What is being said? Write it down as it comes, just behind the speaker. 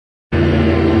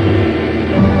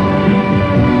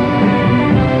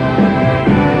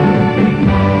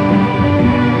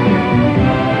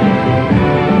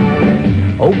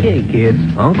kids.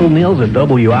 Uncle Neil's at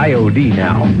WIOD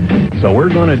now. So we're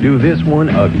going to do this one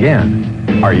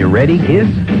again. Are you ready,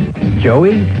 kids?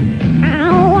 Joey?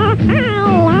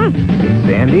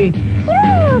 Sandy?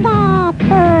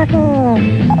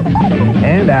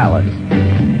 And Alice.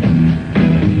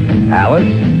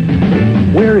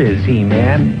 Alice? Where is he,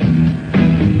 man?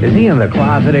 Is he in the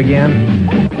closet again?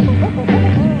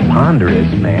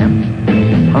 Ponderous, man.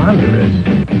 Ponderous.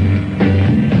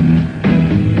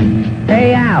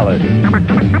 Hey, Alice.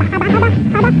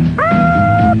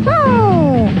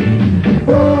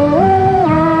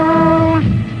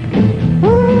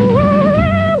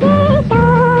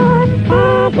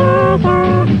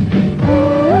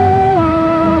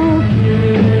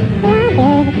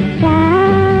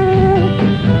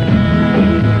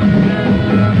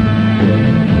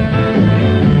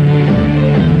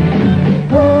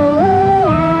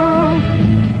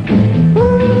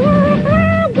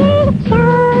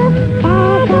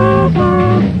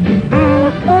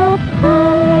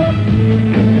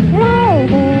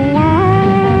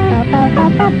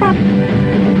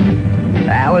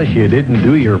 Alice, you didn't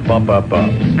do your bump-up-up.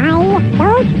 I don't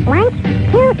want to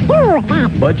do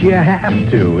that. But you have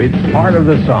to. It's part of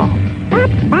the song. Up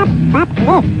this,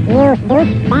 you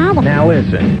douchebag. Now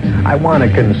listen, I want a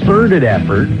concerted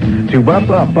effort to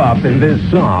up in this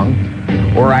song,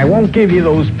 or I won't give you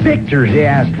those pictures you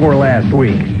asked for last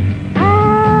week.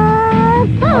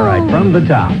 Okay. All right, from the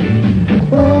top.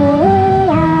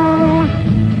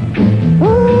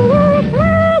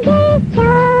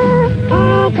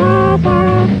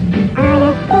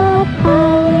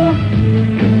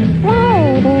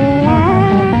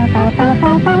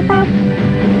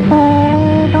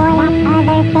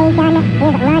 Uncle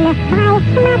Neil and the bird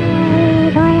soup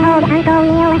got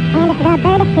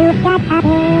up.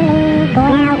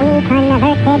 Now we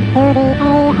converted to the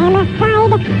AM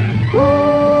side.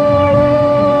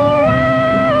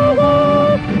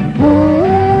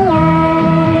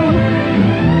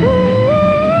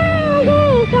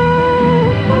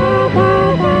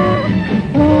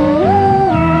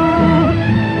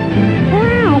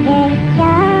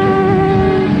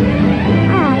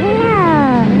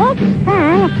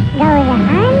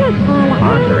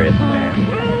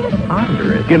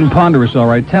 Getting ponderous, all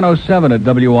right. 10:07 at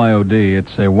WIOD.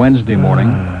 It's a Wednesday morning.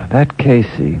 That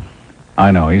Casey.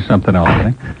 I know, he's something else,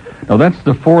 I think. No, that's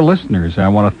the 4 listeners. I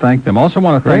want to thank them. Also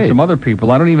want to thank some other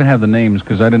people. I don't even have the names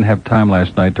because I didn't have time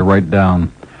last night to write down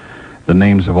the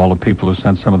names of all the people who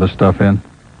sent some of the stuff in.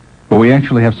 But we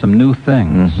actually have some new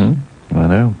things. Mm-hmm. I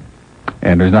know.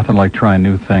 And there's nothing like trying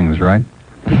new things, right?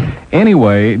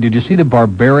 Anyway, did you see the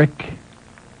barbaric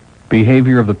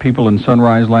behavior of the people in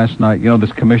Sunrise last night? You know,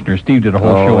 this commissioner, Steve, did a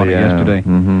whole show on it yesterday,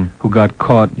 who got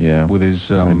caught with his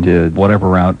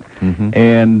whatever out.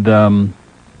 And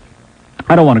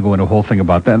I don't want to go into a whole thing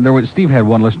about that. Steve had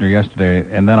one listener yesterday,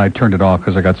 and then I turned it off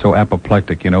because I got so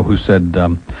apoplectic, you know, who said,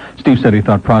 Steve said he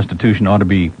thought prostitution ought to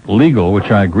be legal, which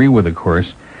I agree with, of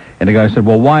course. And the guy said,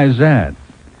 well, why is that?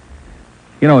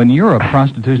 You know, in Europe,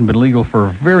 prostitution's been legal for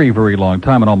a very, very long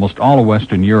time in almost all of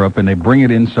Western Europe, and they bring it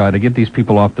inside, they get these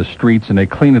people off the streets, and they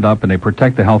clean it up, and they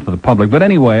protect the health of the public. But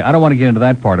anyway, I don't want to get into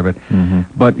that part of it.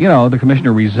 But, you know, the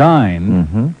commissioner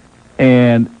resigned,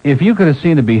 and if you could have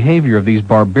seen the behavior of these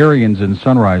barbarians in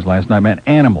Sunrise last night, man,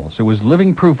 animals. It was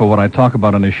living proof of what I talk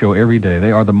about on this show every day.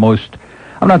 They are the most...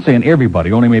 I'm not saying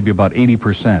everybody, only maybe about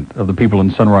 80% of the people in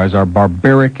Sunrise are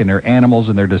barbaric, and they're animals,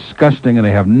 and they're disgusting, and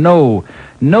they have no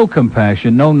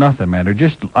compassion, no nothing, man. They're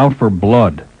just out for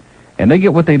blood. And they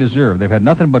get what they deserve. They've had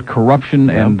nothing but corruption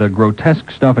and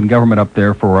grotesque stuff in government up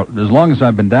there for as long as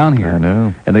I've been down here. I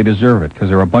know. And they deserve it, because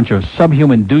they're a bunch of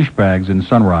subhuman douchebags in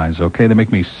Sunrise, okay? They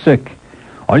make me sick.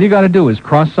 All you got to do is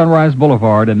cross Sunrise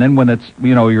Boulevard, and then when it's,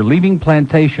 you know, you're leaving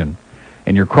Plantation,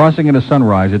 and you're crossing into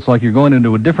Sunrise, it's like you're going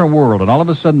into a different world, and all of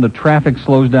a sudden the traffic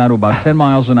slows down to about 10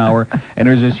 miles an hour, and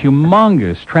there's this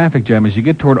humongous traffic jam. As you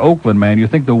get toward Oakland, man, you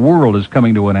think the world is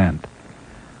coming to an end.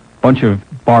 Bunch of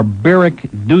barbaric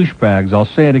douchebags, I'll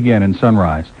say it again, in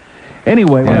Sunrise.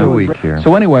 Anyway,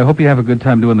 so anyway, I hope you have a good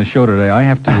time doing the show today. I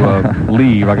have to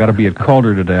leave. I got to be at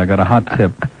Calder today. I got a hot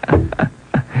tip.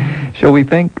 Shall we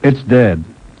think? It's dead.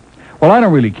 Well, I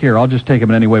don't really care. I'll just take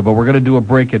him anyway, but we're going to do a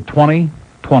break at 20.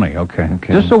 Okay.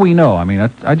 Just so we know. I mean,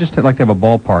 I just like to have a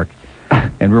ballpark.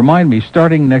 And remind me,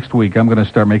 starting next week, I'm going to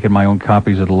start making my own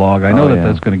copies of the log. I know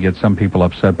that's going to get some people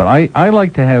upset, but I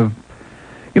like to have,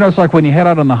 you know, it's like when you head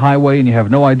out on the highway and you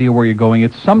have no idea where you're going,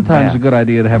 it's sometimes a good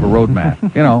idea to have a road map.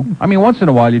 You know, I mean, once in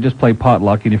a while you just play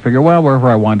potluck and you figure, well, wherever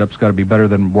I wind up's got to be better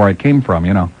than where I came from,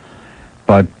 you know.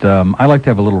 But I like to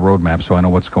have a little road map so I know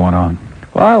what's going on.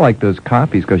 Well, Well, I like those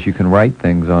copies because you can write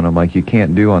things on them like you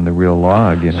can't do on the real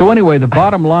log. You know? So anyway, the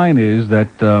bottom line is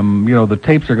that, the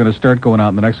tapes are going to start going out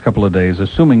in the next couple of days,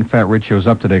 assuming Fat Rich shows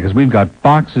up today, because we've got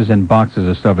boxes and boxes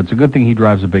of stuff. It's a good thing he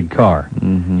drives a big car.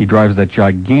 Mm-hmm. He drives that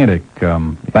gigantic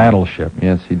battleship.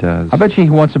 Yes, he does. I bet you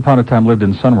he once upon a time lived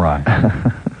in Sunrise.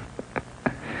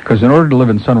 Because in order to live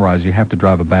in Sunrise, you have to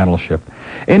drive a battleship.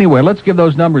 Anyway, let's give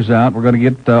those numbers out. We're going to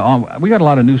get on. We got a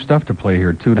lot of new stuff to play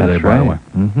here, too, today, by the way.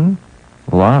 Mm-hmm.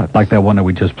 A lot. Like that one that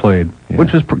we just played,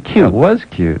 which was cute. It was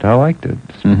cute. I liked it.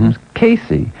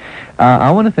 Casey.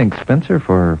 I want to thank Spencer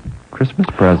for Christmas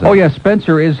present. Oh, yeah,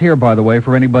 Spencer is here, by the way,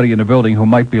 for anybody in the building who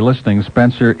might be listening.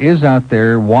 Spencer is out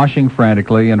there washing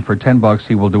frantically, and for $10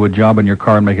 he will do a job in your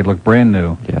car and make it look brand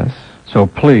new. Yes. So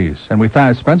please. And we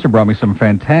found Spencer brought me some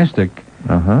fantastic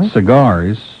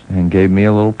cigars. And gave me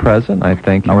a little present. I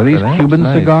thank you. Now, are these Cuban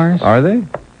cigars? Are they?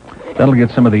 That'll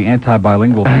get some of the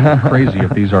anti-bilingual people crazy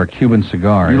if these are Cuban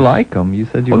cigars. You like them. You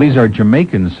said you Well, these are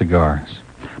Jamaican cigars.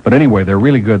 But anyway, they're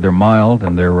really good. They're mild,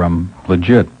 and they're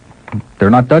legit. They're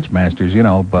not Dutch Masters,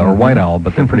 or White Owl,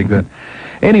 but they're pretty good.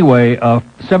 Anyway,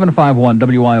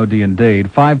 751-WIOD in Dade,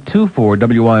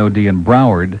 524-WIOD in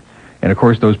Broward, and, of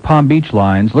course, those Palm Beach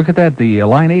lines. Look at that. The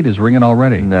line 8 is ringing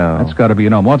already. No. That's got to be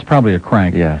well, it's probably a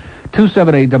crank. Yeah.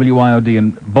 278-WIOD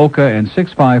in Boca and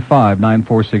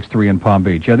 655-9463 in Palm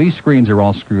Beach. Yeah, these screens are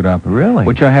all screwed up. Really?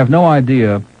 Which I have no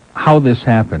idea how this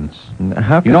happens. You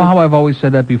know how I've always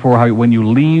said that before, how when you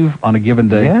leave on a given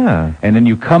day, and then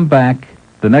you come back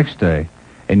the next day,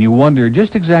 and you wonder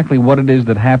just exactly what it is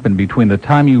that happened between the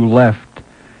time you left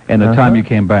and the time you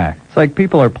came back. It's like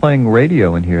people are playing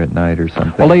radio in here at night or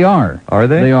something. Well, they are. Are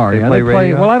they? They are. They play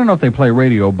radio? Well, I don't know if they play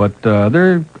radio, but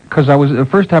because I was the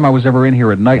first time I was ever in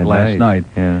here at night last night.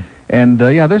 Yeah. And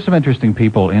there's some interesting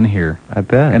people in here. I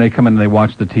bet. And they come in and they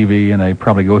watch the TV and they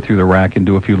probably go through the rack and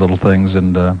do a few little things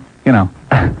and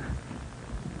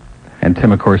And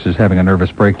Tim, of course, is having a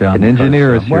nervous breakdown. An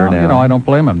engineer is here now. I don't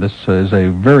blame him. This is a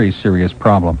very serious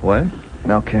problem. What?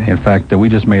 Okay. In fact, we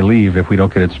just may leave if we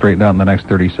don't get it straightened out in the next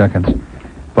 30 seconds.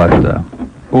 But,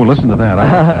 listen to that.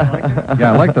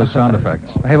 I like those sound effects.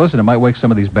 Hey, listen, it might wake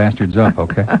some of these bastards up,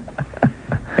 okay?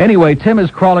 Anyway, Tim is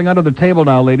crawling under the table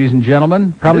now, ladies and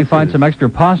gentlemen. Probably find some extra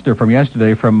pasta from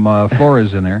yesterday from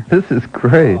Flores in there. This is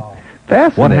great.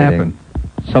 Fascinating. What happened?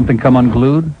 Something come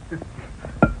unglued?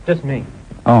 Just me.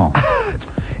 Oh.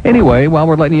 Anyway,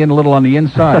 we're letting you in a little on the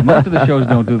inside. Most of the shows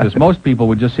don't do this. Most people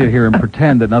would just sit here and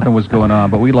pretend that nothing was going on,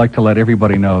 but we like to let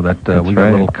everybody know that we got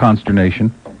a little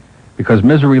consternation. Because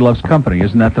misery loves company.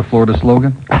 Isn't that the Florida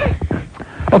slogan?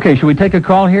 Okay, should we take a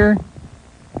call here?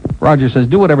 Roger says,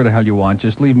 do whatever the hell you want.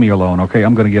 Just leave me alone, okay?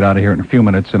 I'm going to get out of here in a few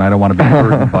minutes, and I don't want to be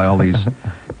burdened by all these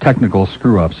technical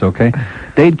screw-ups, okay?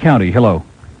 Dade County, hello.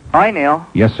 Hi, Neil.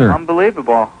 Yes, sir.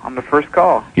 Unbelievable. I'm the first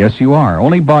call. Yes, you are.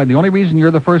 The only reason you're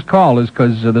the first call is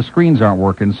because the screens aren't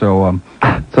working, so...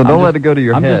 so don't let it go to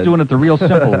your head. I'm just doing it the real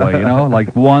simple way,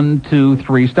 like 1, 2,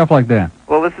 3, stuff like that.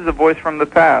 Well, this is a voice from the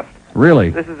past. Really?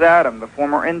 This is Adam, the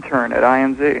former intern at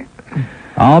IMZ.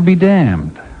 I'll be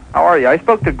damned. How are you? I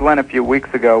spoke to Glenn a few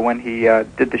weeks ago when he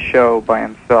did the show by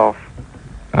himself.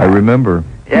 I remember.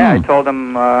 Yeah, I told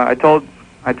him, I told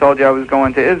you I was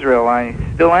going to Israel. I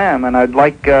still am, and I'd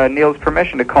like Neil's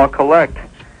permission to call collect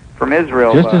from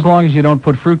Israel. Just as long as you don't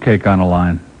put fruitcake on the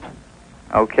line.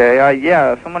 Okay,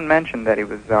 yeah, someone mentioned that he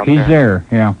was out there. He's there,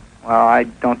 yeah. Well, I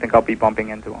don't think I'll be bumping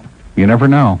into him. You never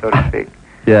know. So to speak.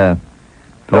 Yeah.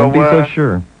 Don't be so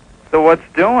sure. So what's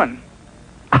doing?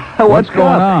 What's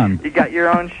going on? You got your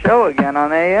own show again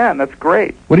on AM. That's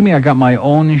great. What do you mean I got my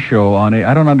own show on AM?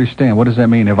 I don't understand. What does that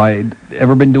mean? Have I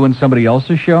ever been doing somebody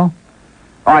else's show?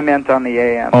 Oh, I meant on the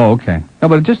AM. Oh, okay. No,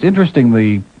 but it's just interesting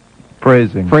the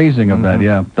phrasing of that,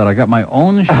 yeah, that I got my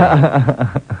own show.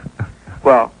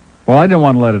 Well, I didn't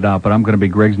want to let it out, but I'm going to be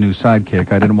Greg's new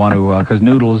sidekick. I didn't want to, because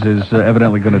Noodles is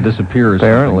evidently going to disappear or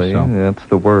Apparently, something. So. That's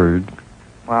the word.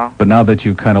 Wow. But now that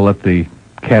you kind of let the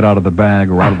cat out of the bag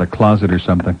or out of the closet or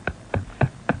something.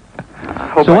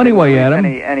 So anyway, Adam.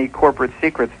 Any corporate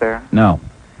secrets there? No.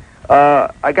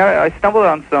 I stumbled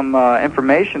on some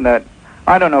information that,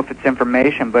 I don't know if it's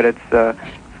information, but it's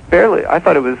I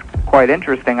thought it was quite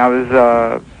interesting. I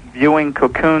was viewing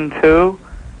Cocoon 2,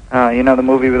 the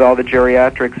movie with all the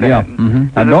geriatrics in it. Mm-hmm.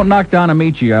 Now, don't knock Don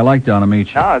Amici. I like Don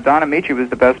Amici. No, Don Amici was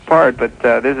the best part, but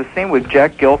there's a scene with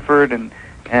Jack Gilford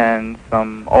and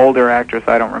some older actress,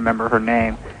 I don't remember her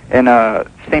name, in a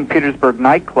St. Petersburg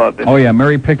nightclub. Oh, yeah,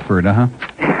 Mary Pickford,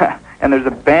 Yeah, and there's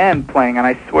a band playing, and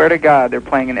I swear to God, they're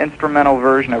playing an instrumental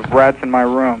version of Rats in My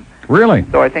Room. Really?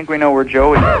 So I think we know where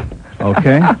Joey is.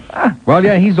 Okay. Well,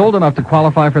 yeah, he's old enough to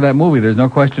qualify for that movie. There's no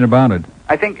question about it.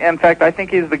 In fact, I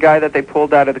think he's the guy that they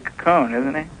pulled out of the cocoon,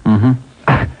 isn't he? Mm-hmm.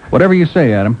 Whatever you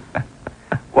say, Adam.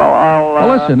 Well,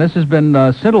 Well, listen, this has been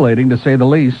scintillating, to say the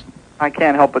least. I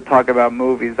can't help but talk about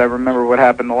movies. I remember what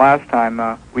happened the last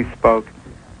time we spoke.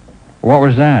 What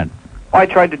was that? Well, I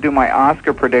tried to do my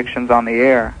Oscar predictions on the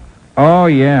air. Oh,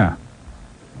 yeah.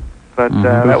 But It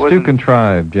that was was too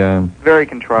contrived, yeah. very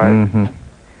contrived. Mm-hmm.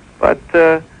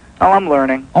 But I'm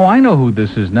learning. Oh, I know who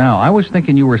this is now. I was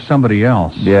thinking you were somebody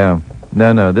else. Yeah.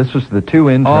 No, this was the two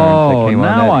interns that came on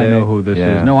that now I day. know who this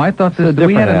Yeah. is. No, I thought It's a we had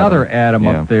different another Adam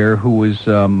Yeah. up there who was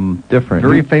Different.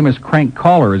 very famous crank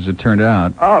caller, as it turned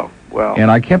out. Oh, well. And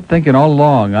I kept thinking all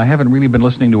along, I haven't really been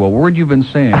listening to a word you've been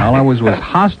saying. All I was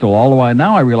hostile all the way.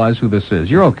 Now I realize who this is.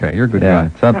 You're okay. You're a good Yeah, guy.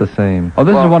 it's not the same. Oh,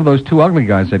 this is one of those two ugly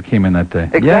guys that came in that day.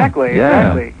 Exactly, Yeah.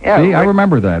 exactly. Yeah, See, I Rick-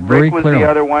 remember that very Rick was clearly. the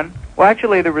other one. Well,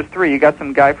 actually, there was three. You got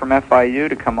some guy from FIU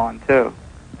to come on, too.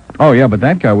 Oh, yeah, but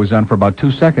that guy was on for about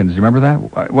 2 seconds. You remember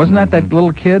that? Wasn't that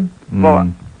little kid?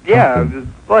 Well, yeah. It was,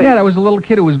 well, Yeah, that was a little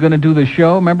kid who was going to do the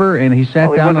show, remember? And he sat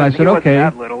well, down and I he said, wasn't okay.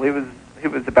 that little. He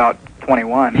was about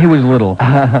 21. He was little.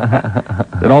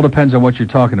 It all depends on what you're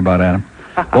talking about, Adam.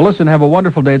 Well, listen, have a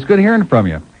wonderful day. It's good hearing from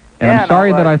you. And Yeah, I'm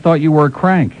sorry no, that I thought you were a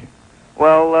crank.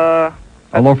 Well,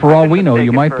 Although for I all could we know, mistake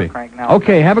you it might for be. a crank now.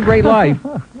 Okay, have a great life.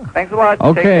 Thanks a lot. Take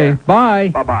Okay, care. bye.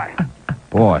 Bye-bye.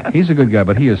 Boy, he's a good guy,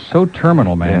 but he is so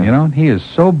terminal, man, Yeah. you know? He is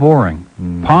so boring,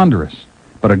 ponderous,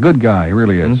 but a good guy, he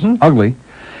really is. Ugly.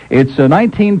 It's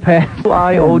 19 past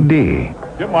WIOD.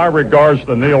 Give my regards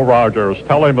to Neil Rogers.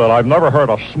 Tell him that I've never heard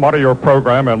a smuttier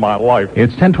program in my life.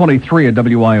 It's 10:23 at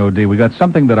WIOD. We got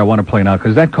something that I want to play now,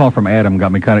 because that call from Adam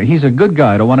got me kind of... He's a good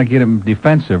guy. I don't want to get him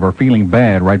defensive or feeling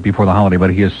bad right before the holiday,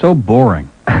 but he is so boring.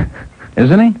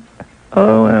 Isn't he?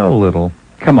 Oh, well, a little.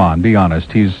 Come on, be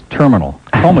honest. He's terminal,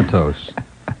 comatose.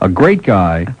 A great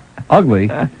guy, ugly,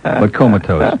 but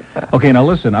comatose. Okay, now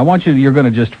listen, I want you're going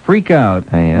to just freak out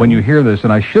I am. when you hear this,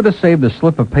 and I should have saved the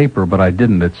slip of paper, but I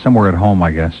didn't. It's somewhere at home, I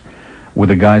guess, with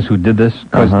the guys who did this,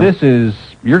 because this is...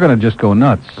 You're going to just go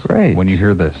nuts Great. when you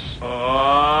hear this.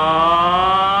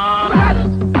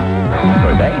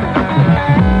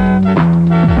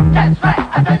 That's right,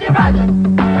 I said you're right.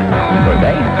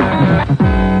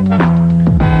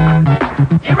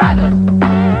 You're right.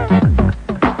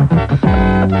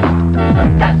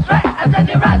 That's right, I said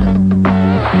you're right.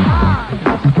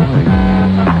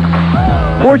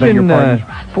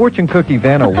 Fortune cookie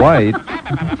Vanna White.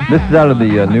 This is out of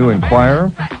the New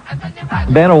Enquirer.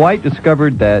 Vanna White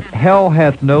discovered that hell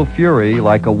hath no fury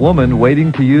like a woman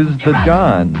waiting to use the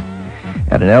John.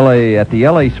 At the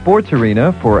LA Sports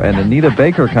Arena for an Anita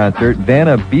Baker concert,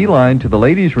 Vanna beelined to the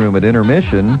ladies' room at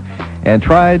intermission and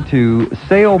tried to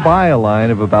sail by a line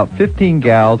of about 15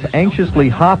 gals anxiously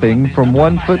hopping from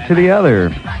one foot to the other.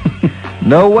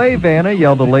 No way, Vanna,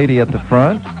 yelled a lady at the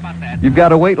front. You've got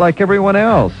to wait like everyone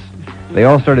else. They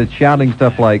all started shouting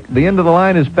stuff like, the end of the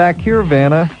line is back here,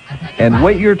 Vanna, and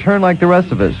wait your turn like the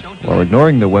rest of us. While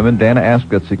ignoring the women, Vanna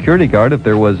asked a security guard if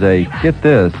there was a, get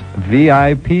this,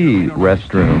 VIP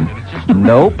restroom.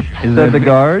 Nope, said the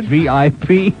guard.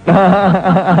 VIP?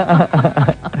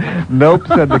 Nope,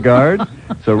 said the guard.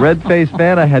 So red-faced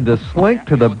Vanna had to slink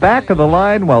to the back of the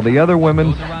line while the other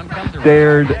women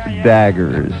stared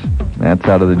daggers. That's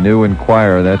out of the New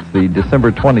Enquirer. That's the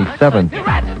December 27th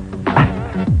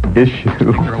issue.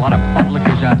 There are a lot of butt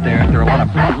lickers out there. There are a lot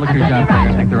of butt lickers out there.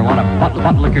 I think there are a lot of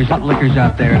butt lickers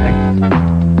out there.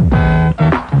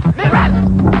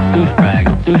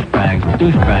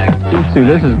 Douchebags. See,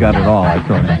 this has got it all, I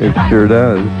told you. It sure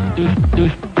does.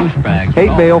 Douchebags.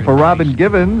 Hate mail for Robin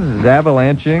Givens is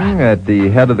avalanching at the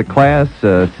head of the class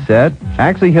set.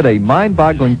 Actually hit a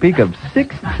mind-boggling peak of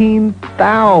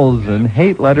 16,000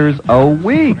 hate letters a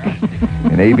week.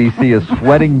 And ABC is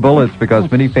sweating bullets because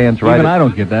many fans write... Even I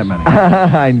don't get that many.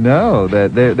 I know.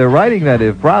 That they're writing that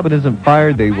if Robin isn't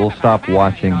fired, they will stop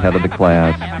watching Head of the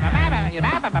Class.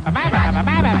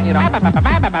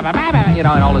 And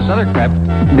all this other crap.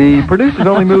 The producer's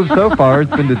only move so far has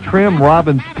been to trim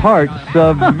Robin's part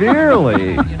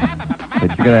severely. But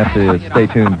you're going to have to stay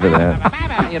tuned for that.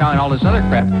 And all this other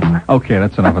crap. Okay,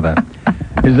 that's enough of that.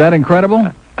 Is that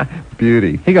incredible?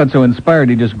 Beauty. He got so inspired,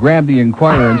 he just grabbed the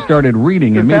Enquirer and started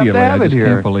reading immediately. I just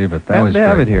can't believe it. That was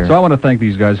great. So I want to thank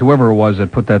these guys, whoever it was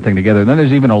that put that thing together. And then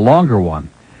there's even a longer one.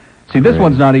 See, this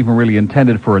one's not even really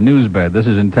intended for a news bed. This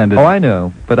is intended... Oh, I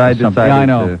know, but I decided yeah, I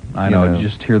know. to... I know. You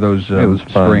just hear those fun.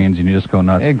 screens and you just go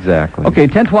nuts. Exactly. Okay,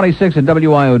 1026 at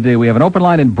WIOD. We have an open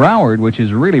line in Broward, which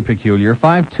is really peculiar.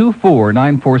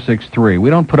 524-9463. We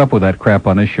don't put up with that crap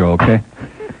on this show, okay?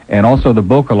 And also the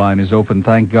Boca line is open,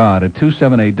 thank God, at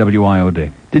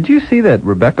 278-WIOD. Did you see that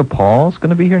Rebecca Paul's going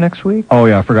to be here next week? Oh,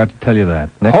 yeah, I forgot to tell you that.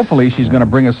 Hopefully she's going to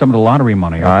bring us some of the lottery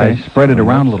money, okay? Spread it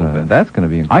around a little bit. That's going to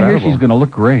be incredible. I hear she's going to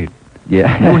look great.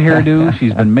 Yeah. New hairdo.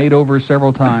 She's been made over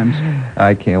several times.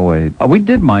 I can't wait. We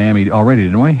did Miami already,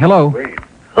 didn't we? Hello.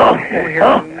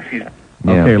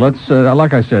 Okay, let's,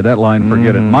 like I said, that line,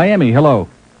 forget it. Miami, hello.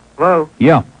 Hello.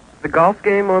 Yeah. The golf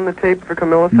game on the tape for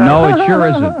Camilla's house? No, it sure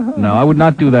isn't. No, I would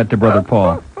not do that to Brother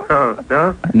Paul. Oh,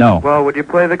 no? No. Well, would you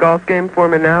play the golf game for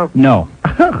me now? No.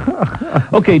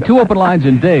 Okay, 2 open lines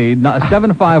in Dade,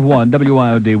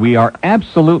 751-WIOD. We are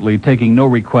absolutely taking no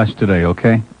requests today,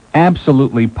 okay?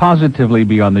 Absolutely, positively,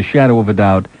 beyond the shadow of a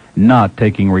doubt, not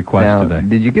taking requests today.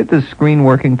 Did you get the screen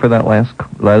working for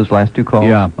those last 2 calls?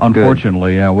 Yeah,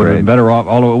 unfortunately, yeah. Would have been better off,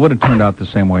 although it would have turned out the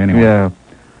same way anyway. Yeah.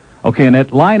 Okay, and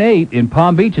at line 8 in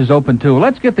Palm Beach is open too.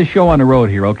 Let's get the show on the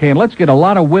road here, okay? And let's get a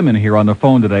lot of women here on the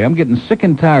phone today. I'm getting sick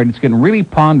and tired. It's getting really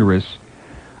ponderous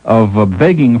of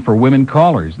begging for women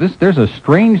callers. There's a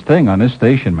strange thing on this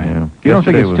station, man. Yeah. You don't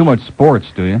think it's too much sports,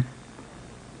 do you?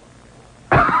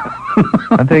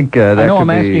 I think that I know I'm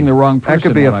asking the wrong person. That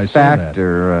could be when a I say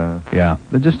factor. Yeah,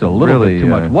 they're just a little really, bit too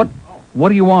much. What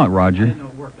do you want, Roger?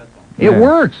 It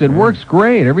works. It works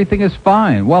great. Everything is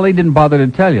fine. Well, they didn't bother to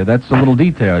tell you. That's a little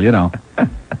detail, you know.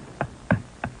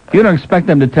 You don't expect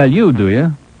them to tell you, do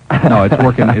you? No, it's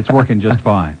working. It's working just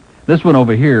fine. This one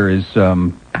over here is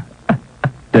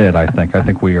dead, I think. I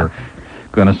think we are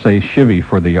going to say shivvy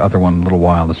for the other one a little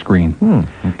while, the screen. Okay.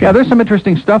 Yeah, there's some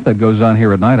interesting stuff that goes on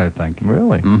here at night, I think.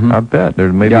 Really? I bet.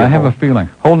 There may be I have a feeling.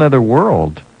 Whole nother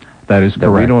world. That is correct.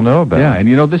 That we don't know about. Yeah, and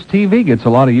you know, this TV gets a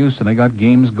lot of use, and they got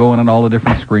games going on all the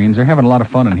different screens. They're having a lot of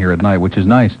fun in here at night, which is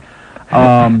nice.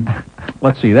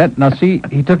 Let's see. Now, see,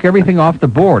 he took everything off the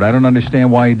board. I don't understand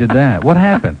why he did that. What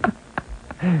happened?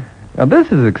 Now,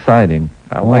 this is exciting.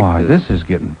 I like this is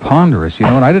getting ponderous. You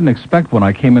know what? I didn't expect when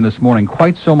I came in this morning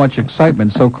quite so much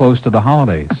excitement so close to the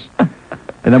holidays.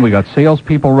 And then we got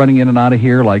salespeople running in and out of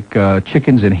here like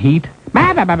chickens in heat.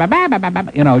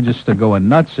 You know, just to going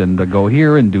nuts and to go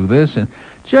here and do this. And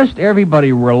just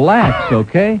everybody relax,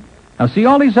 okay? Now, see,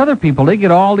 all these other people, they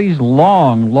get all these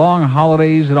long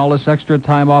holidays and all this extra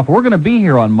time off. We're going to be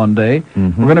here on Monday.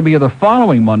 We're going to be here the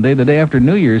following Monday, the day after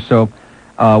New Year's, so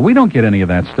we don't get any of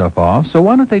that stuff off. So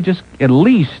why don't they just at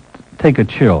least take a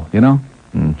chill, you know?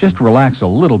 Just relax a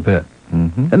little bit.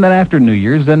 And then after New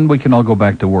Year's, then we can all go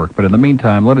back to work. But in the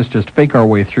meantime, let us just fake our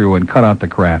way through and cut out the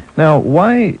crap. Now,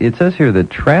 why? It says here that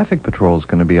Traffic Patrol is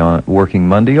going to be working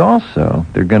Monday also.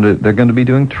 They're going to be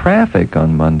doing traffic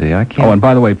on Monday. I can't. Oh, and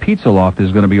by the way, Pizza Loft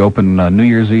is going to be open New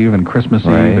Year's Eve and Christmas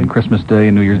Eve and Christmas Day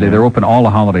and New Year's Day. They're open all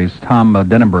the holidays. Tom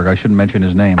Denenberg, I shouldn't mention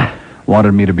his name,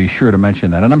 wanted me to be sure to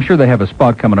mention that. And I'm sure they have a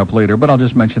spot coming up later, but I'll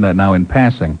just mention that now in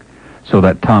passing, so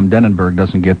that Tom Denenberg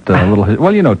doesn't get a little...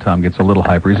 Well, you know Tom gets a little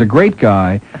hyper. He's a great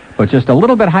guy, but just a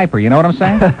little bit hyper. You know what I'm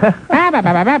saying?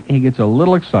 He gets a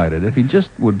little excited. If he just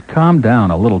would calm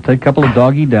down a little, take a couple of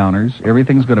doggy downers,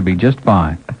 everything's going to be just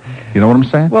fine. You know what I'm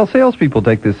saying? Well, salespeople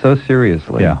take this so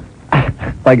seriously. Yeah.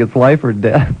 Like it's life or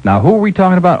death. Now, who are we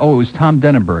talking about? Oh, it was Tom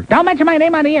Denenberg. Don't mention my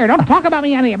name on the air. Don't talk about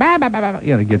me on the air.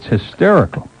 Yeah, it gets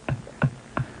hysterical.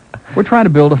 We're trying to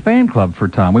build a fan club for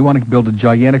Tom. We want to build a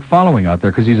gigantic following out there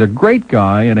because he's a great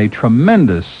guy and a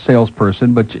tremendous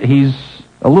salesperson, but he's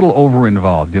a little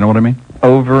over-involved. You know what I mean?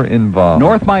 Over-involved.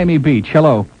 North Miami Beach,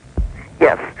 hello.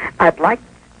 Yes, I'd like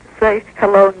to say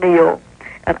hello, Neil,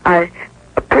 and I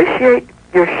appreciate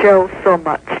your show so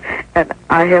much, and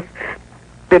I have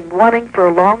been wanting for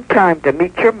a long time to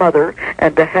meet your mother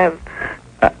and to have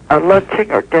a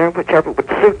luncheon or dinner, whichever would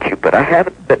suit you, but I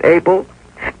haven't been able.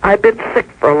 I've been sick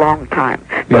for a long time.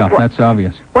 Yeah, that's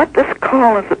obvious. What this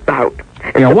call is about...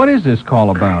 What is this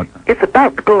call about? It's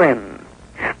about Glenn.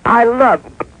 I love...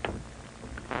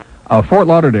 Fort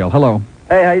Lauderdale, hello.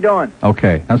 Hey, how you doing?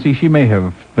 Okay. Now, see, she may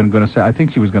have been going to say... I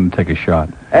think she was going to take a shot.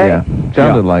 Hey. Yeah,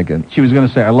 sounded like it. She was going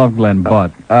to say, I love Glenn,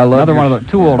 but... I love another one of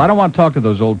the... Too old. I don't want to talk to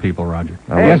those old people, Roger.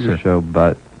 I love your show,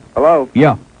 but... Hello?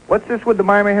 Yeah. What's this with the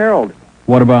Miami Herald?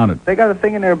 What about it? They got a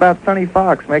thing in there about Sonny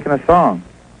Fox making a song.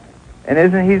 And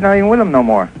he's not even with them no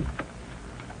more.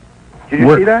 Did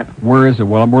you see that? Where is it?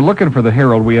 Well, we're looking for the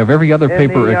Herald. We have every other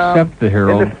paper except the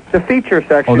Herald. In the feature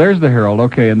section. Oh, there's the Herald.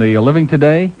 Okay, and the Living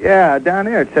Today? Yeah, down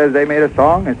there. It says they made a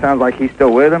song. It sounds like he's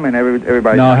still with them and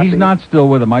everybody's No, happy. he's not still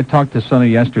with them. I talked to Sonny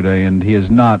yesterday, and he is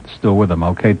not still with them.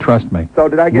 Okay, trust me. So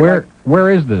did I get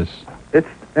Where is this? It's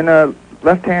in the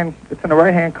left-hand... It's in the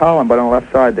right-hand column, but on the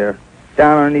left side there.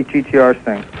 Down underneath GTR's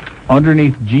thing.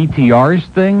 Underneath GTR's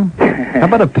thing? How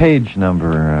about a page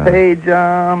number? Page,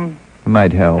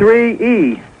 might help.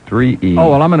 3E. 3E.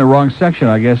 Oh, well, I'm in the wrong section,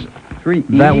 I guess.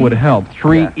 3E? That would help.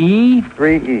 3E?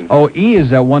 3E. Oh, E is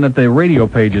that one that the radio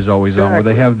page is always on, where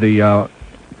they have the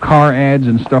car ads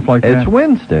and stuff like that? It's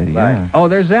Wednesday, yeah. Oh,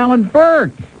 there's Alan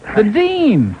Burke, the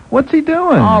dean. What's he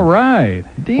doing? All right.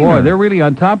 Deaner. Boy, they're really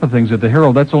on top of things at the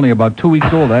Herald. That's only about 2 weeks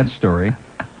old, that story.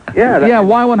 Yeah.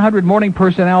 Y100 morning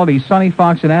personalities Sonny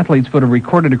Fox and Athletes Foot have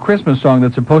recorded a Christmas song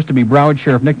that's supposed to be Broward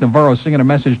Sheriff Nick Navarro singing a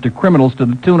message to criminals to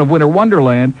the tune of Winter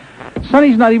Wonderland.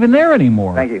 Sonny's not even there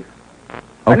anymore. Thank you.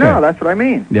 Okay. I know, that's what I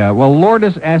mean. Yeah, well,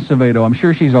 Lourdes Acevedo, I'm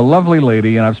sure she's a lovely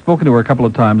lady, and I've spoken to her a couple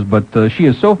of times, but she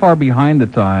is so far behind the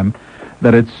time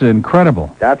that it's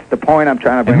incredible. That's the point I'm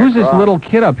trying to bring And who's across. this little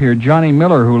kid up here, Johnny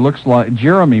Miller, who looks like,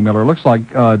 Jeremy Miller, looks like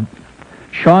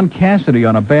Sean Cassidy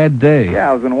on a bad day. Yeah,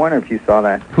 I was going to wonder if you saw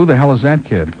that. Who the hell is that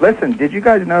kid? Listen, did you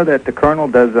guys know that the Colonel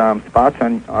does spots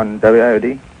on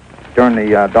WIOD during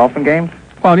the Dolphin games?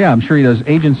 Well, yeah, I'm sure he does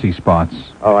agency spots.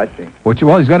 Oh, I see.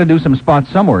 Well, he's got to do some spots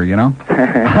somewhere, you know? He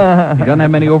doesn't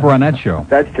have many over on that show.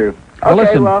 That's true. Well, Okay,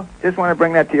 listen, well, just want to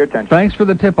bring that to your attention. Thanks for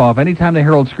the tip-off. Anytime the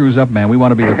Herald screws up, man, we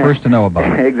want to be the first to know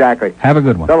about it. Exactly. Have a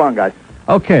good one. So long, guys.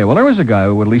 Okay, well, there was a guy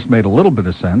who at least made a little bit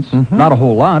of sense. Mm-hmm. Not a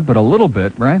whole lot, but a little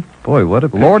bit, right? Boy, what a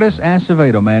picture. Lourdes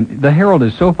Acevedo, man. The Herald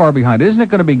is so far behind. Isn't it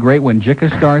going to be great when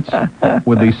Jicka starts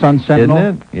with the Sun Sentinel?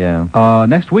 Isn't it? Yeah.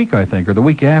 Next week, I think, or the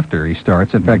week after he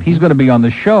starts. In fact, he's going to be on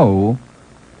the show.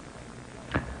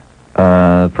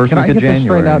 First Can week I of get this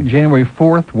January. straight out? January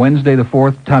 4th, Wednesday the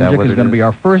 4th. Tom That Jicka what is it going to is? be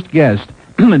our first guest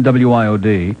in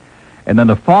WIOD. And then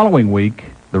the following week,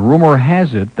 the rumor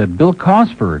has it that Bill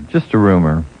Cosford... Just a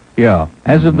rumor. Yeah.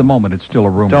 As of the moment, it's still a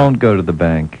rumor. Don't go to the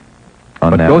bank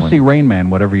on But that go one. see Rain Man,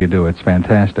 whatever you do. It's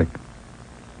fantastic.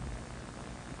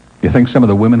 You think some of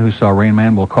the women who saw Rain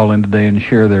Man will call in today and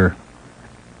share their...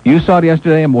 You saw it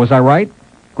yesterday, and was I right?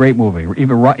 Great movie.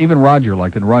 Even Roger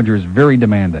liked it, and Roger is very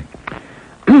demanding.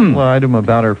 Well, item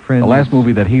about our friends. The last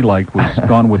movie that he liked was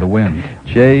Gone with the Wind.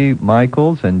 Jay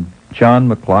Michaels and John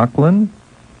McLaughlin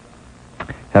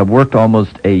have worked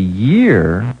almost a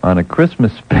year on a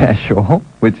Christmas special,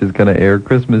 which is going to air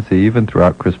Christmas Eve and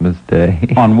throughout Christmas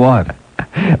Day. On what?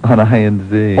 On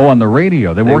INZ. Oh, on the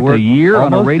radio. They worked a year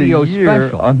on a radio almost a year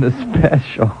special. on the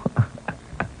special.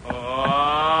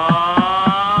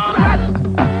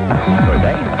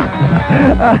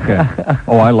 Okay.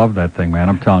 Oh, I love that thing, man.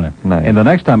 I'm telling you. Nice. And the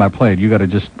next time I play it, you got to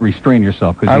just restrain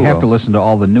yourself because you I have will. to listen to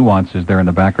all the nuances there in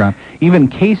the background. Even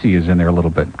Casey is in there a little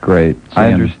bit. Great.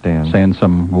 I understand. Saying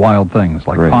some wild things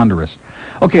like Great. ponderous.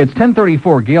 Okay, it's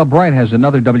 10:34. Gail Bright has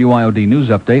another WIOD news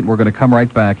update. We're going to come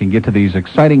right back and get to these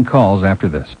exciting calls after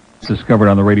this. Discovered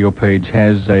on the radio page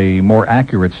has a more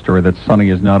accurate story that Sonny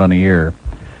is not on the air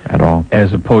At all.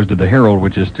 as opposed to the Herald,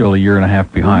 which is still a year and a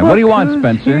half behind. What do you want, Who's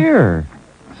Spencer? Here?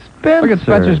 Spencer. Look at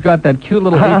Spencer's got that cute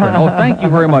little apron. Oh, thank you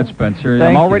very much, Spencer. Thank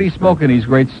I'm you, already Spencer. smoking these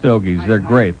great stogies. They're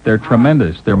great. They're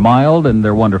tremendous. They're mild and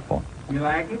they're wonderful. You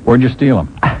like it? Where'd you steal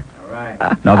them? All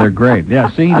right. No, they're great.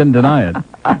 Yeah, see, he didn't deny it.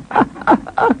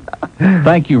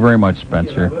 Thank you very much,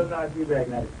 Spencer. We'll not be back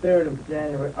now. The 3rd of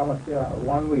January, I'm going to stay out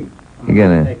 1 week.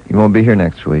 You won't be here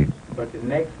next week. But the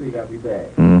next week I'll be back.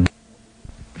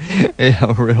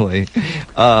 Yeah, really.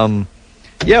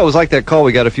 Yeah, it was like that call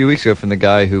we got a few weeks ago from the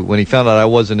guy who, when he found out I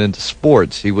wasn't into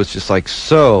sports, he was just like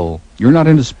so... You're not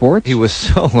into sports? He was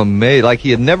so amazed. Like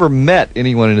he had never met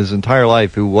anyone in his entire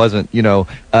life who wasn't,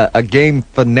 a game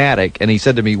fanatic. And he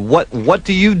said to me, what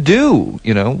do you do?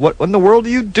 What in the world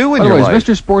do you do in your life? Does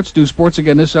Mr. Sports do sports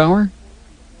again this hour?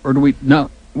 Or do we...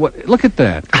 No. What? Look at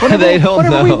that. They don't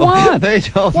whatever know. we want. They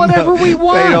don't Whatever know. we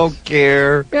want. They don't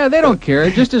care. Yeah, they don't care.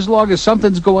 Just as long as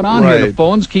something's going on here. The Right.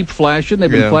 phones keep flashing.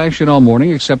 They've been Yeah. flashing all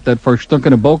morning, except that for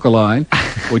Stunkin' and Boca line,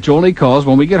 which only calls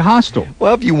when we get hostile.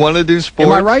 Well, if you want to do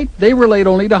sports... Am I right? They relate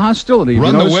only to hostility. Have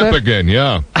Run you the noticed whip that? again,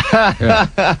 yeah.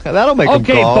 That'll make them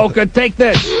Okay, call. Boca, take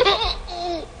this.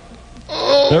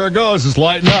 There it goes. It's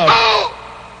lighting up.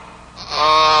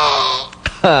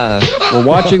 We're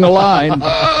watching the line.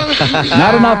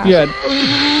 Not enough yet.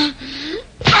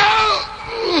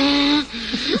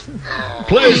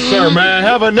 Please, sir, may I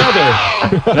have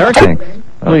another? There it Thanks.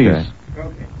 Please.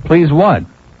 Okay. Please what?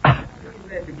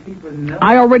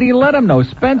 I already let him know.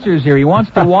 Spencer's here. He wants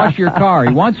to wash your car.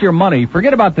 He wants your money.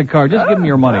 Forget about the car. Just give him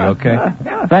your money, okay?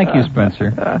 Thank you,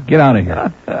 Spencer. Get out of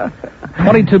here.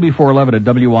 22 before 11 at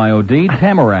WIOD.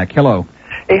 Tamarack, hello.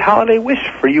 A holiday wish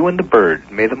for you and the bird.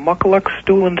 May the muckaluk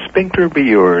stool and sphincter be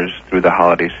yours through the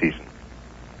holiday season.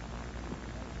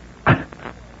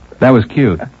 That was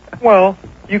cute. Well,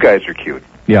 you guys are cute.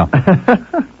 Yeah.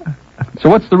 So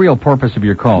what's the real purpose of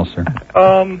your call, sir?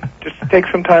 Just to take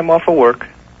some time off of work.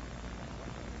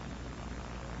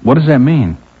 What does that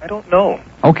mean? I don't know.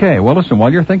 Okay, well, listen,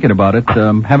 while you're thinking about it,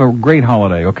 have a great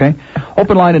holiday, okay?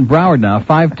 Open line in Broward now,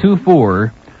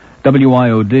 524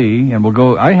 WIOD, and we'll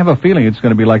go. I have a feeling it's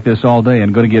going to be like this all day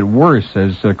and going to get worse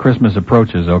as Christmas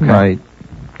approaches, okay? Right.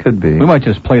 Could be. We might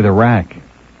just play the rack.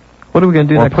 What are we going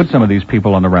to do next? Or put some of these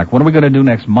people on the rack. What are we going to do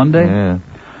next Monday? Yeah.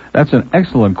 That's an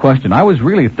excellent question. I was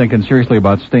really thinking seriously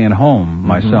about staying home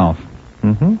myself.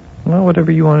 Mm-hmm. Well,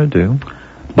 whatever you want to do.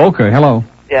 Boca, hello.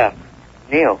 Yeah.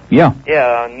 Neil. Yeah.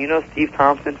 Yeah, you know Steve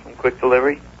Thompson from Quick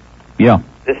Delivery? Yeah.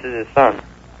 This is his son.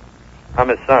 I'm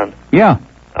his son. Yeah.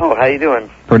 Oh, how you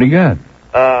doing? Pretty good.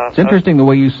 It's interesting the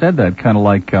way you said that, kind of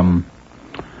like,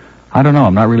 I don't know,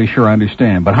 I'm not really sure I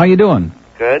understand. But how you doing?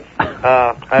 Good.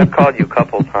 I've called you a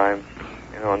couple times,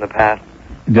 in the past.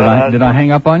 Did I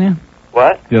hang up on you?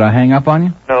 What? Did I hang up on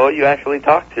you? No, you actually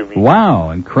talked to me. Wow,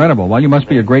 incredible. Well, you must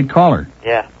be a great caller.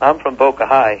 Yeah, I'm from Boca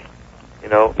High.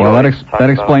 Well, that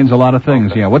explains a lot of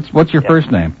things. Yeah. What's your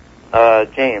first name?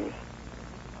 James.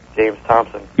 James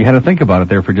Thompson. You had to think about it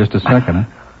there for just a second,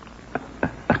 huh?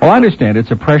 Well, I understand.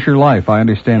 It's a pressure life. I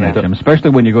understand that, Jim, especially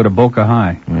when you go to Boca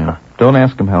High. Yeah. Don't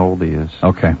ask him how old he is.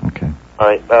 Okay. Okay. All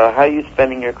right. How are you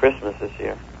spending your Christmas this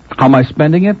year? How am I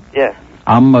spending it? Yeah.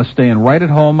 I'm staying right at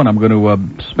home, and I'm going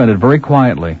to spend it very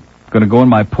quietly. Going to go in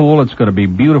my pool. It's going to be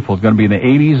beautiful. It's going to be in the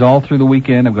 80s all through the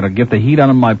weekend. I'm going to get the heat on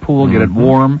in my pool, get it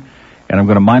warm, and I'm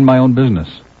going to mind my own business.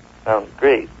 Sounds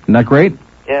great. Isn't that great?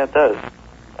 Yeah, it does.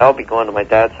 I'll be going to my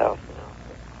dad's house.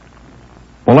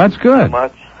 Well, that's good. Not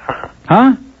much.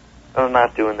 Huh? I'm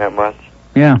not doing that much.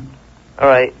 Yeah. All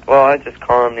right. Well, I just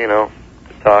call him, to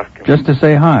talk. Just to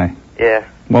say hi. Yeah.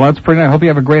 Well, that's pretty nice. I hope you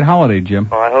have a great holiday, Jim.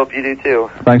 Well, I hope you do,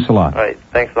 too. Thanks a lot. All right.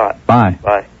 Thanks a lot. Bye.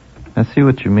 Bye. I see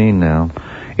what you mean now.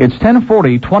 It's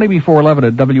 10:40, 20 before 11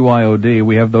 at WIOD.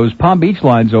 We have those Palm Beach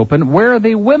lines open. Where are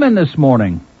the women this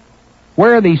morning?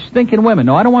 Where are these stinking women?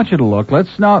 No, I don't want you to look.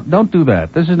 Don't do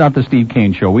that. This is not the Steve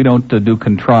Kane Show. We don't do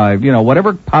contrived.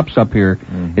 Whatever pops up here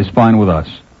is fine with us.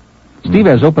 Steve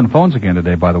has open phones again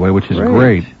today, by the way, which is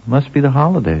great. Must be the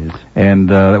holidays. And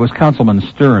that was Councilman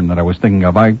Stern that I was thinking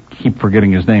of. I keep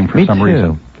forgetting his name for some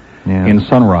reason. Yeah. In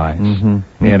Sunrise. And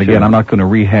again, I'm not going to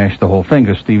rehash the whole thing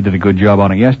because Steve did a good job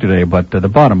on it yesterday, but the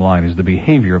bottom line is the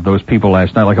behavior of those people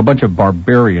last night, like a bunch of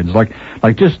barbarians, like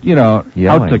just, out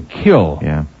to kill.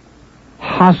 Yeah.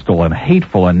 Hostile and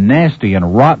hateful and nasty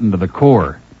and rotten to the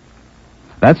core.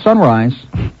 That's Sunrise.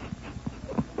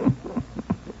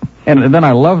 And then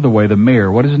I love the way the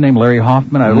mayor, what is his name, Larry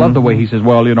Hoffman? I love the way he says,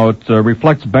 well, it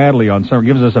reflects badly on Sunrise,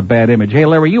 gives us a bad image. Hey,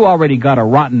 Larry, you already got a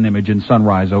rotten image in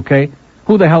Sunrise, okay?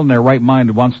 Who the hell in their right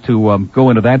mind wants to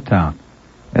go into that town?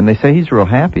 And they say he's real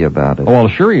happy about it. Oh, well,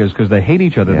 sure he is, because they hate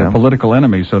each other. They're political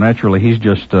enemies, so naturally he's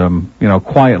just,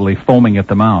 quietly foaming at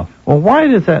the mouth. Well, why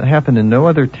does that happen in no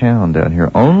other town down here?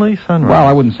 Only Sunrise? Well,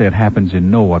 I wouldn't say it happens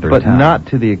in no other town. But not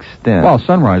to the extent. Well,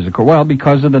 Sunrise, of course. Well,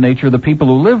 because of the nature of the people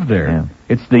who live there. Yeah.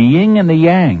 It's the yin and the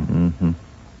yang. Mm-hmm.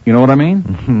 You know what I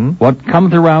mean? What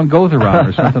comes around goes around,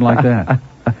 or something like that.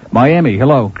 Miami,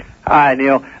 hello. Hi,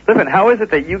 Neil. Listen, how is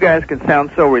it that you guys can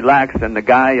sound so relaxed and the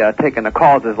guy taking the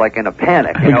calls is like in a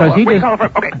panic? Because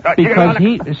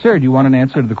sir, do you want an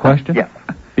answer to the question? Yes.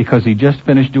 Because he just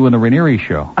finished doing the Ranieri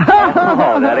show.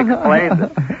 Oh, that explains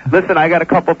it. Listen, I got a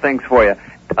couple things for you.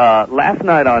 Last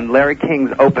night on Larry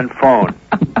King's open phone,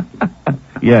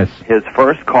 yes, his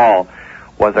first call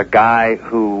was a guy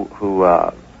who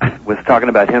was talking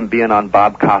about him being on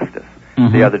Bob Costas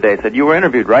the other day. Said, you were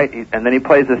interviewed, right? And then he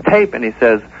plays this tape and he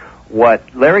says,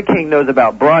 what Larry King knows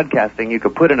about broadcasting, you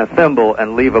could put in a thimble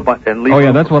and leave a bunch. Oh,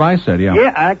 yeah, that's what I said, yeah.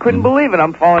 Yeah, I couldn't believe it.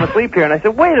 I'm falling asleep here. And I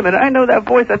said, wait a minute, I know that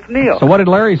voice. That's Neil. So what did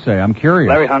Larry say? I'm curious.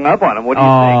 Larry hung up on him. What do you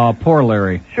think? Oh, poor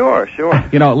Larry. Sure.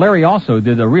 Larry also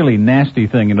did a really nasty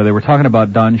thing. They were talking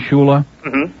about Don Shula.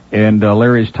 And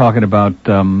Larry's talking about,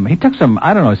 he took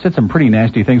said some pretty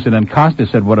nasty things, and then Costa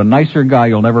said, what a nicer guy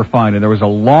you'll never find. And there was a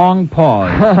long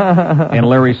pause. And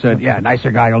Larry said, yeah,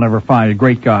 nicer guy you'll never find, a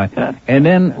great guy. And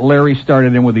then Larry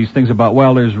started in with these things about,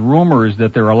 well, there's rumors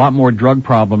that there are a lot more drug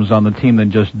problems on the team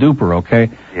than just Duper, okay?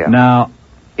 Yeah. Now,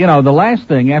 the last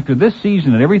thing, after this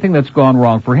season and everything that's gone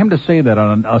wrong, for him to say that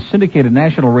on a syndicated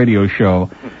national radio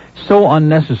show, so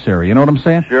unnecessary, you know what I'm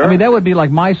saying? Sure. I mean, that would be like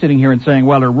my sitting here and saying,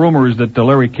 well, there are rumors that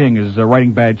Larry King is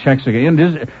writing bad checks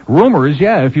again. Rumors,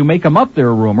 yeah, if you make them up,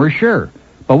 they're rumors, sure.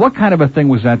 But what kind of a thing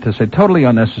was that to say? Totally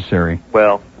unnecessary.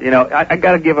 Well, I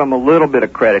got to give him a little bit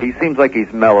of credit. He seems like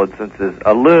he's mellowed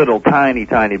a little tiny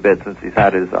bit since he's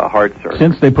had his heart surgery.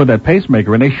 Since they put that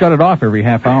pacemaker, and they shut it off every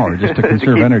half hour just to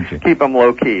conserve energy. Keep him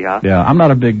low key, huh? Yeah, I'm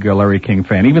not a big Larry King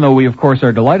fan, even though we, of course,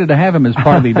 are delighted to have him as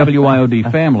part of the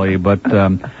WIOD family, but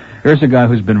Here's a guy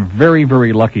who's been very,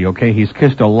 very lucky, okay? He's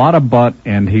kissed a lot of butt,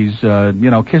 and he's,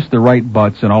 kissed the right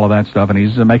butts and all of that stuff, and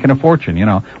he's making a fortune,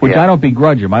 which I don't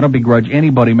begrudge him. I don't begrudge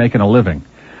anybody making a living.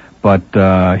 But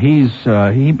he's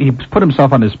put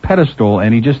himself on this pedestal,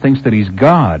 and he just thinks that he's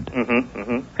God.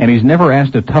 And he's never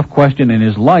asked a tough question in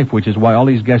his life, which is why all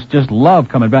these guests just love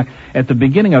coming back. At the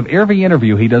beginning of every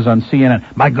interview he does on CNN,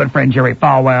 my good friend Jerry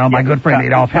Falwell, my good friend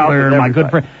Adolf Hitler, my good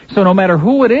friend... So no matter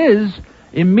who it is,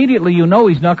 immediately you know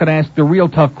he's not going to ask the real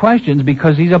tough questions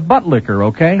because he's a butt licker,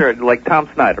 okay? Sure, like Tom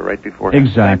Snyder right before him.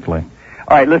 Exactly.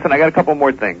 All right, listen, I got a couple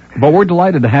more things. But we're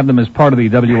delighted to have them as part of the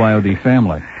WIOD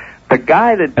family. The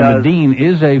guy that does... And the dean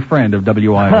is a friend of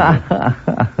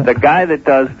WIOD. The guy that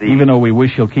does the... Even though we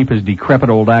wish he'll keep his decrepit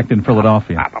old act in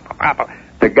Philadelphia.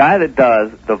 The guy that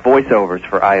does the voiceovers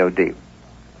for IOD.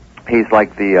 He's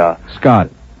like the...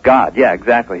 Scott. God, yeah,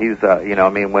 exactly. He's,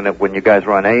 when you guys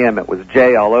were on AM, it was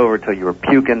Jay all over till you were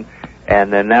puking.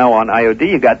 And then now on IOD,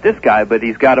 you got this guy, but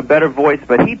he's got a better voice,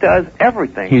 but he does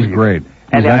everything. He's great.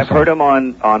 And I've heard him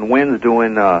on Wins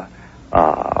doing,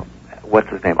 what's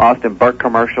his name? Austin Burke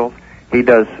commercials. He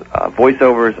does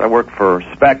voiceovers. I work for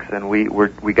Specs, and we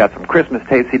got some Christmas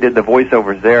tapes. He did the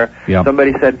voiceovers there. Yep.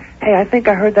 Somebody said, "Hey, I think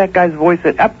I heard that guy's voice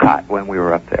at Epcot when we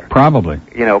were up there." Probably.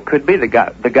 Could be the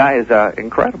guy. The guy is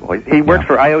incredible. He works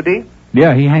for IOD.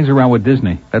 Yeah, he hangs around with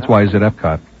Disney. That's why he's at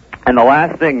Epcot. And the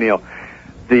last thing, Neil,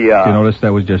 you notice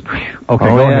that was just... Okay,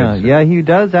 go ahead. Yeah, he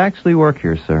does actually work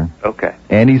here, sir. Okay.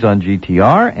 And he's on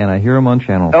GTR, and I hear him on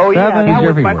Channel 7. Yeah, that was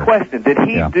everywhere. my question. Did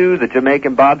he do the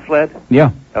Jamaican bobsled?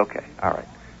 Yeah. Okay, all right.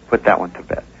 Put that one to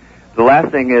bed. The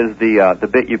last thing is the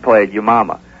bit you played, You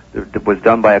Mama. It was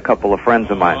done by a couple of friends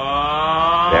of mine.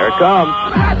 There it comes.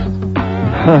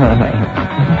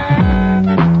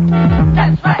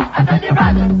 That's right, I know you're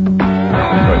right.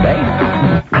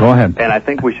 Go ahead. And I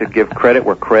think we should give credit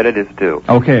where credit is due.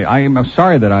 Okay, I'm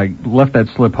sorry that I left that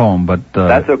slip home, but...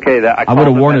 That's okay. I would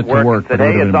have worn it to work. Said,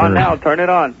 hey, it's on now. Turn it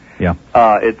on. Yeah.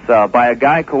 It's by a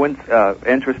guy,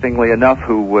 interestingly enough,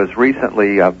 who was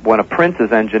recently one of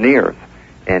Prince's engineers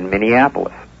in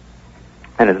Minneapolis.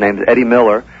 And his name's Eddie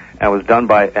Miller, and was done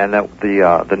by... And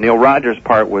the Neil Rogers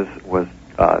part was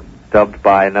dubbed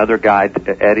by another guy,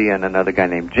 Eddie, and another guy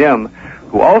named Jim,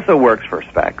 who also works for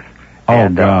Specs.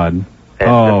 God.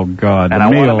 And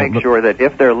I want to make sure that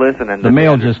if they're listening... The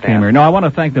mail just came here. No, I want to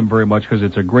thank them very much because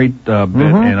it's a great bit,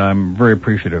 and I'm very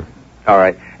appreciative. All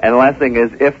right. And the last thing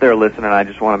is, if they're listening, I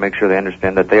just want to make sure they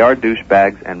understand that they are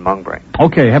douchebags and mungbrains.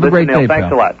 Okay, have a great day,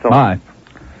 Thanks a lot. So bye.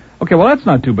 Okay, well, that's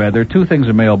not too bad. There are two things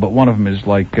in mail, but one of them is,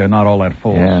 not all that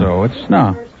full, so it's...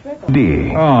 No.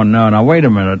 D. Oh, no, wait a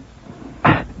minute.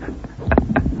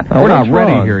 We're not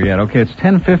ready here yet. Okay, it's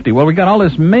 10:50. Well, we got all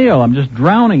this mail. I'm just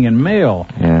drowning in mail.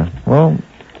 Yeah, well...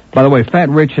 By the way, Fat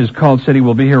Rich has called, said he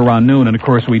will be here around noon, and of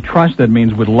course we trust that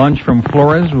means with lunch from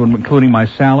Flores, including my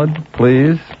salad.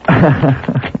 Please?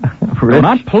 Well,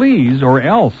 not please, or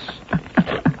else.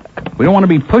 We don't want to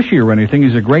be pushy or anything.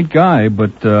 He's a great guy,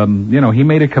 but, he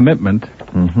made a commitment.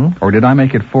 Or did I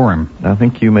make it for him? I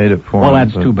think you made it for him. Well,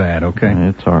 that's too bad, okay?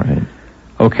 It's all right.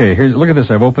 Okay, look at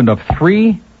this. I've opened up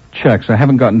 3 checks. I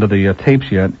haven't gotten to the tapes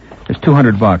yet. It's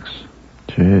 $200.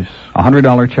 Jeez.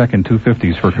 $100 check and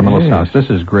 $250s for Camilla's house. This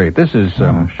is great. This is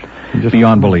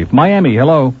beyond belief. Miami,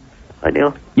 hello. Hi,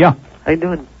 Neil. Yeah. How you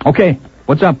doing? Okay.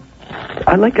 What's up?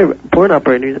 I like a porn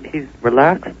operator. He's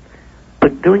relaxed,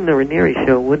 but doing the Ranieri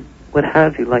show would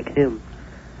have you like him.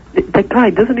 That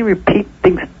guy, doesn't he repeat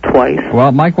things twice?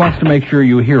 Well, Mike wants to make sure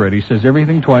you hear it. He says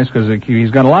everything twice because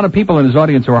he's got a lot of people in his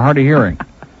audience who are hard of hearing.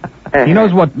 He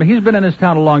knows he's been in this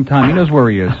town a long time. He knows where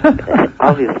he is.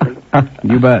 Obviously.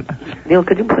 You bet. Neil,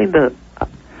 could you play the...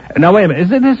 Now, wait a minute.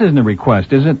 This isn't a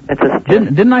request, is it?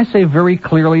 Didn't I say very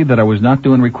clearly that I was not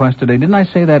doing requests today? Didn't I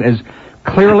say that as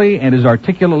clearly and as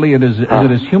articulately as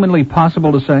it is humanly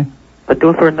possible to say? But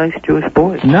do it for a nice Jewish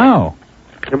boy. No.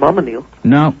 Your mama, Neil.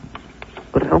 No.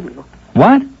 What the hell, Neil?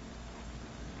 What?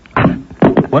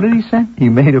 What did he say? He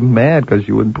made him mad because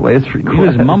you wouldn't play his request. He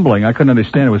was mumbling. I couldn't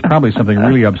understand. It was probably something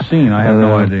really obscene. I have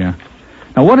no idea.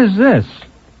 Now, what is this?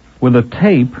 With a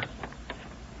tape.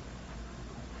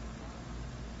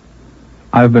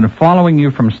 I've been following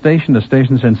you from station to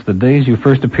station since the days you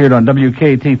first appeared on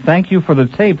WKT. Thank you for the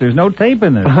tape. There's no tape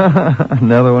in this.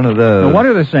 Another one of those. No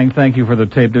wonder they're saying thank you for the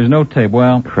tape. There's no tape.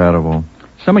 Well, incredible.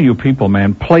 Some of you people,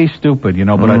 man, play stupid,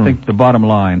 but I think the bottom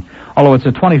line, although it's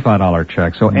a $25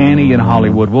 check, so Annie in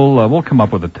Hollywood, we'll come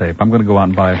up with a tape. I'm going to go out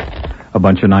and buy a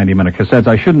bunch of 90-minute cassettes.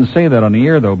 I shouldn't say that on the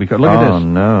air, though, because look at this. Oh,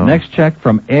 no. Next check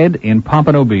from Ed in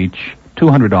Pompano Beach,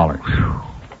 $200.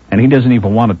 And he doesn't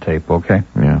even want a tape, okay?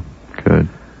 Yeah, good.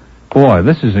 Boy,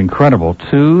 this is incredible.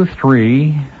 2,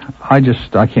 3,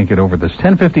 I can't get over this.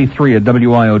 10:53 at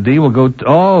WIOD. We'll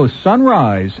go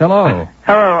Sunrise. Hello.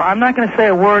 Hello. I'm not going to say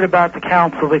a word about the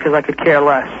council because I could care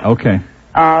less. Okay.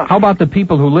 How about the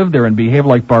people who live there and behave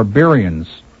like barbarians?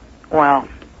 Well,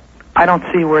 I don't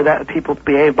see where that people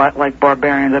behave like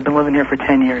barbarians. I've been living here for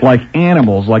 10 years. Like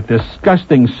animals, like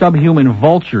disgusting subhuman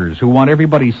vultures who want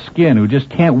everybody's skin, who just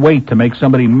can't wait to make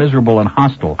somebody miserable and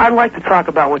hostile. I'd like to talk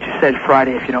about what you said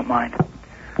Friday, if you don't mind.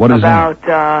 What is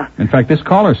that? In fact, this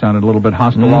caller sounded a little bit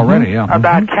hostile already, yeah.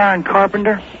 About Karen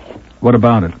Carpenter. What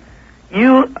about it?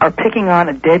 You are picking on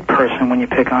a dead person when you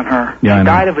pick on her. Yeah, she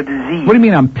died of a disease. What do you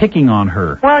mean I'm picking on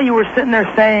her? Well, you were sitting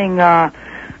there saying,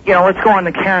 let's go on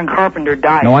the Karen Carpenter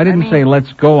diet. No, I didn't say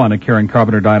let's go on a Karen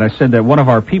Carpenter diet. I said that one of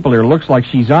our people here looks like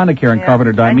she's on a Karen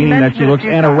Carpenter diet, meaning that she looks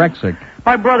anorexic.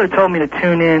 My brother told me to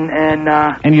tune in,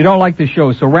 and you don't like the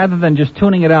show, so rather than just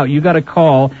tuning it out, you got to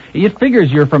call. It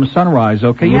figures you're from Sunrise,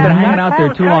 okay? You've been hanging out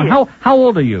there too long. How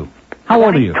old are you? How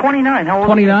old are you? 29. How old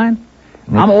 29?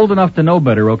 I'm old enough to know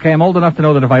better, okay? I'm old enough to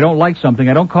know that if I don't like something,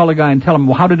 I don't call a guy and tell him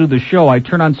how to do the show. I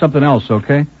turn on something else,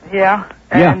 okay? Yeah.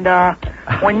 And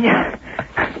when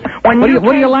you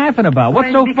what are you laughing about?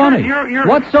 What's so funny?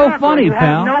 What's so funny,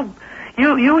 pal?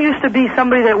 You used to be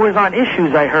somebody that was on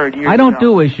Issues, I heard. I don't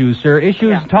do issues, sir.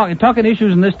 Issues, talking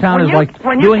issues in this town is like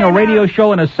doing a radio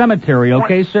show in a cemetery,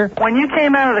 okay, sir? When you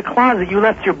came out of the closet, you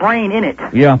left your brain in it.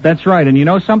 Yeah, that's right. And you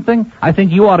know something? I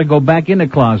think you ought to go back in the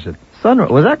closet.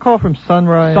 Was that call from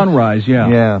Sunrise? Sunrise, yeah.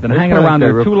 Yeah. Been hanging around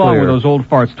there too long with those old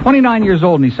farts. 29 years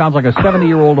old, and he sounds like a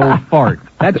 70-year-old old fart.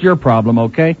 That's your problem,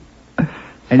 okay?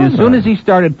 And as soon as he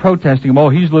started protesting,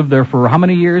 he's lived there for how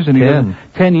many years? And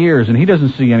 10 years, and he doesn't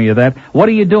see any of that. What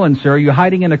are you doing, sir? Are you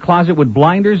hiding in a closet with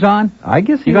blinders on? I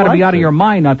guess you got to be out of your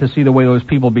mind not to see the way those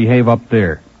people behave up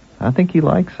there. I think he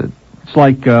likes it. It's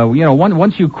like,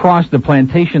 once you cross the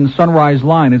Plantation Sunrise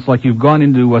line, it's like you've gone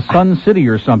into a Sun City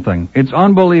or something. It's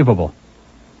unbelievable.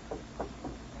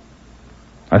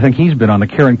 I think he's been on the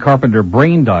Karen Carpenter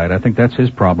brain diet. I think that's his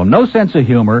problem. No sense of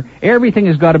humor. Everything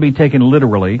has got to be taken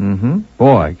literally. Mm-hmm.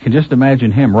 Boy, I can just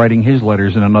imagine him writing his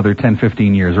letters in another 10,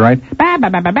 15 years, right? Why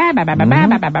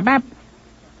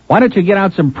don't you get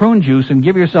out some prune juice and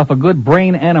give yourself a good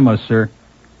brain enema, sir?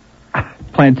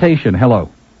 Plantation,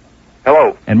 hello.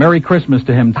 Hello. And Merry Christmas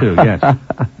to him, too, yes.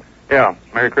 Yeah,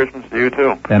 Merry Christmas to you,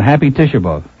 too. And Happy Tisha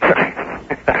B'Av.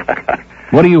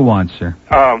 What do you want, sir?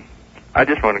 I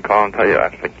just want to call and tell you I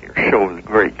think your show is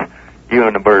great. You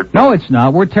and the Bird. No, it's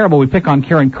not. We're terrible. We pick on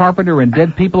Karen Carpenter and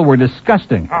dead people. We're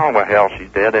disgusting. Oh, well, hell, she's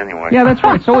dead anyway. Yeah, that's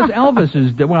right. So is Elvis.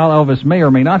 Elvis may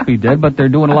or may not be dead, but they're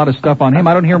doing a lot of stuff on him.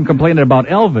 I don't hear him complaining about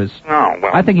Elvis. No,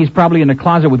 well. I think he's probably in the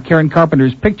closet with Karen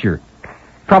Carpenter's picture.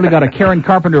 Probably got a Karen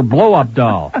Carpenter blow-up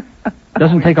doll.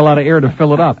 Doesn't take a lot of air to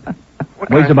fill it up.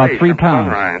 Weighs about 3 pounds.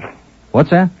 Sunrise. What's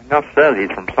that? Enough says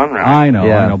he's from Sunrise. I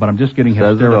know, but I'm just getting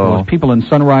hysterical. Those people in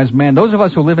Sunrise, man, those of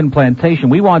us who live in Plantation,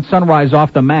 we want Sunrise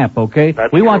off the map, okay?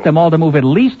 We want them all to move at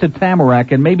least to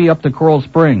Tamarack and maybe up to Coral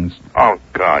Springs. Oh,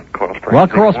 God, Coral Springs. Well,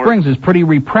 Coral Springs is pretty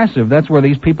repressive. That's where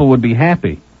these people would be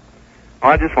happy.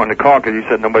 Well, I just wanted to call because you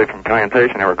said nobody from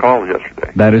Plantation ever called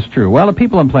yesterday. That is true. Well, the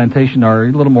people in Plantation are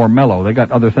a little more mellow. They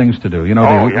got other things to do.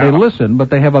 They listen, but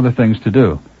they have other things to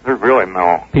do. They're really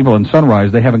mellow. People in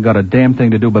Sunrise, they haven't got a damn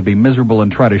thing to do but be miserable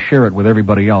and try to share it with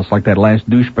everybody else, like that last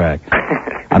douchebag.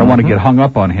 I don't want to get hung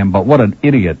up on him, but what an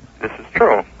idiot. This is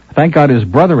true. Thank God his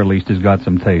brother at least has got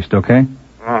some taste, okay?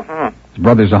 Uh-huh. His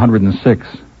brother's 106.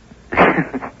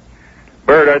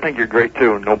 Bird, I think you're great,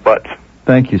 too. No buts.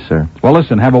 Thank you, sir. Well,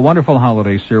 listen, have a wonderful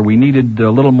holiday, sir. We needed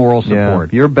a little moral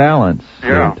support. Yeah, your balance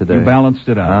today. You balanced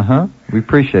it out. Uh-huh. We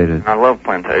appreciate it. I love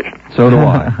Plantation. So do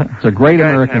I. It's a great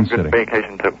American city. Have a good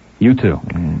vacation, too. You too.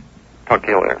 Talk to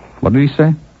you later. What did he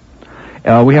say?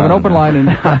 We have an open line in,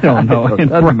 I don't know, in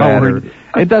Broward.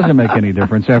 It doesn't make any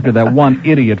difference after that one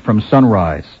idiot from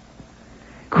Sunrise.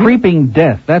 Creeping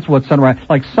death, that's what Sunrise,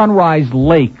 like Sunrise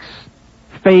Lakes,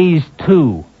 Phase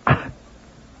 2.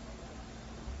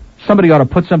 Somebody ought to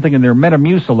put something in their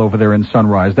Metamucil over there in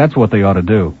Sunrise. That's what they ought to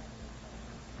do.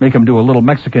 Make them do a little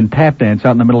Mexican tap dance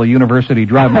out in the middle of University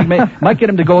Drive. Might get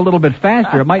them to go a little bit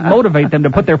faster. It might motivate them to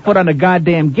put their foot on the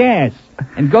goddamn gas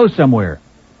and go somewhere.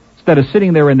 Instead of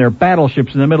sitting there in their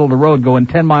battleships in the middle of the road going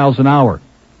 10 miles an hour,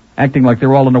 acting like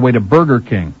they're all on their way to Burger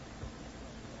King.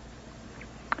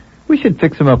 We should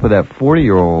fix him up with that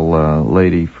 40-year-old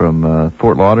lady from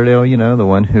Fort Lauderdale, the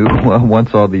one who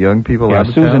wants all the young people out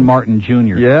of Susan town. Martin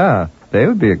Jr. Yeah, they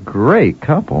would be a great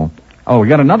couple. Oh, we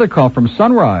got another call from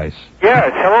Sunrise.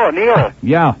 Yes, hello, Neil.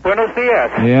 Yeah. Buenos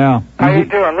dias. Yeah. How you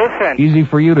doing? Listen. Easy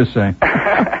for you to say.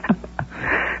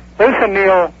 Listen,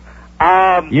 Neil.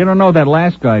 You don't know that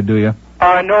last guy, do you?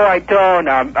 No, I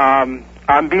don't.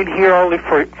 I've been here only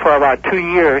for about 2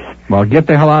 years. Well, get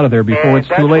the hell out of there before it's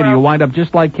too late, or you'll wind up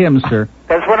just like him, sir.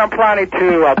 That's what I'm planning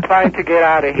to get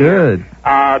out of here. Good.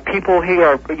 People here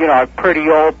are pretty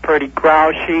old, pretty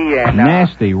grouchy, and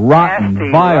nasty, rotten,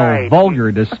 nasty, vile, right.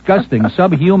 vulgar, disgusting,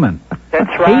 subhuman.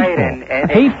 That's right. Hateful.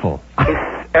 And hateful.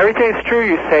 Everything's true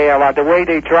you say about the way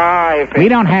they drive. We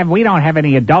don't have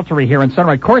any adultery here in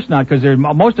Sunrise. Of course not, because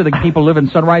most of the people who live in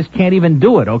Sunrise can't even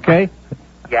do it. Okay.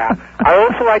 Yeah. I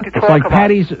also like to talk It's like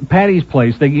about Patty's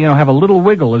place. They have a little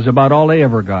wiggle is about all they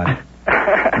ever got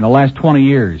in the last 20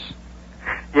 years.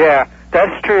 Yeah,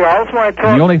 that's true. I also want to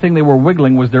talk. And the only thing they were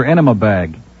wiggling was their enema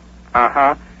bag.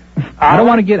 Uh-huh. I don't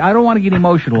want to get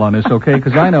emotional on this, okay?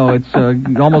 Because I know it's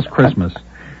almost Christmas.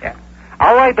 Yeah.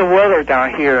 I like the weather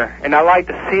down here, and I like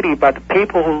the city, but the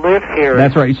people who live here.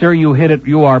 That's right, sir. You hit it.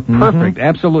 You are perfect.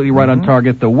 Absolutely right on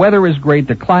target. The weather is great.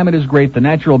 The climate is great. The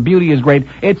natural beauty is great.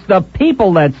 It's the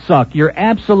people that suck. You're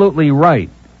absolutely right.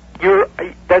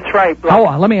 That's right.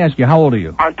 Let me ask you, how old are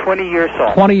you? I'm 20 years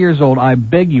old. 20 years old. I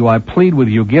beg you, I plead with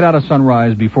you, get out of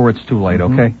Sunrise before it's too late,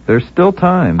 okay? There's still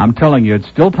time. I'm telling you, it's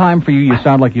still time for you. You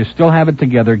sound like you still have it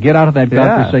together. Get out of that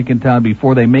godforsaken town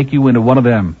before they make you into one of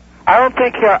them. I don't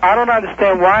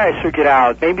understand why I should get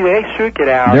out. Maybe they should get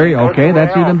out. Okay,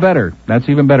 that's even better. That's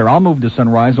even better. I'll move to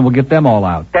Sunrise and we'll get them all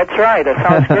out. That's right. That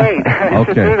sounds great.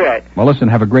 Okay. Should do that. Well, listen,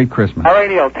 have a great Christmas. All right,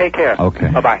 Neil. Take care.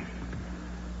 Okay. Bye-bye.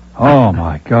 Oh,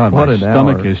 my God. What my an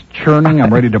stomach hour. is churning.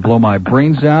 I'm ready to blow my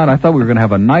brains out. I thought we were going to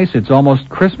have a nice, it's almost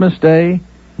Christmas Day.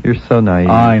 You're so naive.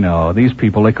 I know. These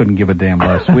people, they couldn't give a damn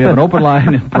less. We have an open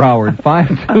line in Broward,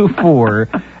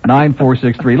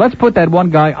 524-9463. Let's put that one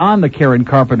guy on the Karen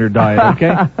Carpenter diet,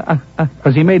 okay?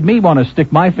 Because he made me want to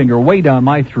stick my finger way down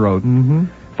my throat.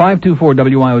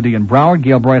 524-WIOD in Broward.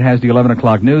 Gail Bright has the 11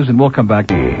 o'clock news, and we'll come back.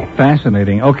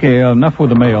 Fascinating. Okay, enough with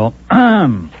the mail.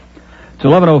 It's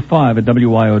 11:05 at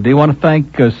WIOD. I want to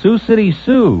thank Sioux City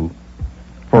Sue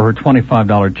for her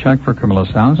 $25 check for Camilla's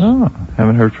house. Oh,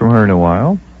 haven't heard from her in a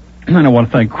while. And I want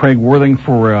to thank Craig Worthing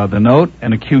for the note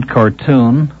and a cute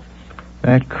cartoon.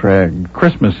 That Craig.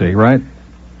 Christmassy, right?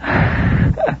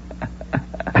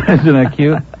 Isn't that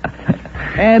cute?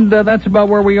 And that's about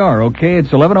where we are, okay? It's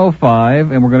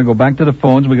 11:05, and we're going to go back to the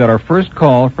phones. We got our first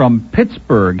call from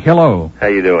Pittsburgh. Hello. How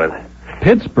you doing?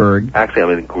 Pittsburgh? Actually,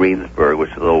 I'm in Greensburg, which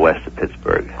is a little west of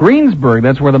Pittsburgh. Greensburg,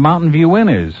 that's where the Mountain View Inn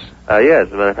is. Yeah,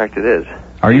 as a matter of fact, it is.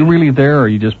 Are you really there, or are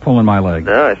you just pulling my leg?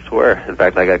 No, I swear. In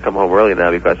fact, I got to come home early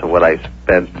now because of what I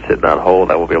spent sitting on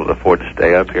hold. I won't be able to afford to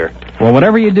stay up here. Well,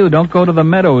 whatever you do, don't go to the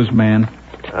Meadows, man.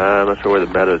 I'm not sure where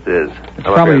the Meadows is.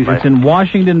 It's in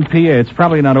Washington, PA. It's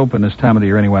probably not open this time of the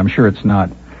year anyway. I'm sure it's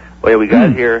not. Well, yeah, we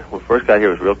got here. When we first got here,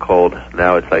 it was real cold.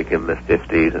 Now it's like in the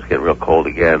 50s. It's getting real cold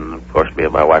again. Of course, me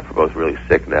and my wife are both really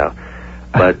sick now.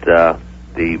 But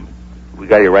we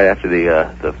got here right after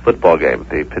the football game,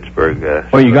 the Pittsburgh.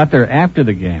 You got there after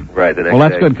the game. Right, the next day. Well,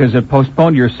 that's day. good because it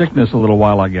postponed your sickness a little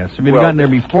while, I guess. If you'd gotten there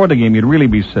before the game, you'd really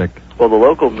be sick. Well, the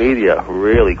local media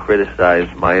really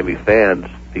criticized Miami fans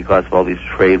because of all these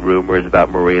trade rumors about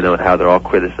Marino and how they're all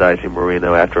criticizing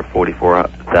Marino after a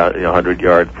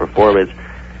 4,400-yard performance.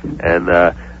 And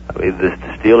the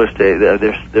Steelers,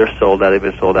 they're sold out. They've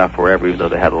been sold out forever, even though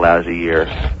they had a lousy year.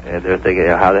 And they're thinking,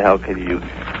 how the hell can you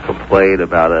complain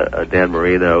about a Dan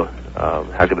Marino?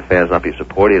 How can the fans not be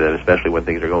supporting it, especially when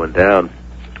things are going down?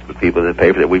 With people in the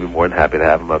paper, that we'd be more than happy to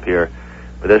have him up here.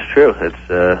 But that's true. It's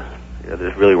they're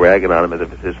just really ragging on him as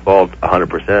if it's his fault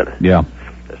 100%. Yeah.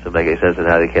 That doesn't make any sense in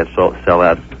how they can't sell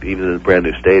out even in a brand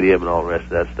new stadium and all the rest of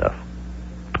that stuff.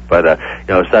 But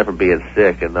aside from being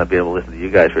sick and not being able to listen to you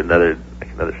guys for another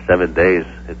 7 days,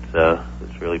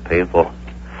 it's really painful.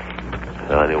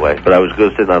 So anyway, but I was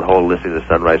good sitting on hold listening to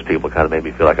Sunrise people. Kind of made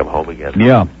me feel like I'm home again.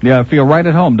 Yeah, I feel right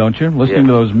at home, don't you? Listening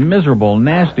to those miserable,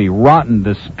 nasty, rotten,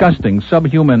 disgusting,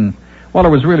 subhuman. Well,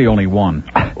 there was really only one.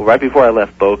 Well, right before I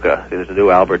left Boca, there's a new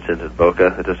Albertsons in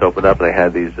Boca that just opened up, and they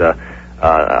had these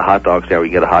hot dogs there. We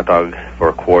get a hot dog for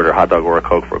a quarter, hot dog or a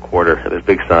Coke for a quarter, and there's a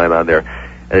big sign on there.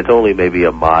 And it's only maybe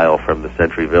a mile from the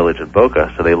Century Village in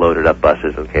Boca, so they loaded up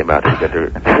buses and came out to get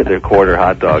their quarter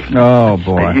hot dogs. Oh,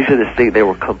 boy. And you should have seen, they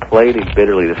were complaining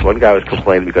bitterly. This one guy was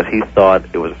complaining because he thought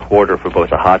it was a quarter for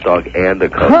both a hot dog and a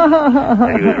Coke.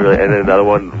 And he was really, and then another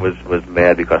one was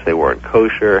mad because they weren't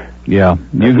kosher. Yeah,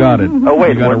 you got it. Oh,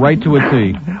 wait. You got it right to a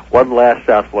T. One last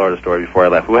South Florida story before I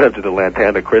left. We went up to the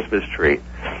Lantana Christmas tree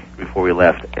before we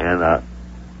left, and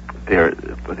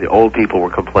the old people were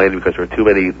complaining because there were too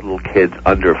many little kids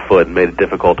underfoot and made it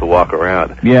difficult to walk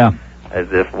around. Yeah.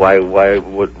 As if, what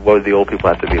would the old people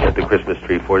have to be at the Christmas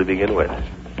tree for to begin with?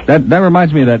 That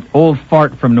reminds me of that old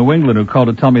fart from New England who called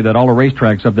to tell me that all the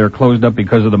racetracks up there closed up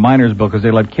because of the miners' bill because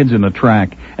they let kids in the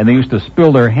track, and they used to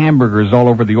spill their hamburgers all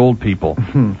over the old people.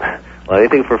 Well,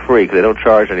 anything for free, because they don't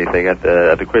charge anything at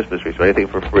the Christmas tree, so anything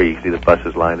for free. You see the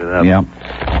buses lining up. Yeah.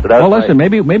 So that Well, was listen,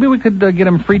 maybe we could get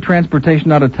him free transportation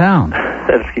out of town.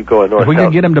 Let's keep going north. If we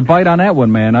could get him to bite on that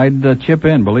one, man, I'd chip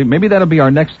in. Believe maybe that'll be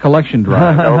our next collection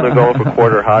drive. Tell them they're going for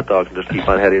quarter hot dogs and just keep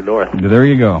on heading north. There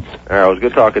you go. All right, it was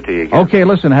good talking to you again. Okay,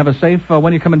 listen, have a safe, when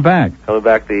are you coming back? Coming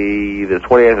back the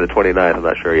 28th or the 29th, I'm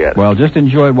not sure yet. Well, just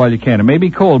enjoy it while you can. It may be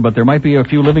cold, but there might be a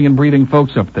few living and breathing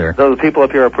folks up there. No, the people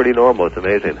up here are pretty normal. It's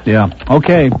amazing. Yeah.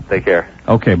 Okay. Take care.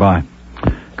 Okay, bye.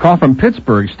 Call from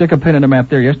Pittsburgh. Stick a pin in the map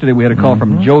there. Yesterday we had a call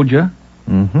from Georgia.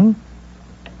 Mm-hmm.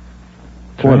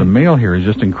 Boy, the mail here is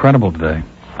just incredible today.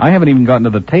 I haven't even gotten to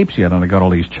the tapes yet, and I got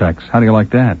all these checks. How do you like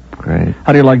that? Great.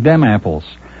 How do you like them apples?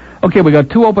 Okay, we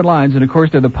got two open lines, and of course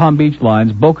they're the Palm Beach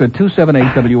lines. Boca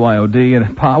 278-WIOD,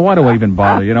 and why do I even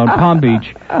bother? You know, Palm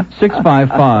Beach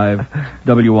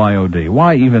 655-WIOD.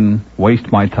 Why even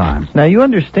waste my time? Now, you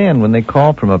understand when they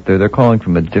call from up there, they're calling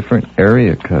from a different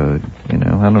area code. You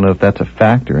know, I don't know if that's a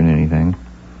factor in anything.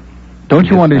 Don't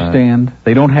you understand?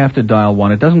 They don't have to dial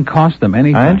one. It doesn't cost them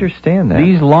anything. I understand that.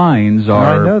 These lines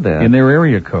are I know that. in their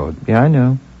area code. Yeah, I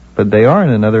know. But they are in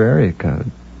another area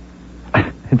code.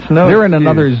 It's no They're in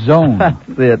excuse. another zone. That's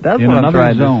it. That's in what I'm another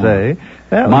trying zone. to say.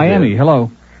 That was Miami, it.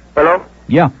 hello. Hello?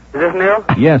 Yeah. Is this Neil?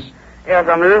 Yes. Yes,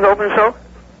 is this an open show?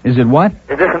 Is it what?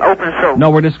 Is this an open show?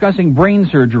 No, we're discussing brain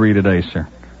surgery today, sir.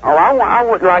 Oh, I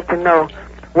would like to know,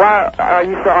 why are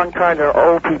you so unkind to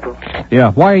old people?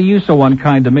 Yeah, why are you so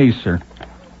unkind to me, sir?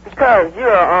 Because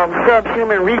you're a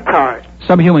subhuman retard.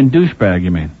 Subhuman douchebag,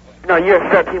 you mean? No, you're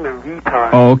a subhuman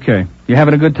retard. Oh, okay. You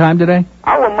having a good time today?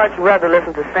 I would much rather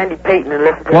listen to Sandy Payton than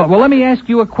listen to... Well, let me ask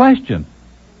you a question.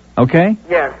 Okay?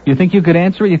 Yes. You think you could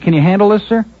answer it? Can you handle this,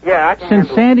 sir? Yeah, I can Since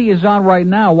handle Sandy is on right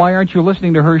now, why aren't you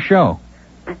listening to her show?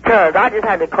 Because I just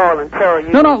had to call and tell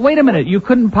you... No, wait a minute. You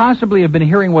couldn't possibly have been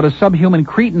hearing what a subhuman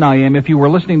cretin I am if you were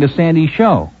listening to Sandy's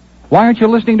show. Why aren't you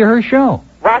listening to her show?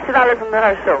 Why should I listen to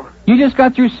her show? You just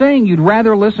got through saying you'd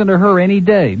rather listen to her any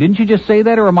day. Didn't you just say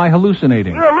that, or am I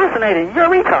hallucinating? You're hallucinating. You're a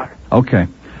retard. Okay.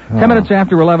 10 minutes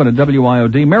after 11 at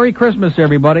WIOD. Merry Christmas,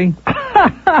 everybody.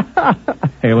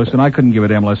 Hey, listen, I couldn't give a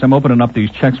damn less. I'm opening up these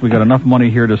checks. We got enough money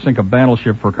here to sink a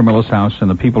battleship for Camilla's house, and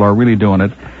the people are really doing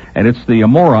it. And it's the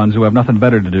morons who have nothing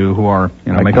better to do who are,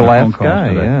 like making the phone last calls guy,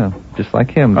 today. yeah. Just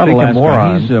like him. Oh, the last moron.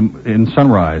 guy. He's in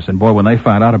Sunrise, and boy, when they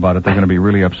find out about it, they're going to be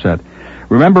really upset.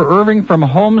 Remember Irving from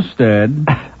Homestead?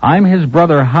 I'm his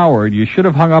brother Howard. You should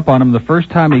have hung up on him the first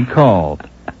time he called.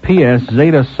 P.S.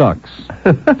 Zeta sucks.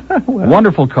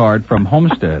 Wonderful card from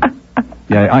Homestead.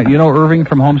 Yeah, you know Irving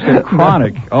from Homestead?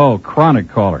 Chronic. Oh, chronic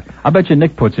caller. I bet you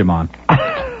Nick puts him on.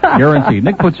 Guaranteed.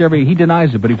 Nick puts he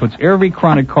denies it, but he puts every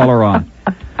chronic caller on.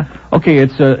 Okay,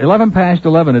 it's 11 past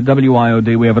 11 at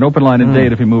WIOD. We have an open line and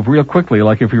date if you move real quickly,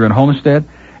 like if you're in Homestead,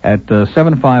 at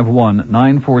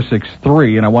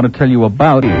 751-9463, and I want to tell you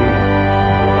about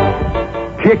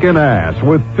Kicking ass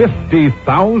with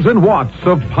 50,000 watts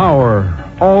of power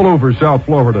all over South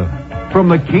Florida. From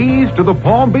the Keys to the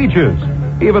Palm Beaches,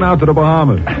 even out to the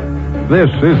Bahamas. This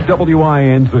is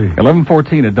WINZ.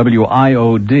 1114 at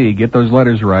WIOD. Get those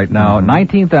letters right. Now,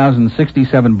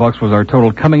 $19,067 was our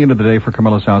total coming into the day for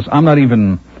Camilla's house. I'm not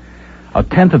even a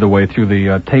tenth of the way through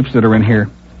the tapes that are in here.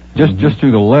 Just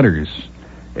through the letters.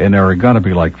 And there are going to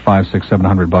be like $500,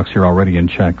 $600, $700 here already in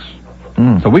checks.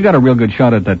 So we got a real good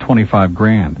shot at that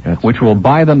 $25,000, which will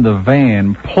buy them the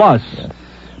van plus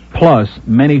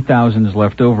many thousands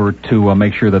left over to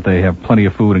make sure that they have plenty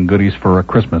of food and goodies for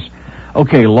Christmas.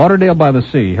 Okay, Lauderdale by the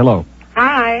Sea. Hello.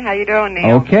 Hi, how you doing,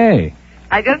 Neil? Okay.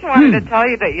 I just wanted to tell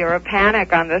you that you're a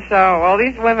panic on the show. All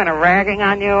these women are ragging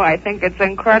on you. I think it's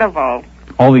incredible.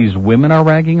 All these women are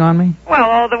ragging on me? Well,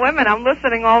 all the women. I'm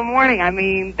listening all morning. I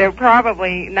mean, they're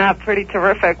probably not pretty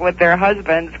terrific with their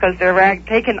husbands because they're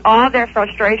taking all their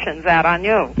frustrations out on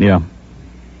you. Yeah.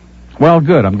 Well,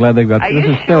 good. I'm glad they've got... Are this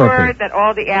you is sure therapy. that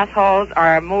all the assholes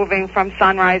are moving from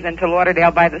Sunrise into Lauderdale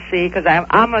by the Sea? Because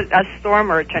I'm a store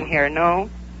merchant here, no?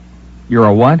 You're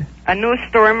a what? A new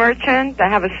store merchant. I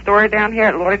have a store down here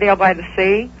at Lauderdale by the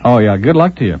Sea. Oh, yeah. Good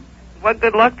luck to you. What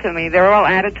good luck to me. They're all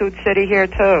Attitude City here,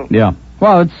 too. Yeah.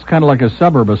 Well, it's kind of like a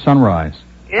suburb of Sunrise.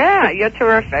 Yeah, you're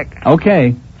terrific.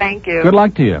 Okay. Thank you. Good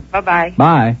luck to you. Bye-bye.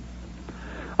 Bye.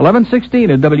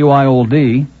 1116 at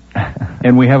WIOD.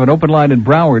 And we have an open line in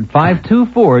Broward,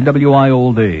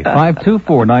 524-WIOLD,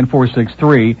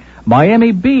 524-9463,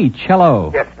 Miami Beach.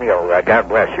 Hello. Yes, Neil, God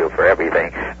bless you for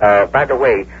everything. By the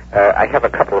way, I have a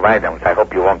couple of items. I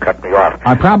hope you won't cut me off.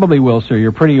 I probably will, sir.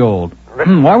 You're pretty old.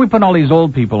 Why are we putting all these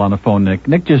old people on the phone, Nick?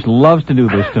 Nick just loves to do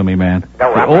this to me, man.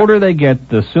 No, the older they get,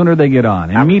 the sooner they get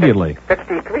on. Immediately.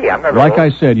 63. I'm not Like old. I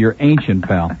said, you're ancient,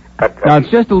 pal. Now, it's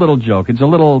just a little joke. It's a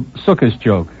little Sukkot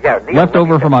joke. Yeah, Neil, Left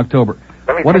over from October.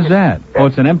 What is that? Oh,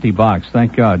 it's an empty box.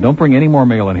 Thank God. Don't bring any more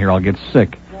mail in here. I'll get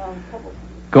sick.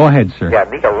 Go ahead, sir. Yeah,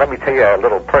 Neil, let me tell you a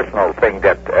little personal thing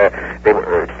that they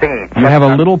were singing. You have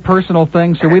a little personal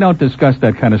thing, sir? We don't discuss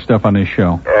that kind of stuff on this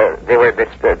show. They were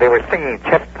singing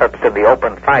Chestnuts in the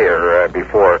Open Fire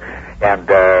before,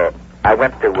 and I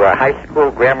went to high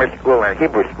school, grammar school, and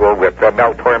Hebrew school with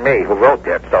Mel Torme, who wrote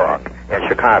that song in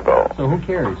Chicago. So who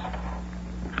cares?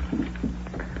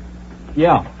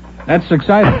 Yeah, that's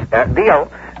exciting.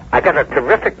 Neil, I got a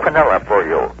terrific quinella for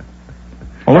you.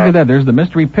 Well, look at that. There's the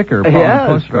mystery picker on the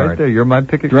postcard. Right there. You're my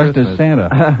pick at Dressed Christmas. as Santa.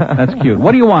 That's cute.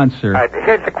 What do you want, sir?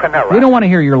 Here's the quinella. We don't want to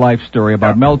hear your life story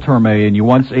about Mel Torme and you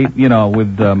once ate,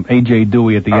 with A.J.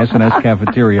 Dewey at the S&S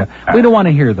cafeteria. We don't want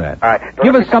to hear that.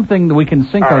 Give us something that we can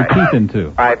sink our teeth into.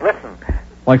 All right, listen.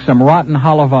 Like some rotten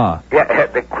halava. Yeah,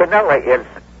 the quinella is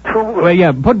too... Well,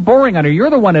 yeah, put boring on her. You're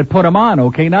the one that put him on,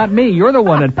 okay? Not me. You're the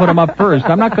one that put him up first.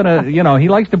 I'm not going to, he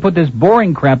likes to put this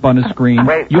boring crap on the screen.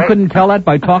 You couldn't tell that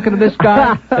by talking to this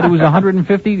guy that it was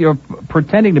 150? You're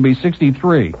pretending to be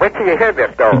 63. Wait till you hear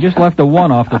this, though. He just left a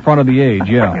 1 off the front of the age,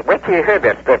 yeah. Wait till you hear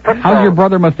this. How's your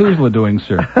brother Methuselah doing,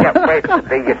 sir? Yeah, wait,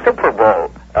 the Super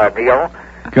Bowl, Neil.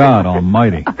 God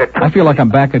almighty. I feel like I'm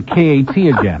back at KAT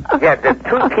again. Yeah, the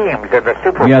two teams in the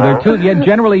Super Bowl. Yeah, they're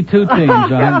generally two teams.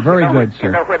 Very good,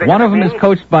 sir. One of them is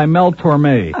coached by Mel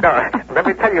Torme. No, let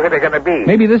me tell you who they're going to be.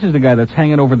 Maybe this is the guy that's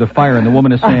hanging over the fire and the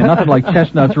woman is saying nothing like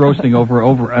chestnuts roasting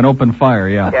over an open fire,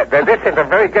 yeah. Yeah, this is a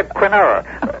very good quinella.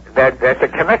 There's a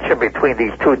connection between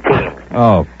these two teams.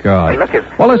 Oh, God.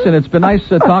 Well, listen, it's been nice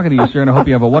talking to you, sir, and I hope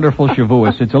you have a wonderful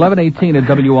Shavuos. It's 11:18 at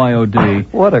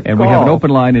WIOD. What a And we have an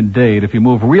open line in Dade. If you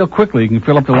move real quickly, you can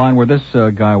fill up the line where this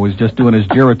guy was just doing his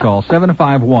Geritol.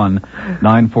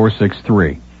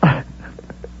 751-9463.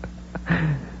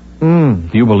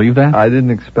 Do you believe that? I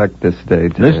didn't expect this day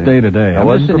today. This day today. I'm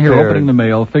just sitting here opening the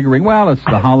mail, figuring, well, it's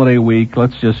the holiday week.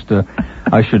 Let's just,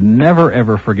 I should never,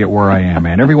 ever forget where I am,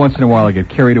 man. Every once in a while I get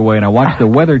carried away, and I watched the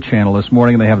Weather Channel this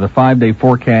morning, and they have the 5-day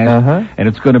forecast, and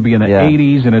it's going to be in the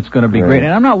 80s, and it's going to be great.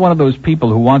 And I'm not one of those people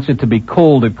who wants it to be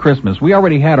cold at Christmas. We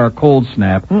already had our cold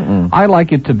snap. I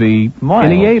like it to be in the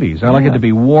 80s. I like it to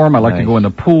be warm. I like to go in the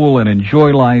pool and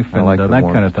enjoy life and that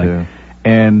kind of thing. Too.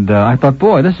 And I thought,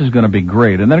 boy, this is going to be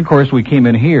great. And then, of course, we came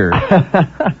in here.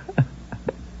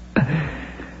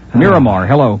 Miramar,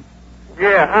 hello.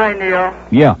 Yeah, hi, Neil.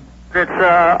 Yeah. It's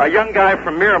a young guy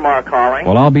from Miramar calling.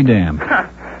 Well, I'll be damned.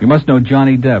 You must know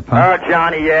Johnny Depp, huh?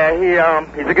 Johnny, yeah,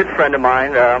 he's a good friend of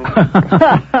mine.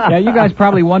 Yeah, you guys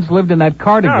probably once lived in that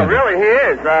car together. No, really, he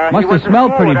is. Must have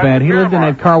smelled pretty bad. He lived in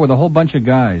that car with a whole bunch of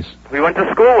guys. We went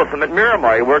to school with him at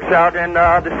Miramar. He works out in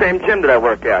the same gym that I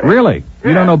work at. Really? Yeah.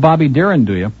 You don't know Bobby Darin,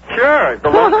 do you? Sure, the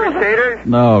Lone Crusader.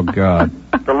 Oh, God.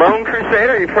 The Lone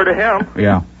Crusader, you've heard of him.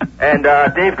 Yeah. And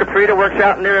Dave Caprita works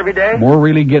out in there every day. We're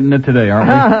really getting it today, aren't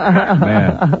we?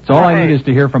 Man, it's all I need is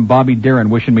to hear from Bobby Darin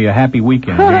wishing me a happy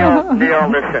weekend. Neil,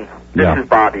 listen. This is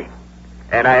Bobby.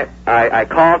 And I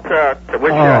called to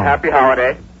wish you a happy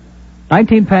holiday.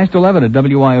 19 past 11 at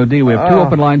WIOD. We have two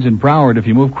open lines in Broward. If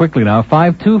you move quickly now,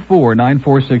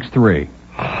 524-9463.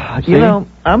 You know,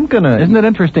 I'm going to... Isn't it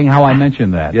interesting how I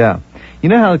mentioned that? Yeah. You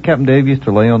know how Captain Dave used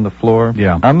to lay on the floor?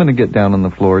 Yeah. I'm going to get down on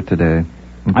the floor today.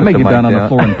 I may get down on the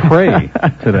floor and pray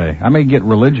today. I may get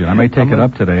religion. I may take it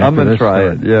up today. I'm going to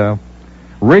try it, yeah.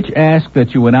 Rich asked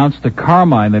that you announce to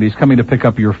Carmine that he's coming to pick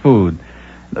up your food.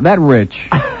 That Rich,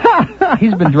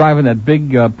 he's been driving that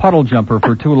big puddle jumper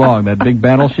for too long, that big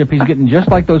battleship. He's getting just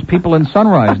like those people in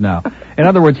Sunrise now. In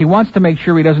other words, he wants to make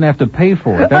sure he doesn't have to pay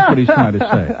for it. That's what he's trying to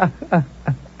say.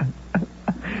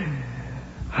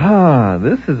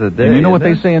 This is a day. And you know what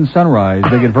they say in Sunrise?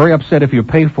 They get very upset if you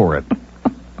pay for it.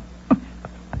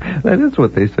 That is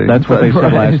what they say. That's what they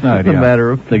said last night, yeah.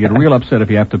 Matter of they get real upset if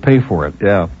you have to pay for it.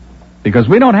 Yeah. Because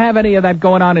we don't have any of that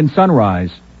going on in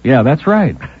Sunrise. Yeah, that's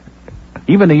right.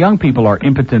 Even the young people are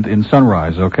impotent in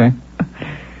Sunrise, okay?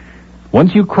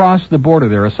 Once you cross the border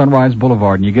there at Sunrise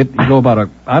Boulevard, and you go about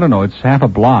it's half a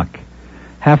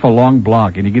long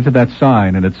block, and you get to that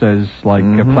sign, and it says, like,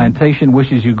 a plantation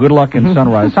wishes you good luck in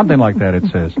Sunrise, something like that it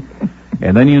says.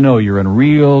 And then you know you're in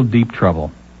real deep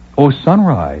trouble. Oh,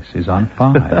 Sunrise is on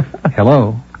 5.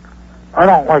 Hello? I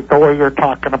don't like the way you're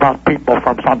talking about people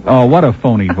from Sunrise. Oh, what a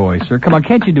phony voice, sir. Come on,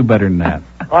 can't you do better than that?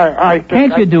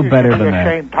 Can't you do better than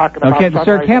that? Okay,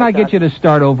 sir, can't I get you to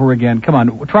start over again? Come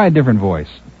on, try a different voice.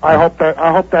 I hope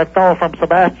that fellow from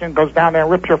Sebastian goes down there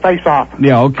and rips your face off.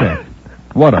 Yeah, okay.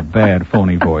 What a bad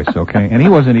phony voice, okay? And he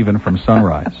wasn't even from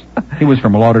Sunrise. He was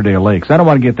from Lauderdale Lakes. I don't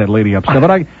want to get that lady upset,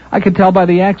 but I could tell by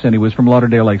the accent he was from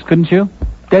Lauderdale Lakes, couldn't you?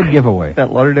 Dead giveaway.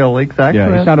 That Lauderdale Lakes accent?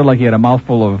 Yeah, he sounded like he had a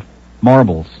mouthful of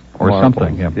marbles or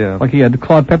something. Yeah. Like he had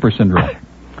Claude Pepper syndrome.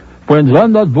 Friends,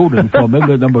 I'm not voting for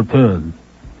amendment number 10.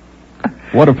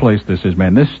 What a place this is,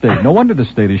 man. This state. No wonder the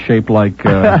state is shaped like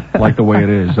the way it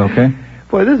is, okay?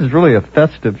 Boy, this is really a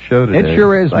festive show today. It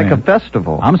sure is, like man. a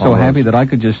festival. I'm so happy that I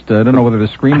could just, I don't know whether to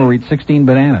scream or eat 16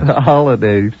 bananas. A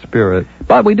holiday spirit.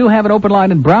 But we do have an open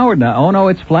line in Broward now. Oh, no,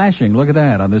 it's flashing. Look at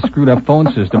that on this screwed-up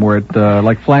phone system where it,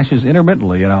 like, flashes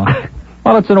intermittently, you know.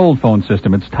 Well, it's an old phone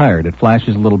system. It's tired. It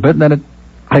flashes a little bit, and then it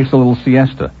takes a little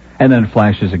siesta. And then it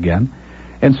flashes again.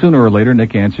 And sooner or later,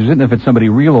 Nick answers it, and if it's somebody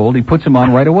real old, he puts him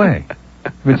on right away.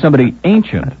 If it's somebody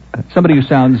ancient, somebody who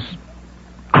sounds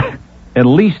at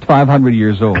least 500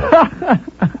 years old.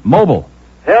 Mobile.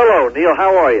 Hello, Neil.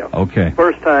 How are you? Okay.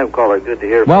 First time caller. Good to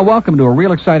hear from Well, welcome to a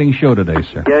real exciting show today,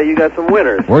 sir. you. Yeah, you got some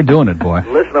winners. We're doing it, boy.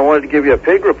 Listen, I wanted to give you a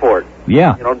pig report.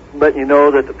 Yeah. You know, letting you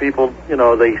know that the people, you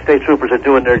know, the state troopers are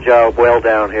doing their job well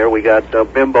down here. We got a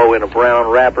bimbo in a brown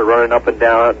wrapper running up and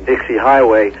down out Dixie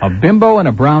Highway. A bimbo and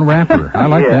a brown wrapper. I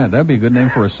like Yeah. that. That'd be a good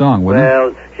name for a song, wouldn't it?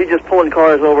 Well, she's just pulling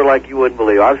cars over like you wouldn't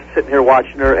believe. I was sitting here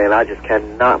watching her, and I just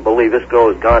cannot believe this girl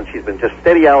is gone. She's been just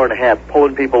steady hour and a half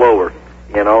pulling people over.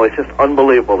 You know, it's just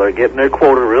unbelievable. They're getting their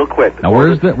quota real quick. Now, where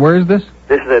is this?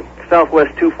 This is at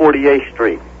Southwest 248th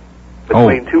Street,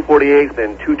 between 248th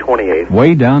and 228th.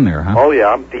 Way down there, huh? Oh, yeah,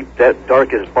 I'm deep, that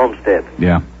dark as Bumstead.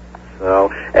 Yeah. So,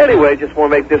 anyway, just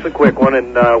want to make this a quick one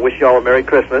and wish y'all a Merry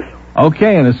Christmas.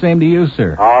 Okay, and the same to you,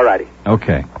 sir. All righty.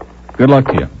 Okay. Good luck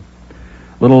to you.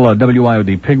 Little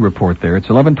WIOD pig report there. It's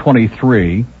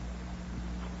 11:23.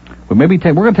 But maybe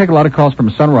we're going to take a lot of calls from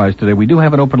Sunrise today. We do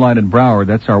have an open line in Broward.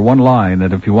 That's our one line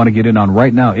that if you want to get in on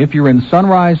right now. If you're in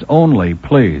Sunrise only,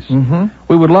 please. Mm-hmm.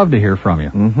 We would love to hear from you.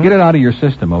 Mm-hmm. Get it out of your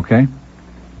system, okay?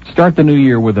 Start the new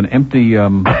year with an empty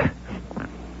something.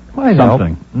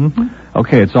 Mm-hmm.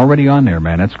 Okay, it's already on there,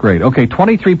 man. That's great. Okay,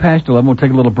 23 past 11. We'll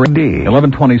take a little break.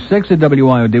 11:26 at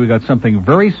WIOD. We got something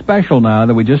very special now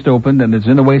that we just opened, and it's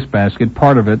in the wastebasket,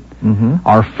 part of it. Mm-hmm.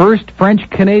 Our first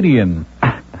French-Canadian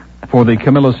for the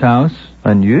Camilla's House.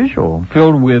 Unusual.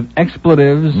 Filled with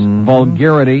expletives,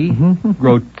 vulgarity,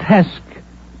 grotesque,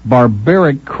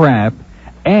 barbaric crap,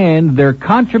 and their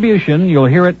contribution, you'll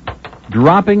hear it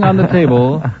dropping on the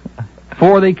table,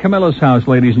 for the Camilla's House,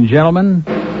 ladies and gentlemen.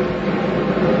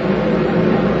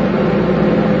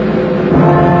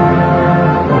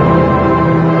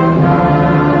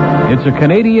 It's a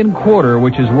Canadian quarter,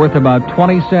 which is worth about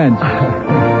 20 cents.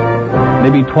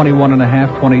 Maybe 21 and a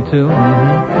half, 22.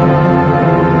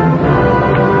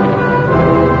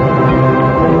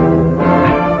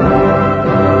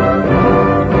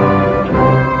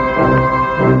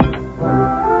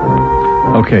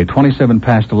 Okay, 27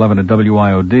 past 11 at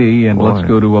WIOD, and let's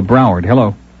go to Broward.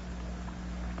 Hello.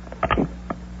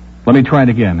 Let me try it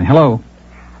again. Hello.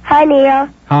 Hi, Neil.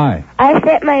 Hi. I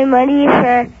sent my money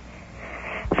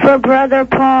for Brother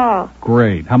Paul.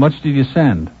 Great. How much did you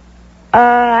send?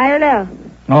 I don't know.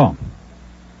 Oh.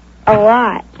 A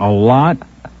lot. A lot?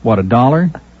 What,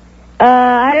 $1?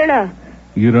 I don't know.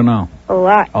 You don't know? A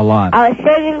lot. A lot. I was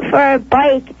saving for a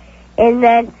bike, and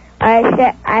then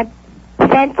I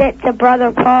sent it to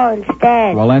Brother Paul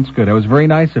instead. Well, that's good. That was very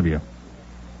nice of you.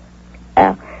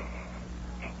 Oh.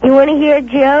 You want to hear a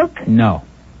joke? No.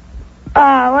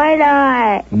 Oh, why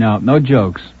not? No, no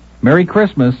jokes. Merry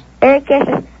Christmas. Merry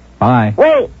Christmas. Bye.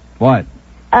 Wait. What?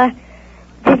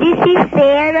 Did you see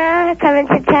Santa coming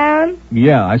to town?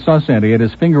 Yeah, I saw Santa. He had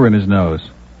his finger in his nose.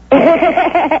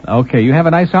 Okay, you have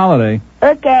a nice holiday.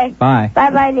 Okay. Bye.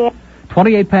 Bye-bye, Neil.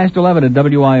 28 past 11 at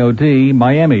WIOD,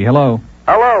 Miami. Hello.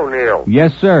 Hello, Neil.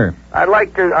 Yes, sir. I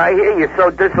hear you're so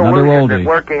Another disillusioned oldie. at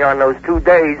working on those 2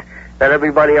 days that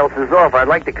everybody else is off. I'd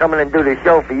like to come in and do the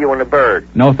show for you and the bird.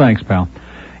 No thanks, pal.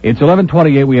 It's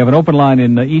 11:28. We have an open line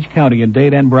in each county, in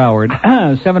Dade and Broward.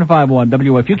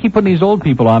 751-WIOD. If you keep putting these old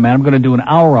people on, man, I'm going to do an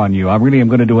hour on you. I really am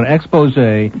going to do an expose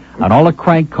on all the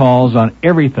crank calls, on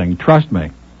everything. Trust me.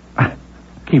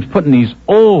 Keeps putting these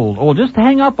old, just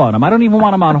hang up on him. I don't even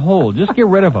want him on hold. Just get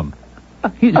rid of him.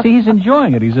 He's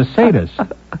enjoying it. He's a sadist.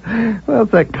 Well,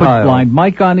 it's that Puts Kyle. Blind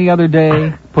Mike on the other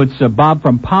day. Puts Bob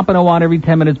from Pompano on every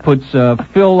 10 minutes. Puts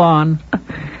Phil on.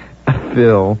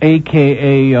 Phil.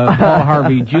 A.K.A. Paul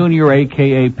Harvey Jr.,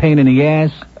 A.K.A. Pain in the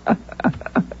Ass.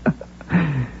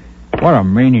 What a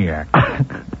maniac.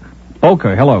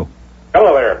 Okay, hello.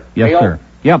 Hello there. Yes, Neil. sir.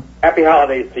 Yep. Happy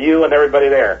holidays to you and everybody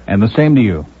there. And the same to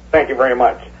you. Thank you very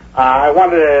much. I'm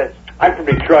from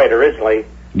Detroit originally,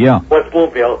 Yeah. West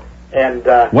Bloomfield, And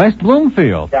West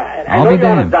Bloomfield. yeah, and I I'll know be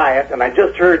you're on a damned. diet, and I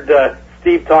just heard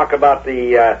Steve talk about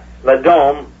the La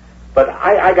Dome, but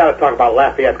I got to talk about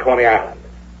Lafayette, Coney Island.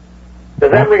 Does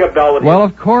that ring a bell with you? Well,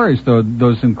 of course,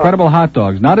 those incredible hot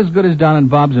dogs. Not as good as Don and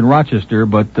Bob's in Rochester,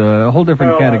 but a whole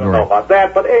different category. I don't know about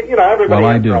that, but everybody Well,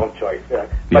 I has do. their own choice.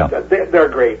 Yeah. But they're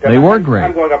great. They were great.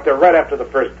 I'm going up there right after the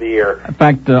first of the year. In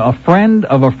fact, a friend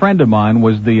of mine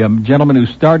was the gentleman who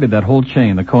started that whole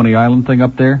chain, the Coney Island thing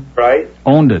up there. Right.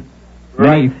 Owned it.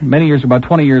 Many years, about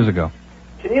 20 years ago.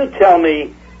 Can you tell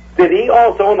me, did he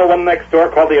also own the one next door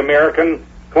called the American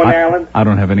Coney Island? I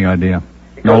don't have any idea.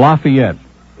 No, Lafayette.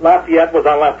 Lafayette was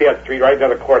on Lafayette Street, right near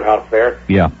the courthouse there.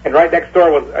 Yeah. And right next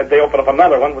door was they opened up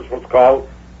another one, which was called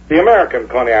the American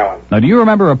Coney Island. Now, do you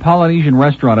remember a Polynesian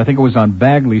restaurant? I think it was on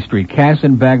Bagley Street, Cass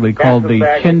and Bagley, called the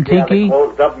Yeah, they Chintiki?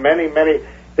 closed up many.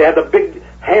 They had the big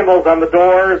handles on the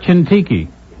doors. Chintiki.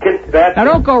 That's Now,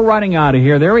 don't go running out of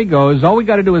here. There he goes. All we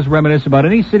got to do is reminisce about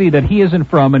any city that he isn't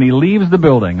from, and he leaves the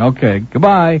building. Okay,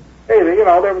 goodbye. Hey, there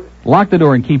was Lock the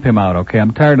door and keep him out, okay?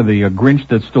 I'm tired of the Grinch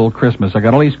that stole Christmas. I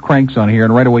got all these cranks on here,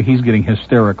 and right away he's getting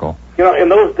hysterical. in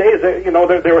those days,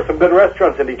 there were some good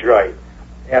restaurants in Detroit,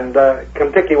 and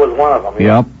Kentucky was one of them.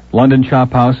 Yep. London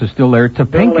Chop House is still there.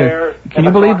 Topinka. there. Can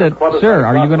you believe that, sir?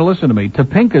 Are you going to listen to me?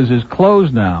 Topinka's is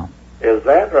closed now. Is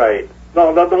that right?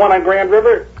 No, the one on Grand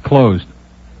River? Closed.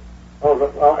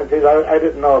 Oh, geez, I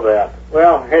didn't know that.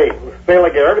 Well, hey, fail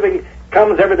again. Everything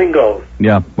comes, everything goes.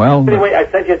 Yeah, well... Anyway, I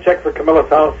sent you a check for Camilla's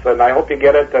house, and I hope you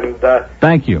get it, and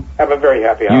thank you. have a very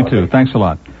happy You holiday. too. Thanks a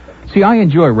lot. See, I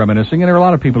enjoy reminiscing, and there are a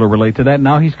lot of people who relate to that.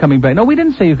 Now he's coming back. No, we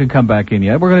didn't say you could come back in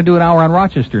yet. We're going to do an hour on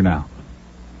Rochester now.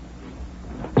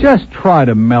 Just try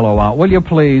to mellow out, will you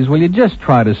please? Will you just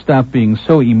try to stop being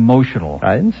so emotional?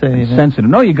 I didn't say anything. Sensitive.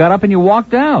 No, you got up and you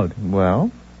walked out.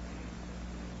 Well...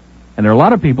 And there are a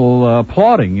lot of people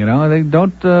applauding, They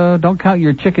don't count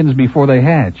your chickens before they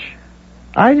hatch.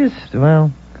 Go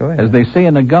ahead. As they say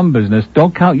in the gum business,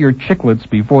 don't count your chicklets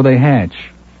before they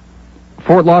hatch.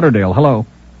 Fort Lauderdale, hello.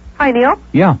 Hi, Neil.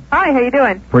 Yeah, Hi, how you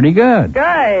doing? pretty good.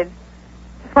 Good.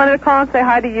 Just wanted to call and say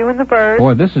hi to you and the birds.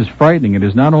 Boy, this is frightening. It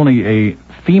is not only a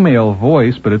female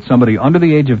voice, but it's somebody under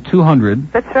the age of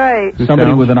 200. That's right.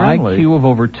 Somebody with an friendly. IQ of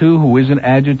over 2 who isn't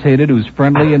agitated, who's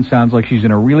friendly and sounds like she's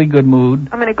in a really good mood.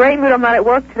 I'm in a great mood. I'm not at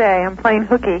work today. I'm playing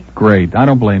hooky. Great. I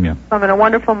don't blame you. So I'm in a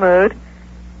wonderful mood.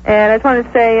 And I just wanted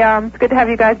to say it's good to have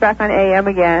you guys back on AM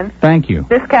again. Thank you.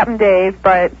 Miss Captain Dave,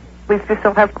 but we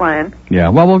still have Glenn. Yeah,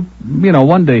 well,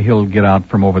 one day he'll get out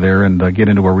from over there and get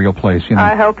into a real place,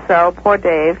 I hope so. Poor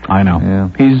Dave. I know. Yeah.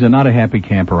 He's not a happy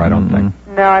camper, I don't think.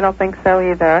 No, I don't think so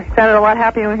either. He sounded a lot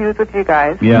happier when he was with you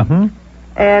guys. Yeah.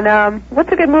 And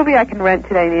what's a good movie I can rent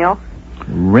today, Neil?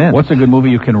 Rent? What's a good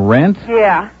movie you can rent?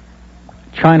 Yeah.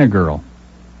 China Girl.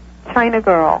 China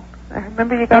Girl. I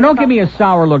remember you guys... Now, don't give me a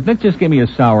sour look. Nick, just give me a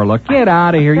sour look. Get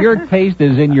out of here. Your taste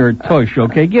is in your tush,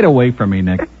 okay? Get away from me,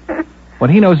 Nick. What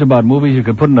he knows about movies, you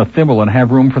could put in a thimble and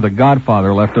have room for The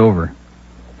Godfather left over.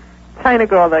 China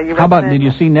Girl, though. How about, did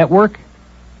you see Network?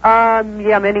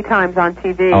 Yeah, many times on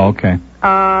TV. Oh, okay.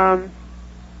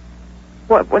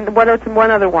 What's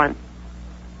one other one?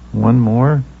 One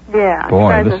more? Yeah. Boy, you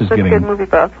guys this are is such getting good movie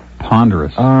buffs.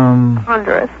 ponderous.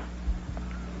 Ponderous.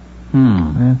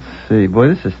 Let's see. Boy,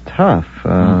 this is tough.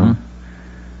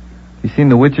 You seen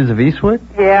The Witches of Eastwick?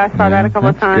 Yeah, I saw that a couple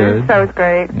of that's times. good. That was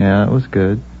great. Yeah, it was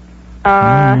good.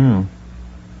 I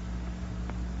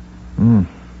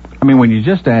mean, when you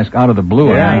just ask out of the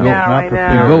blue, Yeah, and you I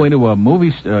know. you go into a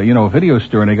movie, a video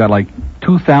store, and they got like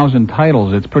 2,000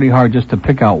 titles. It's pretty hard just to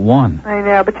pick out one. I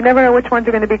know, but you never know which ones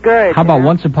are going to be good. How about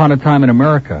Once Upon a Time in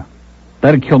America?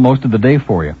 That'd kill most of the day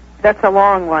for you. That's a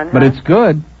long one. But it's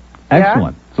good.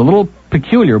 Excellent. It's a little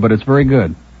peculiar, but it's very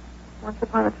good. Once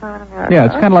Upon a Time in America. Yeah,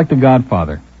 it's kind of like The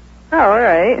Godfather. Oh, all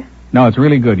right. No, it's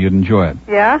really good. You'd enjoy it.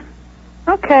 Yeah?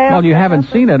 Okay. Well, you haven't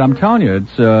seen it. I'm telling you,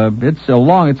 it's a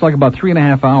long. It's like about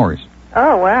 3.5 hours.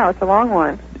 Oh, wow, it's a long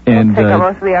one. And It'll take up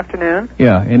most of the afternoon.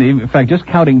 yeah, and in fact, just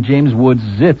counting James Wood's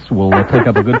zits will take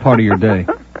up a good part of your day.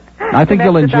 I think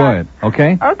you'll enjoy it.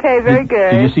 Okay. Okay, very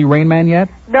good. Did you see Rain Man yet?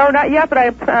 No, not yet, but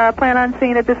I plan on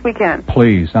seeing it this weekend.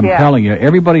 Please, I'm telling you,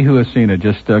 everybody who has seen it,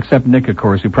 just except Nick, of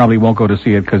course, who probably won't go to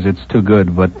see it because it's too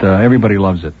good, but everybody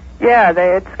loves it. Yeah,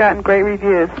 it's gotten great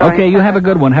reviews. So Okay, you have a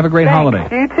good one. Have a great holiday.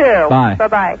 You too. Bye.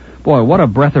 Bye-bye. Boy, what a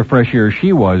breath of fresh air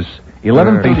she was.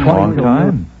 11:20. Long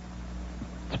time.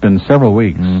 It's been several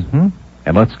weeks. And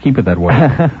let's keep it that way.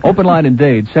 Open line in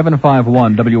Dade,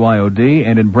 751 WIOD,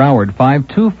 and in Broward,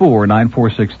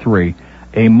 524-9463.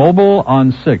 A mobile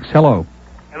on 6. Hello.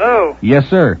 Hello. Yes,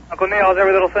 sir. Uncle Neil, how's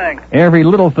every little thing? Every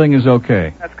little thing is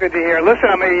okay. That's good to hear. Listen,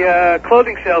 I'm a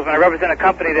clothing salesman. I represent a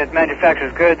company that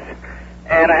manufactures goods.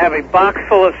 and I have a box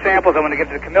full of samples I want to get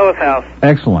to Camilla's house.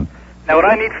 Excellent. Now, what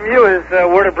I need from you is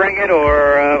where to bring it,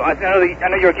 or I know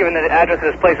you were given the address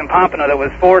of this place in Pompano that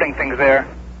was forwarding things there.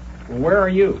 Well, where are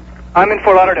you? I'm in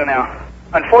Fort Lauderdale now.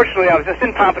 Unfortunately, I was just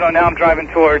in Pompano. Now I'm driving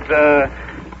towards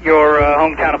your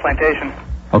hometown of Plantation.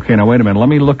 Okay, now wait a minute. Let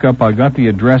me look up. I got the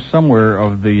address somewhere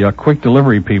of the quick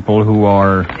delivery people who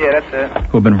are... Yeah, that's it.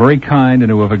 Who have been very kind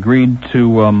and who have agreed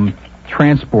to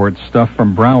transport stuff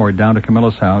from Broward down to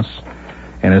Camilla's house.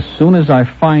 And as soon as I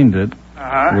find it,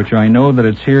 which I know that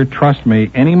it's here, trust me,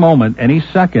 any moment, any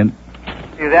second...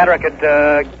 Either that or I could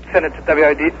send it to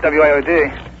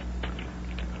WIOD.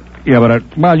 Yeah,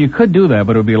 but well, you could do that,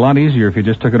 but it would be a lot easier if you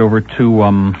just took it over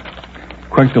to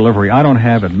quick delivery. I don't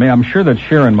have it. I'm sure that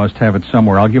Sharon must have it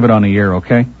somewhere. I'll give it on the air,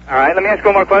 okay? All right, let me ask you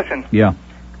one more question. Yeah.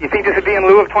 You think this would be in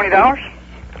lieu of $20?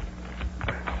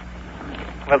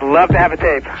 I'd love to have a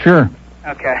tape. Sure.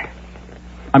 Okay.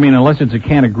 I mean, unless it's a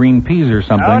can of green peas or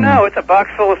something. Oh, no, it's a box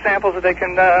full of samples that they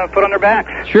can put on their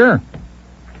backs. Sure.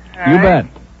 You bet.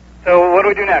 So what do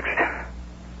we do next?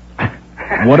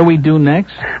 What do we do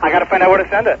next? I got to find out where to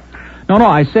send it. No,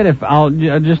 I said if I'll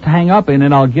just hang up and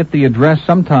then I'll get the address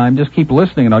sometime. Just keep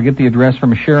listening and I'll get the address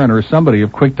from Sharon or somebody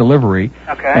of quick delivery.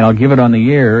 Okay. And I'll give it on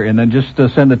the air and then just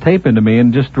send the tape into me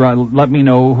and just let me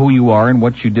know who you are and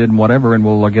what you did and whatever, and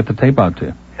we'll get the tape out to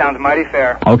you. Sounds mighty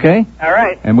fair. Okay? All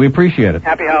right. And we appreciate it.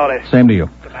 Happy holidays. Same to you.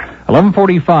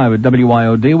 11:45 at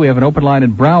WIOD. We have an open line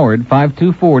in Broward,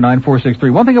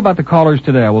 524-9463. One thing about the callers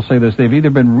today, I will say this: they've either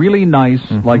been really nice,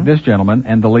 like this gentleman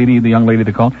and the young lady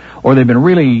that called, or they've been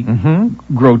really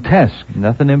grotesque.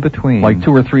 Nothing in between. Like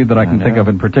 2 or 3 that I can think of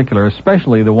in particular,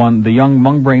 especially the young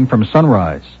mung brain from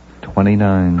Sunrise.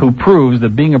 29. Who proves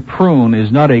that being a prune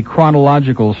is not a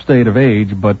chronological state of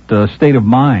age, but a state of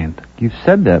mind. You've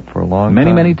said that for a long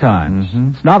time. Many times.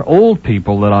 It's not old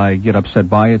people that I get upset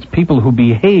by. It's people who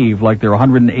behave like they're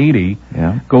 180,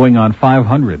 going on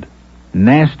 500.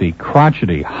 Nasty,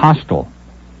 crotchety, hostile,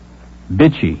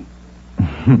 bitchy.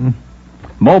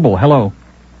 Mobile, hello.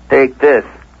 Take this.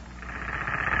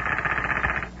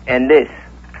 And this.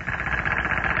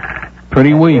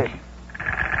 Pretty weak.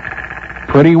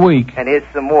 Pretty weak. And here's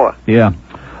some more. Yeah.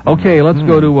 Okay, let's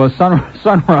go to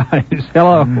Sunrise.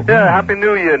 Hello. Yeah, Happy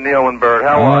New Year, Neil and Bert.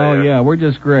 How are you? Oh, yeah, we're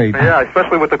just great. Yeah,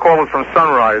 especially with the callers from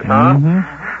Sunrise, huh?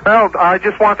 Well, I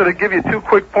just wanted to give you 2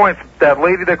 quick points. That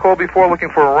lady that called before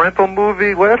looking for a rental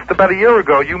movie, about a year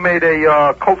ago, you made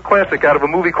a cult classic out of a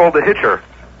movie called The Hitcher.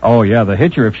 Oh, yeah, The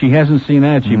Hitcher. If she hasn't seen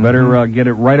that, she better get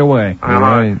it right away.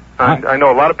 Right. I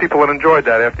know a lot of people have enjoyed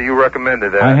that after you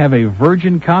recommended that. I have a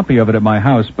virgin copy of it at my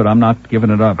house, but I'm not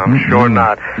giving it up. I'm sure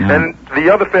not. Yeah. And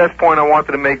the other fast point I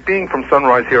wanted to make, being from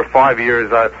Sunrise here 5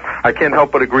 years, I can't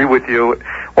help but agree with you,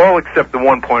 all except the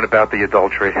one point about the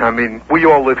adultery. I mean, we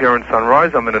all live here in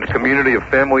Sunrise. I'm in a community of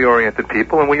family-oriented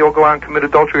people, and we all go out and commit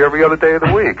adultery every other day of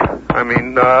the week. I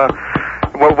mean,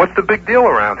 well, what's the big deal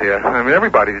around here? I mean,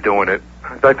 everybody's doing it.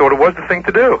 I thought it was the thing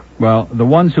to do. Well, the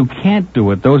ones who can't do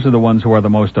it, those are the ones who are the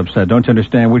most upset. Don't you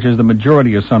understand? Which is the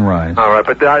majority of Sunrise. All right,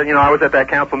 but I was at that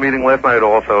council meeting last night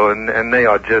also, and they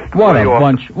are just what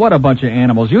a bunch of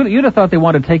animals. You'd have thought they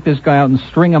wanted to take this guy out and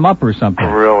string him up or something.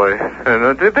 Really,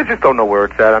 and they just don't know where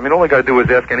it's at. I mean, all they got to do is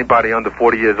ask anybody under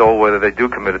 40 years old whether they do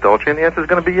commit adultery, and the answer is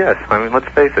going to be yes. I mean,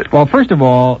 let's face it. Well, first of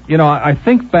all, I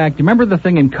think back. Do you remember the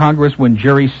thing in Congress when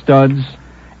Jerry Studs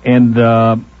and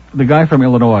the guy from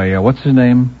Illinois, what's his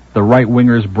name? The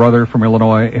right-winger's brother from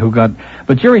Illinois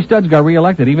but Jerry Studs got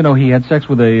reelected even though he had sex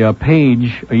with a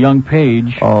young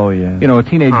Page. Oh, yeah. A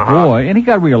teenage boy, and he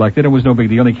got reelected. It was no big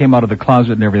deal. He came out of the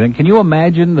closet and everything. Can you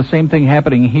imagine the same thing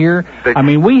happening here? I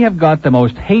mean, we have got the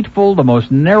most hateful, the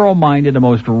most narrow-minded, the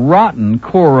most rotten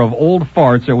core of old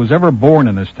farts that was ever born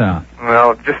in this town.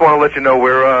 Well, just want to let you know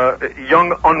we're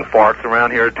young unfarts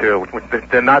around here too.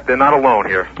 They're not alone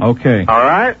here. Okay. All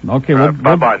right. Okay.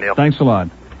 Bye-bye, Neil. Thanks a lot.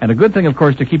 And the good thing, of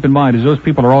course, to keep in mind is those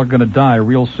people are all going to die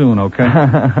real soon, okay?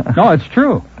 No, it's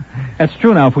true. That's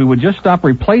true. Now, if we would just stop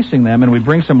replacing them and we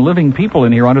bring some living people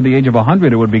in here under the age of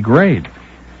 100, it would be great.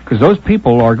 Because those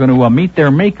people are going to meet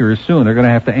their makers soon. They're going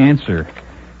to have to answer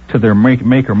to their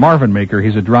maker, Marvin Maker.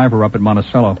 He's a driver up at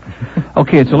Monticello.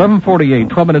 Okay, it's 11:48,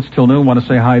 12 minutes till noon. Want to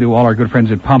say hi to all our good friends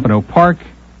at Pompano Park.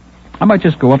 I might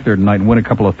just go up there tonight and win a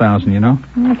couple of thousand,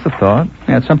 That's a thought.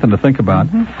 Yeah, it's something to think about.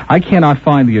 I cannot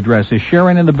find the address. Is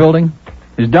Sharon in the building?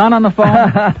 Is Don on the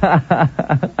phone?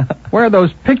 Where are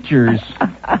those pictures?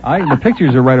 The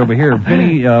pictures are right over here.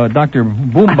 Vinny, Dr.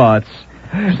 Boombots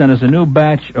sent us a new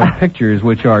batch of pictures,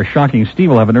 which are shocking.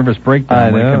 Steve will have a nervous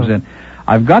breakdown when he comes in.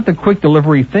 I've got the quick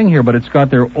delivery thing here, but it's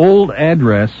got their old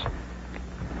address.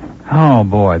 Oh,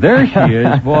 boy. There she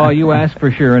is. Boy, you asked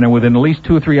for Sharon, and within at least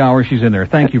 2 or 3 hours, she's in there.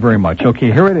 Thank you very much.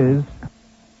 Okay, here it is.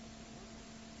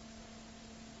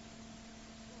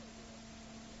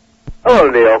 Hello,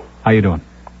 Neil. How you doing?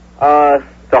 The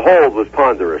hold was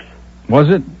ponderous. Was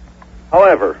it?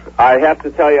 However, I have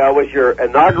to tell you, I was your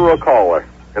inaugural caller,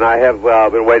 and I have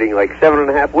been waiting like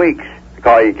 7.5 weeks to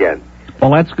call you again.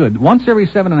 Well, that's good. Once every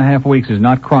 7.5 weeks is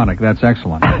not chronic. That's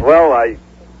excellent. Well,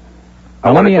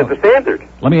 I want to set the standard.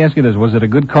 Let me ask you this. Was it a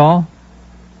good call?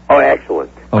 Oh,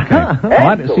 excellent. Okay.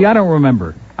 I don't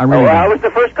remember. I really I was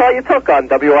the first call you took on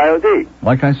WIOD.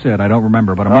 Like I said, I don't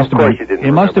remember, but it must have been.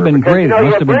 It must have been great. You know, it you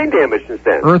must have have brain been damage since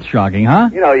then. earth-shocking, huh?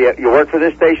 You know, you work for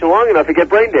this station long enough to get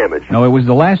brain damage. No, it was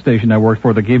the last station I worked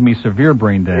for that gave me severe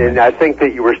brain damage. And I think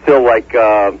that you were still, like,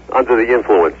 under the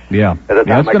influence. Yeah. At the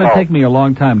time it's going to take me a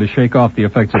long time to shake off the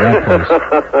effects of that place.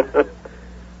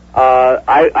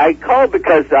 I called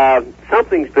because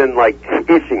something's been, like,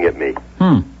 itching at me.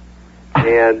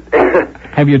 And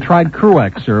have you tried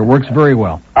Cruex, or it works very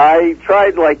well? I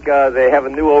tried, like, they have a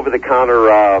new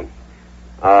over-the-counter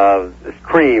this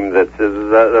cream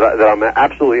that I'm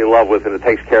absolutely in love with, and it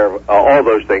takes care of all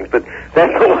those things. But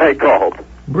that's the way I called.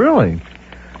 Really?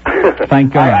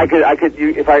 Thank God. I could.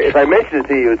 If I mentioned it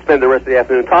to you, you'd spend the rest of the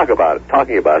afternoon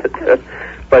talking about it.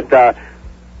 But the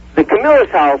Camilla's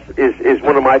House is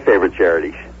one of my favorite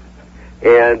charities,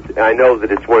 and I know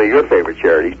that it's one of your favorite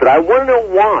charities. But I want to know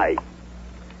why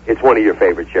it's one of your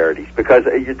favorite charities, because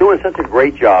you're doing such a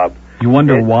great job. You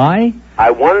wonder why?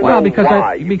 I want to know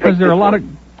why. Because there are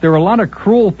a lot of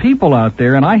cruel people out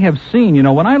there, and I have seen,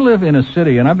 when I live in a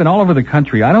city, and I've been all over the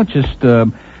country, I don't just,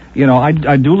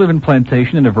 I do live in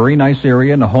Plantation in a very nice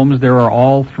area, and the homes there are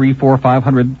all 300,000,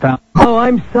 400,000, 500,000. Oh,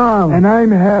 I'm Sal. And I'm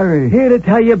Harry. Here to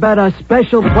tell you about our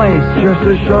special place. Just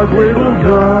a short little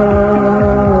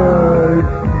drive.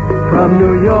 From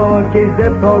New York is the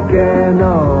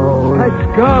Poconos. Let's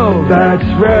go. That's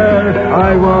where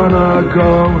I wanna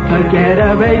go to get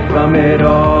away from it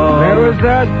all. Where was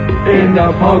that? In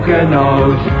the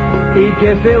Poconos. Eat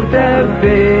your filter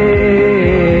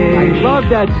fish. I love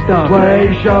that stuff.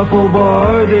 Play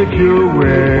shuffleboard if you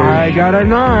wish. I got a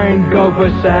 9. Go for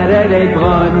Saturday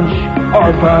brunch.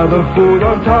 Or pile the food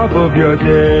on top of your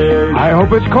dish. I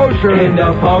hope it's kosher. In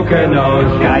the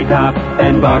Poconos, Skytop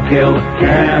and Buck Hill,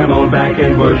 Camelback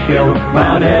and Bush Hill,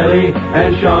 Mount Airy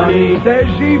and Shawnee.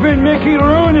 There's even Mickey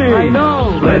Rooney. I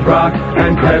know. Split Rock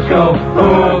and Cresco.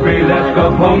 Hooby, let's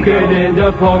go poking in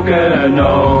the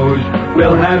Poconos.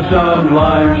 We'll have some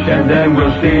lunch and then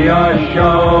we'll see a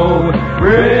show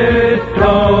with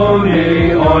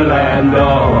Tony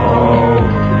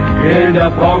Orlando. In the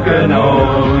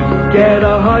Poconos, get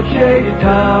a hot-shaped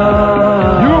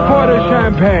tub. You pour the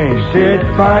champagne, sit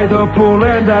by the pool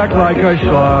and act like a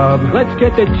schlub. Let's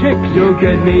get the chicks. You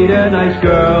can meet a nice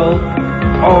girl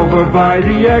over by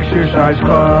the exercise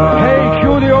club. Hey,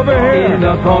 cutie over here. In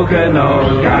the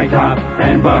Poconos, Skytop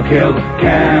and Buck Hill,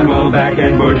 Camelback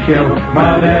and Bush Hill,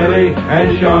 Mount Airy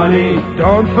and Shawnee.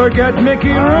 Don't forget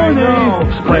Mickey Rooney.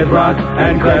 Split Rock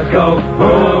and Cresco.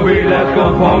 Hooby, let's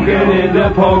go poking in the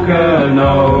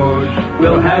Poconos.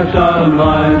 We'll have some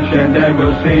lunch and then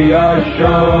we'll see a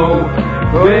show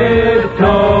with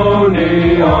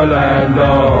Tony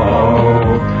Orlando.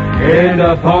 In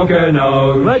the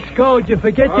Poconos. Let's go. Did you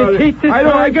forget your teeth this time?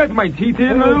 I got my teeth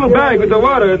in a little bag with the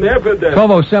water in there.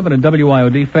 12:07 at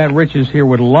WIOD. Fat Rich is here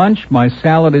with lunch. My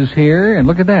salad is here. And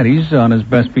look at that. He's on his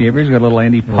best behavior. He's got a little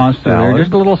Andy pasta there.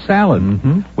 Just a little salad.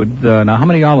 Mm-hmm. With now, how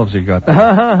many olives you got there?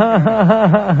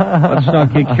 Let's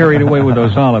not get carried away with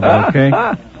those olives, okay?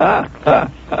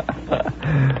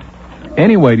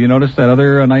 Anyway, do you notice that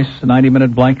other nice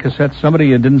 90-minute blank cassette? Somebody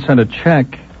didn't send a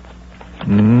check.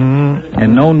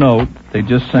 And no note. They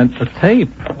just sent a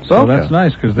tape. So that's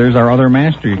nice, because there's our other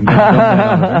master. You can get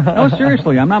out of it. No,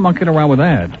 seriously, I'm not monkeying around with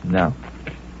that. No.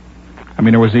 I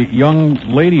mean, there was a young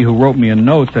lady who wrote me a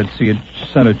note that she had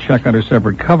sent a check under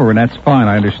separate cover, and that's fine.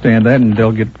 I understand that, and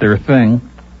they'll get their thing.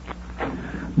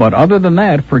 But other than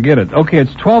that, forget it. Okay,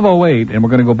 it's 12:08, and we're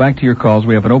going to go back to your calls.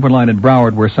 We have an open line in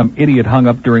Broward where some idiot hung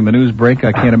up during the news break.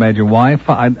 I can't imagine why.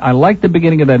 I like the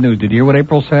beginning of that news. Did you hear what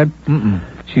April said? Mm-mm.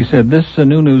 She said, this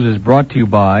new news is brought to you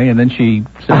by, and then she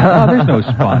said, oh, there's no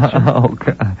sponsor.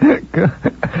 Okay.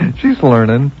 She's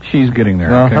learning. She's getting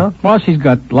there. Okay. Well, she's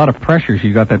got a lot of pressure.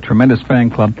 She's got that tremendous fan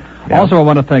club. Yeah. Also, I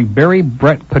want to thank Barry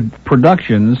Brett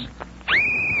Productions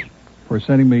for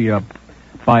sending me,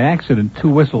 by accident, 2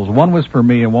 whistles. One was for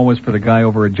me, and one was for the guy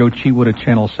over at Joe Cheatwood at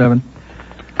Channel 7.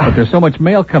 But there's so much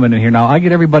mail coming in here now. I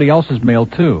get everybody else's mail,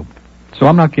 too. So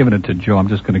I'm not giving it to Joe. I'm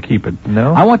just going to keep it.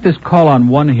 No? I want this call on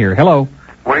 1 here. Hello.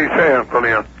 What are you saying,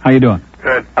 Antonio? How you doing?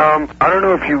 Good. I don't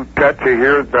know if you got to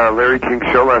hear the Larry King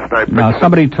show last night. No,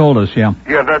 somebody told us, yeah.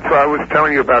 Yeah, that's what I was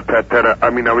telling you about that. I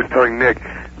was telling Nick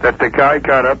that the guy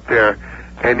got up there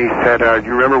and he said,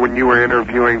 you remember when you were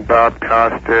interviewing Bob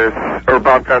Costas, or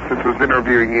Bob Costas was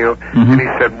interviewing you, and he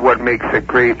said, what makes a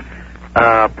great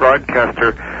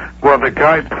broadcaster? Well, the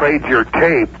guy played your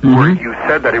tape where you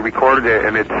said that he recorded it,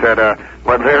 and it said,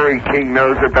 what Larry King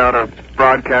knows about a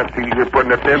broadcasting, you could put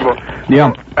in a thimble.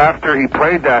 Yeah. After he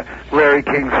played that, Larry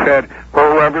King said,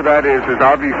 well, whoever that is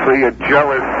obviously a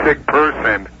jealous, sick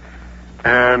person.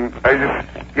 And I just,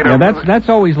 Yeah, that's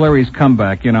always Larry's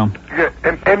comeback, you know. Yeah,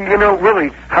 and you know, really,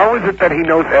 how is it that he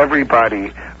knows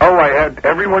everybody? Oh,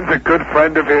 everyone's a good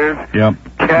friend of his. Yep.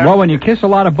 Well, when you kiss a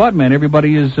lot of butt men,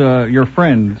 everybody is your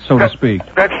friend, so to speak.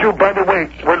 That's true. By the way,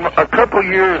 when a couple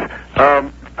years,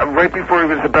 right before he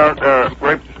was about,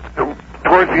 right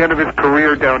towards the end of his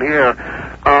career down here,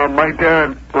 my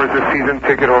dad was a season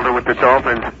ticket holder with the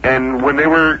Dolphins, and when they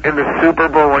were in the Super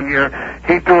Bowl one year,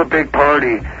 he threw a big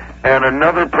party. And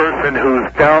another person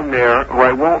who's down there, who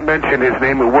I won't mention his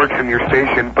name, who works in your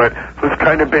station, but who's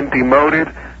kind of been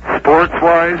demoted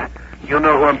sports-wise, you'll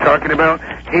know who I'm talking about.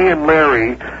 He and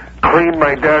Larry cleaned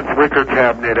my dad's liquor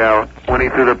cabinet out when he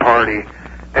threw the party.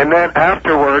 And then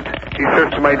afterwards, he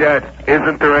says to my dad,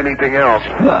 isn't there anything else?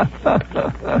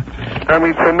 I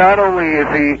mean, so not only is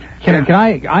he...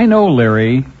 I know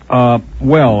Larry,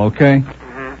 well, okay?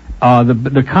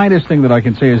 The kindest thing that I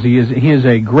can say is he is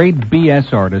a great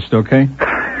BS artist, okay?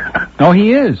 No,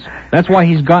 he is. That's why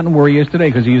he's gotten where he is today,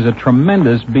 because he is a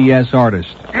tremendous BS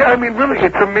artist. Yeah, I mean, really,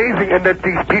 it's amazing, and that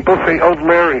these people say, oh,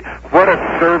 Larry, what a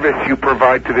service you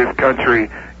provide to this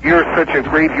country. You're such a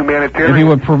great humanitarian. If he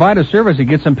would provide a service, he'd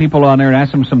get some people on there and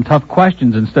ask them some tough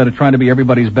questions instead of trying to be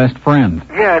everybody's best friend.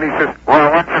 Yeah, and he says,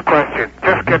 well, what's the question?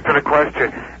 Just get to the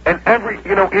question. And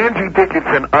Angie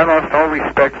Dickinson, I lost all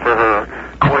respect for her.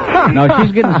 No,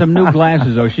 she's getting some new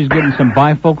glasses, though. She's getting some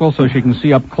bifocal so she can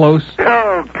see up close.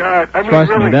 Oh, God. I mean, Trust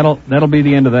really, me, that'll be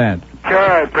the end of that.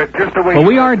 God, but just the way... But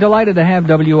we are delighted to have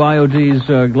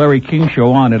WIOD's Larry King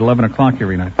show on at 11 o'clock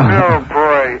every night. Oh,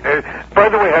 boy. By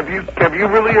the way, have you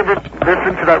really ever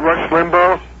listened to that Rush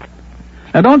Limbaugh?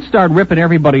 Now, don't start ripping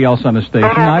everybody else on the station.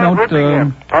 I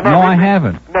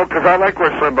haven't. No, because I like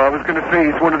Rush Limbaugh. I was going to say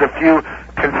he's one of the few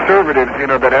conservatives,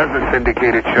 that has a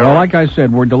syndicated show. Well, like I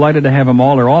said, we're delighted to have them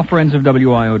all. They're all friends of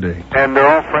WIOD. And they're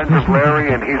all friends of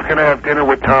Larry, and he's going to have dinner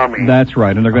with Tommy. That's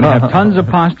right, and they're going to have tons of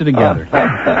pasta together.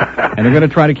 And they're going to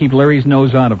try to keep Larry's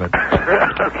nose out of it.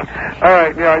 All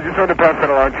right, yeah, I just wanted to pass that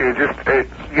along to you.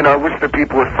 I wish the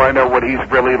people would find out what he's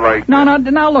really like. No,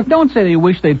 look, don't say they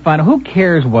wish they'd find out. Who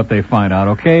cares what they find out,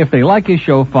 okay? If they like his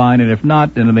show, fine, and if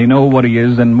not, then they know what he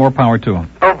is, then more power to him.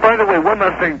 Oh, by the way, one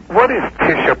last thing. What is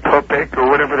Tisha Pupik, or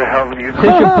whatever the hell you say?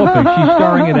 Tisha Pupik, she's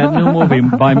starring in that new movie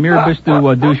by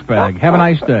Mirbistu Douchebag. Have a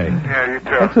nice day. Yeah, you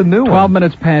too. That's a new one. 12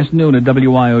 minutes past noon at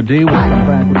WIOD. We'll come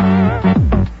back with...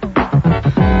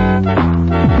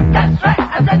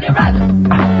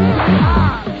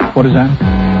 What is that?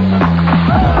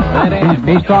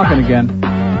 He's talking again.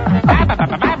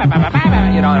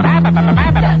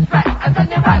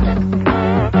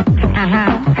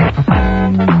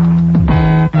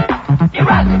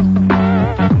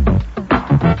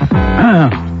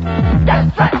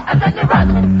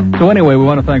 So anyway, we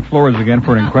want to thank Flores again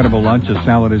for an incredible lunch. The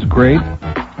salad is great.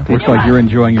 Looks like you're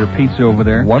enjoying your pizza over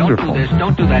there. Wonderful. Don't do this,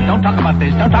 don't do that, don't talk about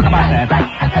this, don't talk about that.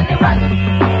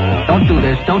 Don't do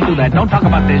this, don't do that, don't talk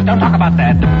about this, don't talk about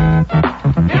that.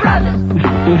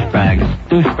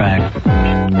 Douchebags.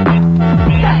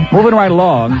 Moving right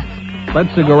along,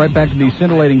 let's go right back to these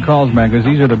scintillating calls, man, because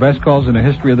these are the best calls in the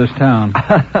history of this town.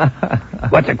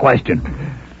 What's the question?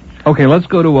 Okay, let's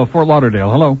go to Fort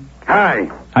Lauderdale. Hello. Hi.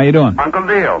 How you doing? Uncle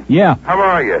Dale. Yeah. How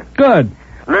are you? Good.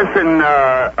 Listen,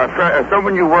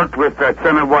 someone you worked with at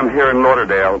Center One here in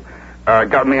Lauderdale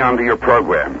got me onto your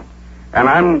program. And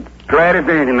I'm glad as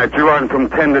anything that you're on from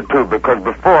 10 to 2, because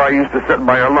before I used to set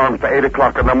my alarm for 8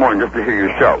 o'clock in the morning just to hear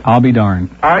your show. I'll be darned.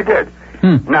 I did.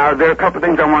 Now, there are a couple of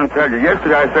things I want to tell you.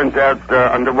 Yesterday I sent out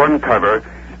under one cover 2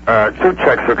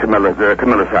 checks for Camilla's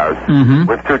house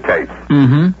with 2 tapes.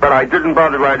 But I didn't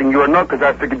bother writing you a note because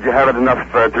I figured you had it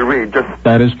enough to read.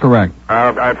 That is correct.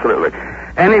 Absolutely.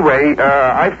 Anyway,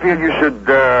 I feel you should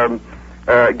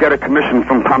get a commission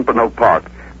from Pompano Park.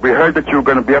 We heard that you were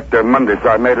going to be up there Monday, so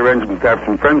I made arrangements to have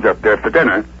some friends up there for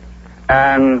dinner.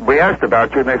 And we asked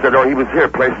about you, and they said, oh, he was here,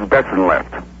 places Betson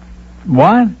left.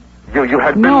 What? You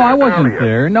had been No, there I wasn't earlier.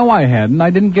 there. No, I hadn't. I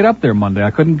didn't get up there Monday.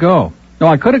 I couldn't go. No,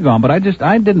 I could have gone, but I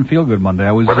didn't feel good Monday.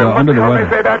 I was under the What weather.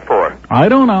 did they say that for? I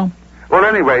don't know. Well,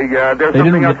 anyway, there's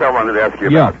something else I wanted to ask you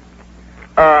about.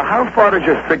 How far does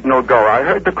your signal go? I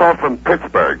heard the call from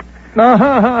Pittsburgh. Now,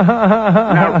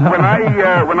 when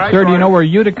I Sir, do you know where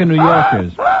Utica, New York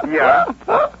is? Yeah.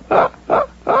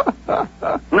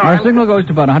 Our signal goes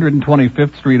to about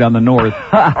 125th Street on the north.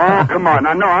 Oh, come on.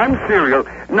 No, I'm serious.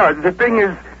 No, the thing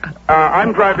is,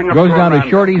 I'm driving a Goes down to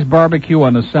Shorty's Barbecue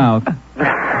on the south.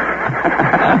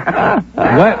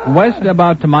 West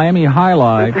about to Miami High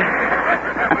Life.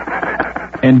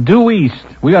 And due east.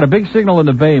 We got a big signal in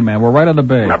the bay, man. We're right on the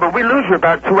bay. No, but we lose you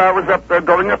about 2 hours up there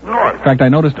going up north. In fact, I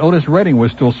noticed Otis Redding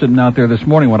was still sitting out there this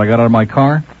morning when I got out of my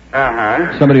car.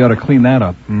 Uh-huh. Somebody ought to clean that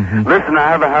up. Mm-hmm. Listen, I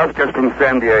have a house guest from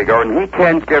San Diego, and he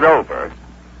can't get over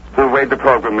the way the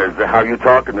program is, how you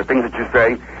talk and the things that you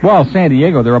say. Well, San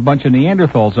Diego, there are a bunch of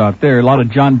Neanderthals out there. A lot of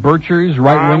John Birchers,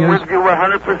 right-wingers. I'm with you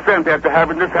 100%. After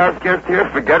having this house guest here,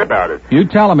 forget about it. You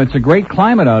tell them it's a great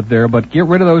climate out there, but get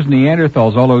rid of those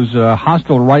Neanderthals, all those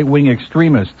hostile right-wing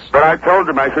extremists. But I told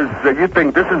him, I says, you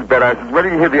think this is better? I says, where do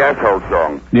you hear the asshole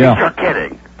song? Yeah. You're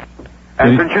kidding.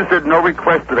 And since you said no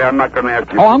request today, I'm not going to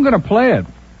ask you. Oh, I'm going to play it.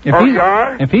 You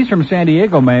are? If he's from San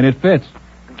Diego, man, it fits.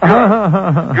 Good.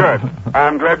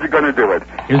 I'm glad you're going to do it.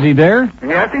 Is he there?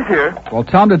 Yes, he's here. Well,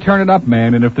 tell him to turn it up,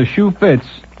 man, and if the shoe fits,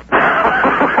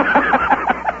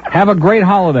 have a great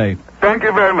holiday. Thank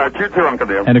you very much. You too, Uncle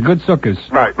Neil. And a good sukkahs.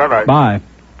 Right, bye-bye. Bye.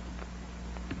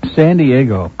 San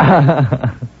Diego.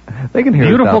 They can hear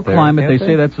Beautiful us out there, climate. can't They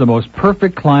say that's the most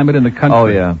perfect climate in the country. Oh,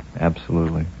 yeah,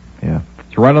 absolutely. Yeah.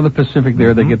 It's right on the Pacific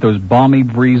there. They get those balmy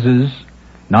breezes,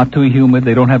 not too humid.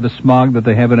 They don't have the smog that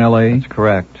they have in L.A. That's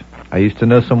correct. I used to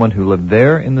know someone who lived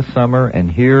there in the summer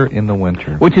and here in the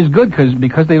winter. Which is good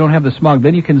because they don't have the smog.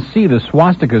 Then you can see the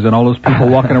swastikas and all those people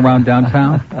walking around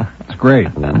downtown. It's great.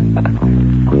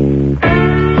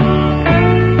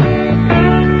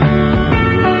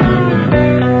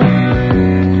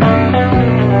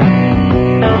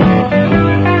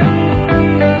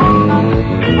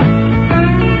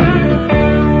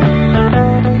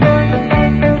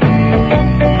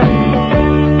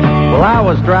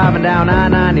 Driving down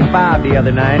I-95 the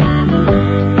other night.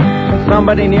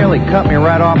 Somebody nearly cut me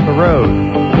right off the road.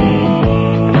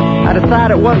 I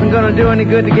decided it wasn't going to do any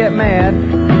good to get mad,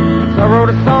 so I wrote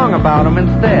a song about him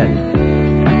instead.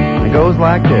 It goes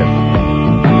like this.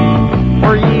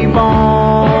 Were you born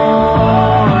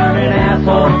an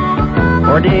asshole,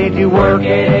 or did you work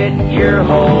it your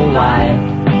whole life?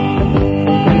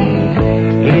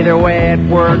 Either way, it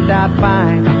worked out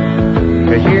fine,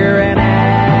 'cause you're an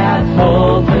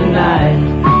asshole tonight.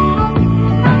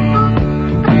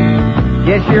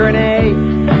 Yes, you're an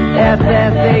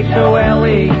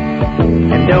A-S-S-H-O-L-E,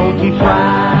 and don't you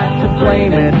try to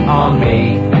blame it on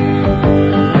me.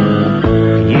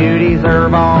 You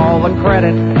deserve all the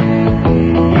credit.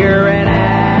 You're an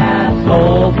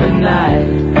asshole tonight.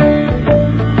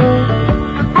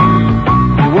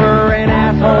 You were an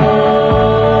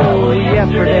asshole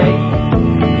yesterday.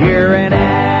 You're an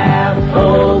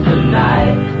asshole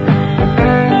tonight.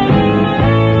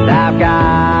 I've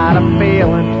got a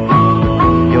feeling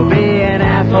you'll be an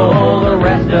asshole the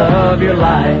rest of your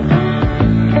life.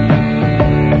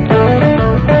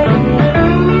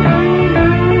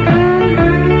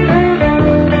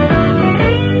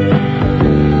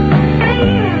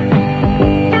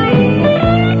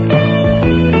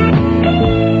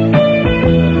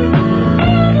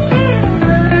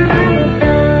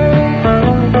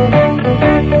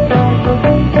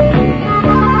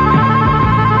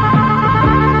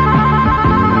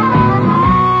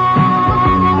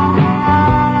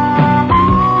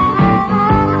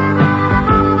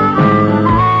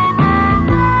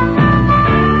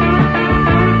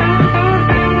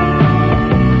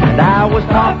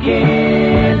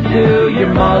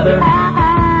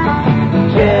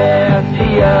 Just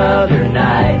the other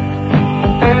night,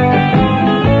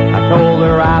 I told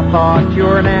her I thought you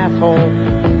were an asshole.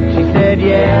 She said,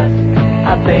 yes,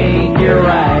 I think you're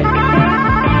right.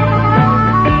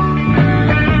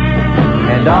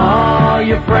 And all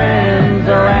your friends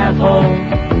are assholes,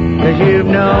 'cause you've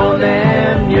known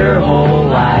them your whole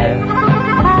life.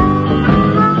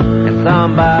 And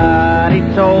somebody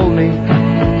told me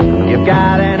you've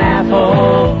got an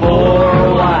asshole for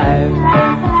a wife.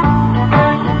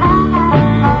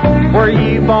 Were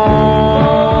you born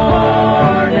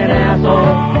an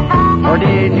asshole, or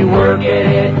did you work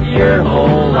it your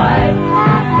whole life?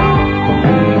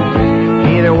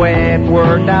 Either way, it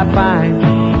worked out fine,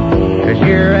 'cause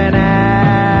you're an ass.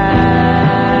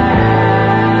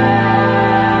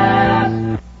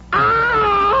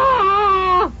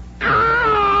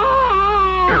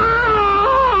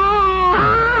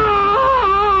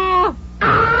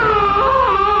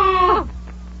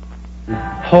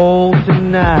 Hole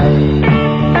tonight.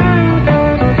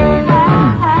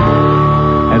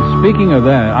 Speaking of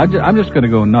that, I'm just going to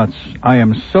go nuts. I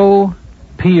am so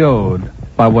PO'd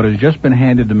by what has just been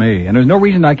handed to me, and there's no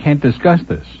reason I can't discuss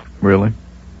this. Really?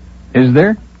 Is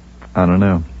there? I don't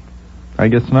know. I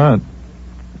guess not.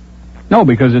 No,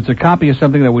 because it's a copy of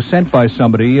something that was sent by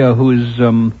somebody who is,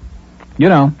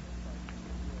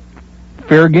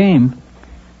 fair game.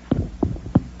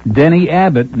 Denny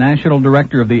Abbott, National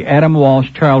Director of the Adam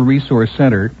Walsh Child Resource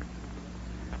Center.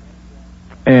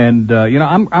 And,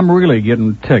 I'm really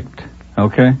getting ticked,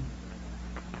 okay?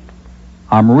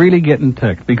 I'm really getting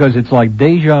ticked because it's like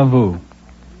deja vu.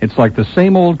 It's like the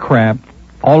same old crap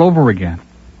all over again.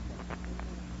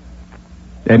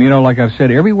 And, like I've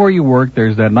said, everywhere you work,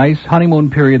 there's that nice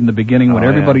honeymoon period in the beginning when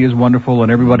everybody is wonderful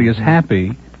and everybody is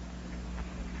happy.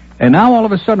 And now, all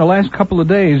of a sudden, the last couple of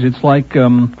days, it's like...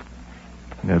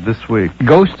 this week.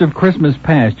 Ghost of Christmas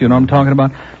Past, you know what I'm talking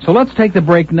about? So let's take the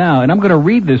break now, and I'm going to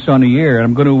read this on the air, and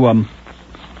I'm going to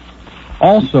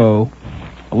also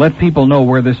let people know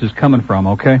where this is coming from,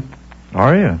 okay?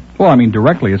 Are you? Well, I mean,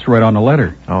 directly. It's right on the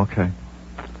letter. Okay.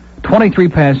 23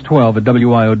 past 12 at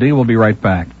WIOD. We'll be right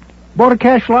back. Bought a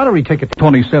cash lottery ticket.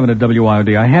 27 at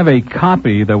WIOD. I have a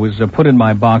copy that was put in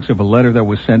my box of a letter that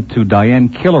was sent to Diane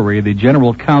Killery, the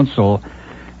General Counsel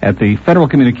at the Federal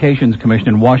Communications Commission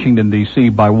in Washington, D.C.,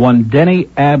 by one Denny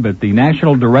Abbott, the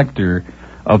National Director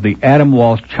of the Adam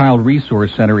Walsh Child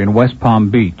Resource Center in West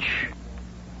Palm Beach.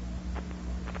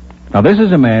 Now, this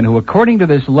is a man who, according to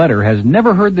this letter, has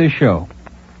never heard this show,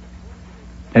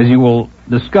 as you will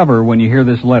discover when you hear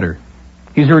this letter.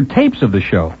 He's heard tapes of the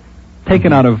show,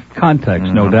 taken out of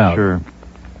context, no doubt. Sure.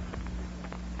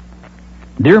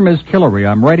 Dear Ms. Killery,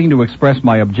 I'm writing to express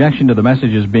my objection to the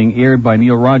messages being aired by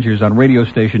Neil Rogers on radio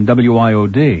station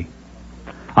WIOD.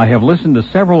 I have listened to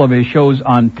several of his shows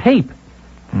on tape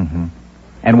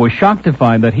and was shocked to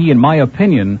find that he, in my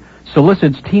opinion,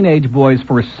 solicits teenage boys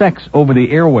for sex over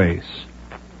the airways.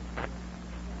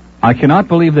 I cannot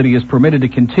believe that he is permitted to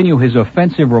continue his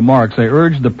offensive remarks. I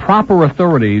urge the proper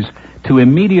authorities to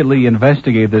immediately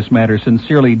investigate this matter.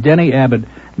 Sincerely, Denny Abbott,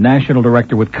 National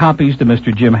Director, with copies to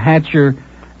Mr. Jim Hatcher,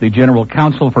 the General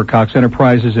Counsel for Cox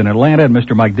Enterprises in Atlanta, and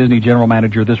Mr. Mike Disney, General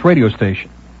Manager of this radio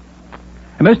station.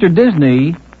 And Mr.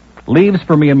 Disney leaves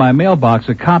for me in my mailbox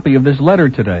a copy of this letter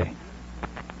today.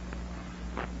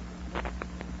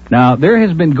 Now, there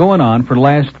has been going on for the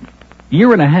last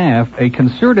year and a half a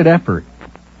concerted effort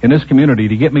in this community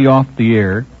to get me off the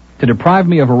air, to deprive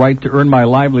me of a right to earn my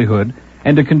livelihood,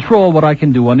 and to control what I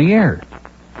can do on the air.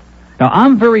 Now,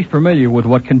 I'm very familiar with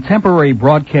what contemporary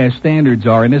broadcast standards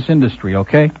are in this industry,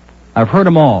 okay? I've heard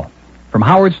them all, from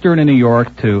Howard Stern in New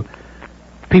York to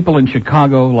people in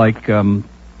Chicago like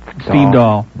Steve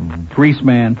Dahl,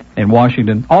 Greaseman in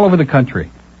Washington, all over the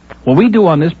country. What we do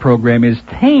on this program is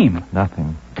tame.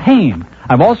 Nothing. Tame.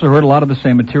 I've also heard a lot of the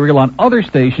same material on other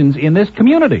stations in this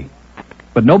community,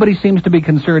 but nobody seems to be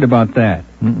concerned about that.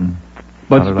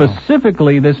 But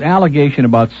specifically, this allegation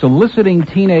about soliciting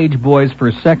teenage boys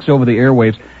for sex over the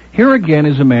airwaves, here again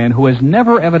is a man who has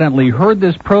never evidently heard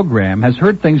this program, has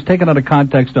heard things taken out of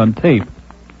context on tape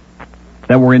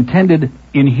that were intended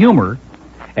in humor,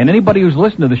 and anybody who's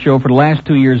listened to the show for the last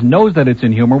 2 years knows that it's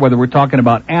in humor, whether we're talking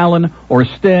about Alan or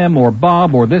Stem or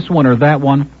Bob or this one or that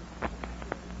one.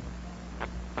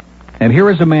 And here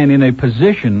is a man in a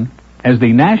position as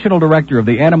the National Director of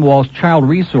the Adam Walsh Child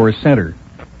Resource Center,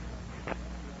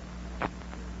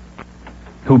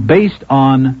 who, based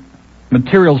on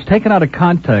materials taken out of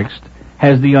context,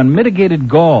 has the unmitigated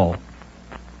gall,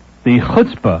 the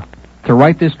chutzpah, to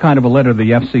write this kind of a letter to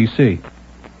the FCC.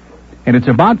 And it's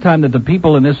about time that the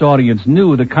people in this audience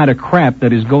knew the kind of crap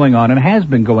that is going on and has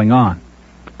been going on.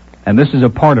 And this is a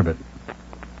part of it.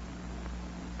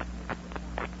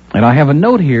 And I have a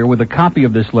note here with a copy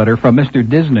of this letter from Mr.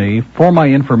 Disney for my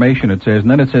information, it says,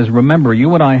 and then it says, remember,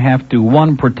 you and I have to,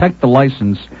 1, protect the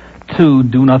license, 2,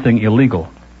 do nothing illegal.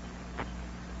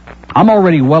 I'm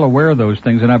already well aware of those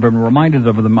things, and I've been reminded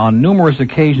of them on numerous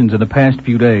occasions in the past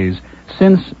few days,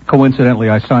 since, coincidentally,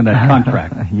 I signed that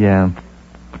contract. Yeah.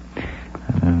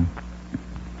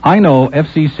 I know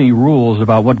FCC rules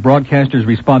about what broadcasters'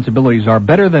 responsibilities are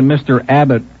better than Mr.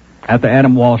 Abbott at the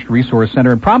Adam Walsh Resource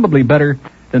Center, and probably better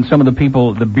than some of the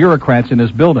people, the bureaucrats in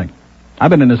this building.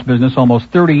 I've been in this business almost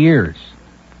 30 years.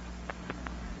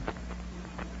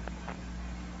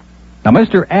 Now,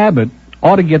 Mr. Abbott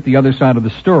ought to get the other side of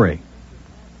the story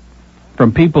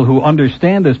from people who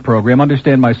understand this program,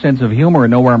 understand my sense of humor,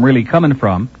 and know where I'm really coming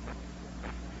from.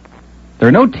 There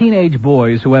are no teenage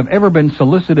boys who have ever been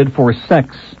solicited for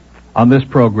sex on this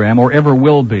program, or ever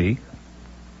will be,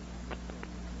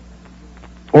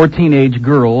 or teenage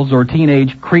girls, or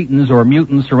teenage cretins, or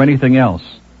mutants, or anything else.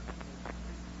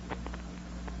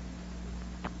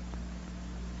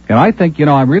 And I think,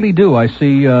 I really do. I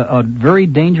see a very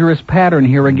dangerous pattern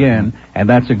here again, and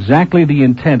that's exactly the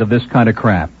intent of this kind of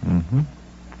crap. Mm-hmm.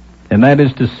 And that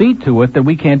is to see to it that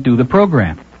we can't do the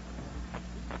program.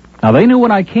 Now, they knew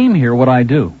when I came here what I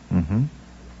do. Mm-hmm.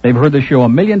 They've heard the show a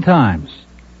million times.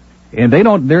 And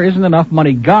there isn't enough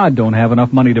money, God don't have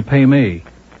enough money to pay me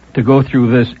to go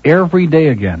through this every day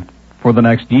again for the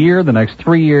next year, the next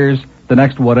 3 years, the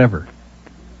next whatever.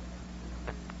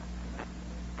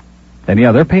 And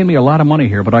yeah, they're paying me a lot of money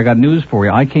here, but I got news for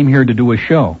you. I came here to do a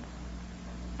show.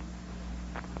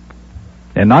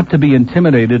 And not to be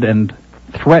intimidated and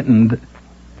threatened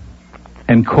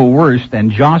and coerced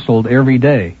and jostled every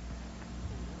day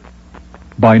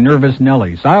by nervous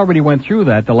Nellies. I already went through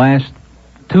that the last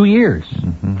 2 years.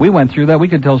 Mm-hmm. We went through that. We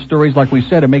could tell stories, like we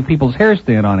said, and make people's hair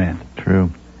stand on end.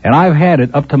 True. And I've had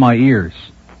it up to my ears.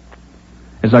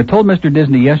 As I told Mr.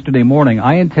 Disney yesterday morning,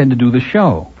 I intend to do the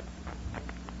show.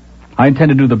 I intend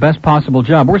to do the best possible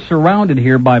job. We're surrounded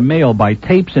here by mail, by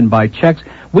tapes, and by checks.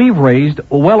 We've raised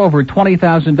well over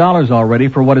 $20,000 already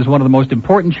for what is one of the most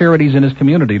important charities in this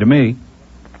community to me.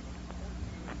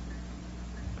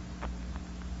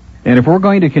 And if we're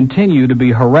going to continue to be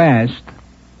harassed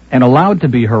and allowed to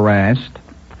be harassed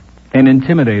and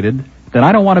intimidated, then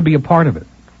I don't want to be a part of it.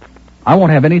 I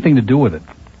won't have anything to do with it.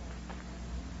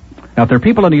 Now, if there are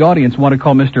people in the audience who want to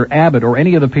call Mr. Abbott or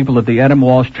any of the people at the Adam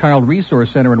Walsh Child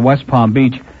Resource Center in West Palm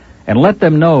Beach and let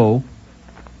them know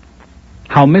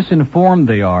how misinformed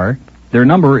they are, their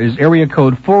number is area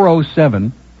code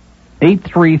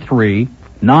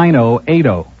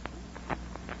 407-833-9080.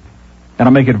 And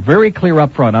I'll make it very clear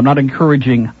up front, I'm not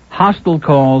encouraging hostile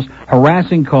calls,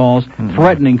 harassing calls,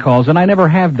 threatening calls, and I never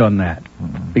have done that,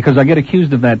 because I get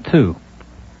accused of that too.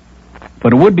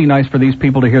 But it would be nice for these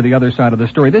people to hear the other side of the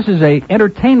story. This is a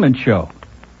entertainment show,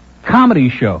 comedy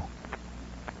show.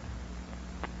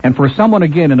 And for someone,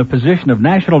 again, in a position of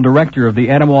national director of the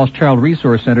Adam Walsh Child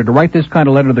Resource Center to write this kind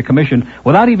of letter to the commission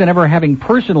without even ever having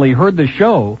personally heard the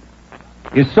show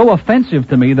is so offensive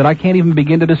to me that I can't even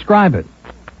begin to describe it.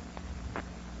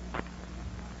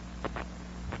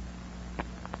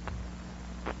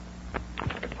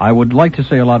 I would like to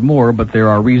say a lot more, but there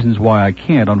are reasons why I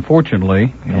can't,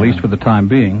 unfortunately, at least for the time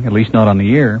being, at least not on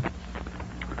the air.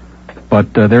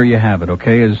 But there you have it,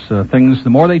 okay? As things, the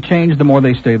more they change, the more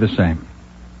they stay the same.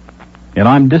 And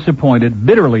I'm disappointed,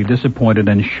 bitterly disappointed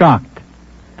and shocked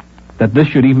that this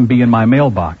should even be in my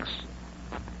mailbox.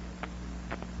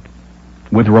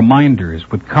 With reminders,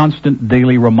 with constant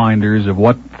daily reminders of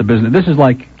what the business... This is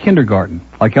like kindergarten,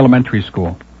 like elementary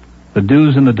school. The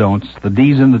do's and the don'ts, the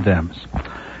D's and the Dems.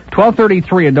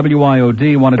 1233 at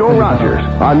WIOD. Joe Rogers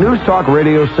on News Talk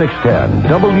Radio 610,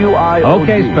 WIOD.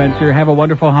 Okay, Spencer, have a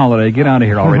wonderful holiday. Get out of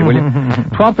here already, will you?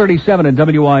 1237 at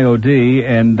WIOD,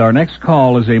 and our next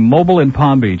call is a mobile in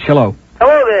Palm Beach. Hello.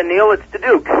 Hello there, Neil. It's the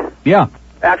Duke. Yeah.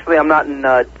 Actually, I'm not in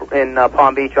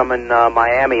Palm Beach. I'm in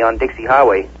Miami on Dixie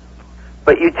Highway.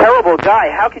 But you terrible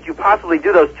guy, how could you possibly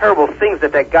do those terrible things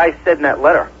that guy said in that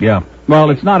letter? Yeah.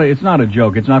 Well, it's not a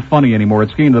joke. It's not funny anymore.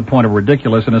 It's getting to the point of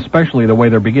ridiculous, and especially the way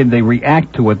they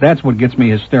react to it. That's what gets me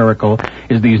hysterical,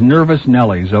 is these nervous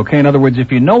Nellies, okay? In other words,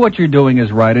 if you know what you're doing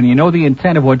is right, and you know the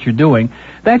intent of what you're doing,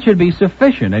 that should be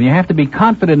sufficient. And you have to be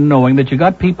confident in knowing that you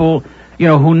got people,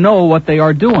 who know what they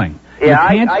are doing.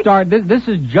 Yeah, you can't start. This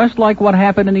is just like what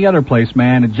happened in the other place,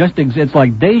 man. It's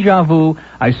like deja vu.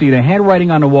 I see the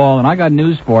handwriting on the wall, and I got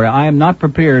news for you. I am not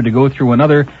prepared to go through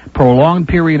another prolonged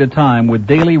period of time with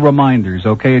daily reminders.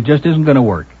 Okay, it just isn't going to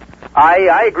work.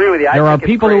 I agree with you. There are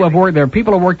people who have worked. There are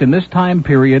people who worked in this time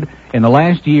period in the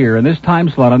last year in this time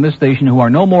slot on this station who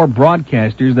are no more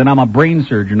broadcasters than I'm a brain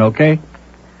surgeon. Okay.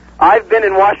 I've been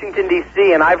in Washington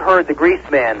D.C. and I've heard the Grease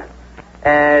Man.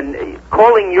 And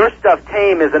calling your stuff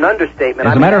tame is an understatement.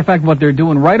 As a matter of fact, what they're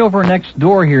doing right over next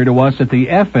door here to us at the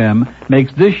FM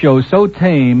makes this show so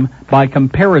tame by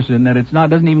comparison that it's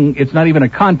not even a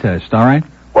contest. All right.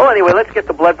 Well, anyway, let's get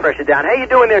the blood pressure down. How you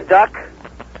doing there, Duck?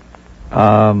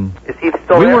 Is he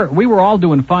still there? We were all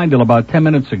doing fine till about 10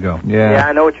 minutes ago. Yeah,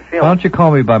 I know what you're feeling. Why don't you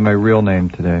call me by my real name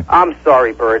today? I'm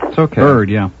sorry, Bird. It's okay. Bird,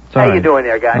 yeah. How you doing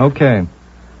there, guys? Okay.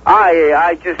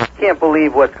 I just can't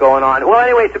believe what's going on. Well,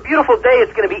 anyway, it's a beautiful day.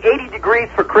 It's going to be 80 degrees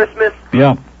for Christmas.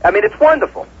 Yeah. I mean, it's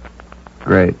wonderful.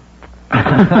 Great.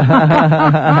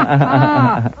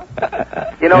 Yeah,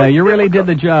 you really did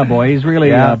the job, boy. He's really...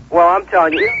 well, I'm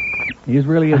telling you. He's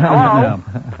really...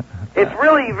 It's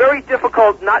really very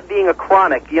difficult not being a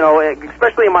chronic,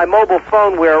 especially in my mobile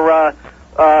phone where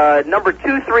number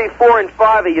 2, 3, 4, and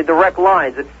 5 are your direct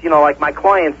lines. It's, like my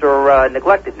clients are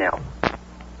neglected now.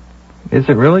 Is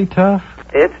it really tough?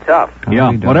 It's tough.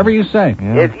 Yeah, whatever you say.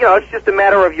 Yeah. It's just a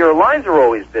matter of your lines are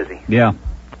always busy. Yeah.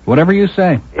 Whatever you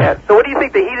say. Yeah. So what do you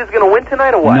think? The Heat is going to win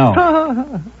tonight or what?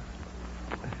 No.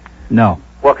 No.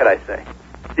 What could I say?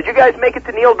 Did you guys make it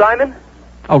to Neil Diamond?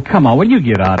 Oh, come on. Will you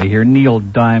get out of here, Neil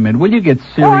Diamond? Will you get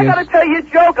serious? Well, I got to tell you a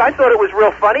joke. I thought it was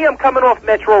real funny. I'm coming off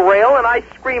Metro Rail, and I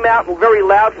scream out very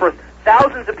loud for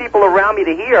thousands of people around me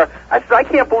to hear. I said, I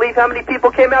can't believe how many people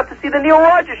came out to see the Neil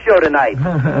Rogers show tonight.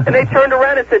 And they turned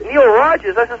around and said, Neil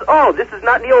Rogers? I says, oh, this is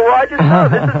not Neil Rogers? No,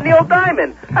 this is Neil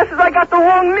Diamond. I says, I got the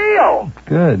wrong Neil.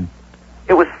 Good.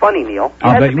 It was funny, Neil.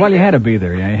 You had to be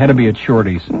there. Yeah, you had to be at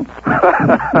Shorty's.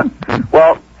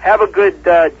 Well, have a good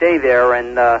day there,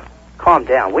 and calm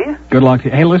down, will you? Good luck to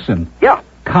you. Hey, listen. Yeah.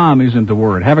 Calm isn't the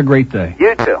word. Have a great day.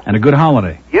 You too. And a good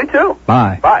holiday. You too.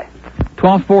 Bye. Bye.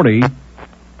 1240.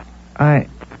 I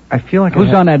feel like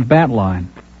who's on that bat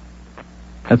line?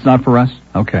 That's not for us?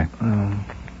 Okay.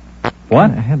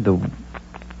 What? I had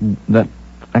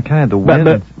I kind of had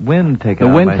the wind taken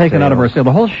out of my taken out of our sales.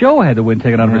 The whole show had the wind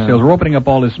taken out of our sales. We're opening up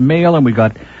all this mail, and we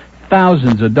got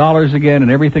thousands of dollars again,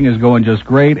 and everything is going just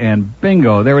great, and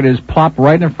bingo, there it is, plop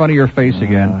right in front of your face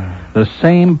again. The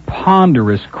same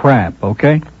ponderous crap,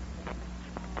 okay?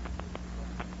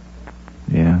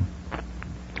 Yeah.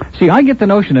 See, I get the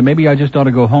notion that maybe I just ought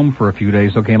to go home for a few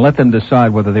days, okay, and let them decide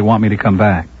whether they want me to come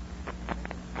back. Do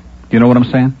you know what I'm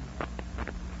saying?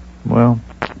 Well,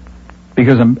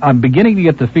 because I'm beginning to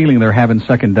get the feeling they're having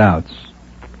second doubts.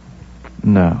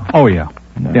 No. Oh, yeah.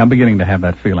 No. Yeah, I'm beginning to have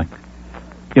that feeling.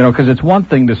 You know, because it's one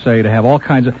thing to say, to have all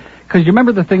kinds of... Because you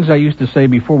remember the things I used to say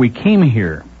before we came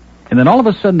here, and then all of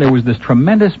a sudden there was this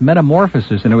tremendous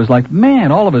metamorphosis, and it was like,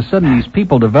 man, all of a sudden these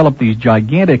people developed these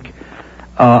gigantic...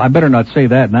 I better not say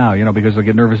that now, you know, because I'll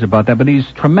get nervous about that, but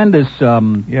these tremendous, you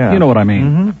know what I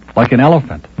mean, like an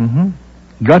elephant.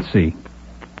 Gutsy.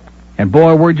 And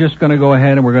boy, we're just going to go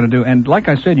ahead and we're going to do, and like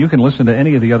I said, you can listen to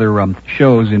any of the other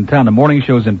shows in town, the morning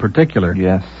shows in particular.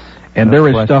 Yes. And there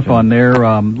is stuff on there,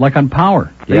 like on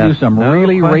Power. They do some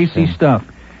really racy stuff.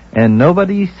 And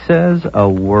nobody says a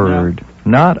word.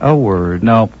 No. Not a word.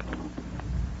 No.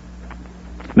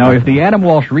 Now, if the Adam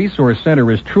Walsh Resource Center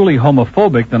is truly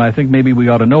homophobic, then I think maybe we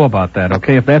ought to know about that,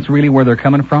 okay? If that's really where they're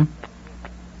coming from?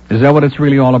 Is that what it's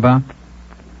really all about?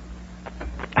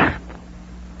 I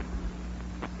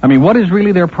mean, what is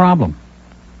really their problem?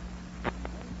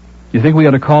 You think we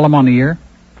ought to call him on the air?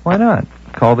 Why not?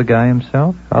 Call the guy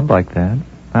himself? I'd like that.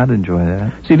 I'd enjoy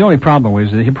that. See, the only problem is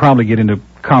that he'd probably get into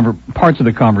parts of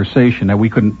the conversation that we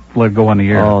couldn't let go on the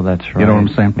air. Oh, that's right. You know what I'm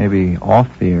saying? Maybe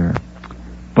off the air.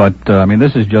 But, I mean,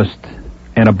 this is just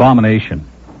an abomination.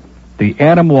 The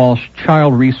Adam Walsh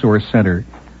Child Resource Center,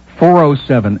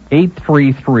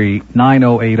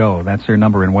 407-833-9080. That's their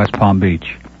number in West Palm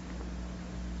Beach.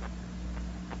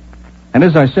 And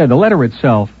as I said, the letter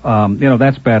itself,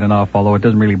 that's bad enough, although it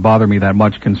doesn't really bother me that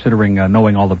much considering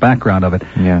knowing all the background of it.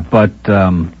 Yeah. But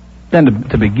then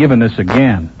to be given this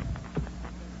again,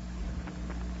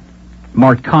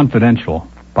 marked confidential,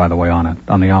 by the way, on it,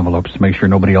 on the envelopes, to make sure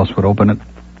nobody else would open it.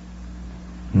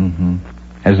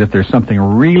 As if there's something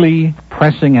really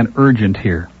pressing and urgent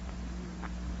here.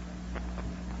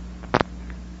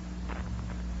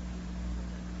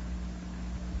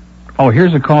 Oh,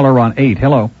 here's a caller on 8.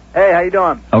 Hello. Hey, how you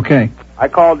doing? Okay. I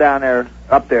called down there,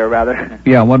 up there, rather.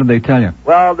 Yeah, what did they tell you?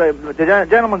 Well, the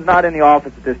gentleman's not in the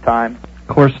office at this time. Of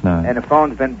course not. And the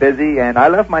phone's been busy, and I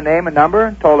left my name and number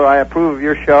and told her I approve of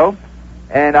your show,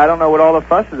 and I don't know what all the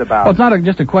fuss is about. Well, it's not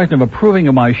just a question of approving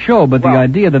of my show, but the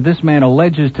idea that this man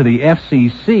alleges to the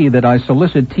FCC that I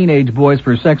solicit teenage boys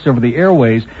for sex over the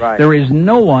airways. Right. There is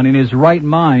no one in his right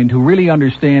mind who really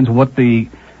understands what the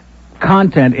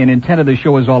content and intent of the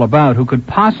show is all about who could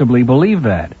possibly believe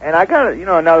that. And I got,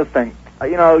 another thing.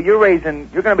 You're going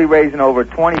to be raising over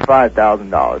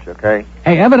 $25,000, okay?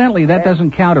 Hey, evidently that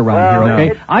doesn't count around here,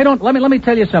 okay? No. I don't. Let me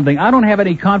tell you something. I don't have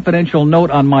any confidential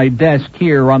note on my desk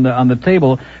here on the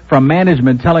table from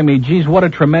management telling me, "Geez, what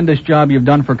a tremendous job you've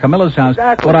done for Camilla's house."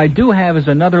 Exactly. What I do have is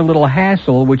another little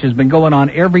hassle which has been going on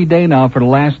every day now for the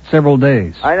last several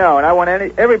days. I know, and I want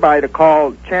everybody to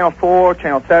call Channel 4,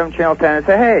 Channel 7, Channel 10, and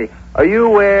say, "Hey, are you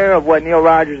aware of what Neil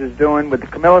Rogers is doing with the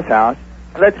Camilla's house?"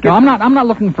 No, I'm not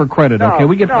looking for credit, okay?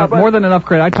 We get more than enough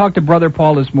credit. I talked to Brother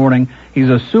Paul this morning. He's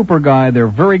a super guy. They're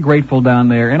very grateful down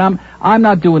there. And I'm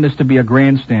not doing this to be a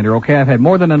grandstander, okay? I've had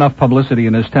more than enough publicity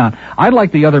in this town. I'd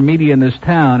like the other media in this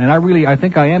town, and I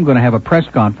think I am going to have a press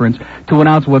conference to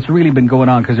announce what's really been going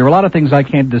on, because there are a lot of things I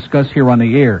can't discuss here on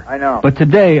the air. I know. But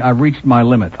today, I've reached my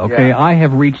limit, okay? Yeah. I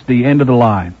have reached the end of the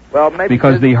line. Well, maybe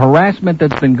because the harassment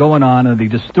that's been going on and the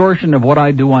distortion of what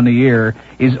I do on the air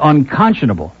is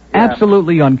unconscionable.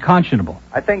 Absolutely unconscionable.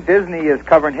 I think Disney is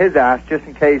covering his ass just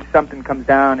in case something comes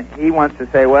down. He wants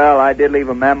to say, well, I did leave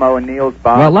a memo in Neil's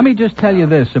box. Well, let me just tell you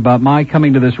this about my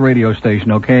coming to this radio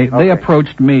station, okay? They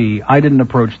approached me. I didn't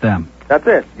approach them. That's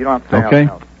it. You don't have to say Okay? anything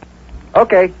else.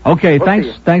 Okay. Okay, We'll see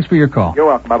you. thanks for your call. You're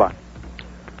welcome. Bye-bye.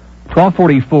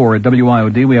 1244 at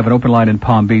WIOD. We have an open line in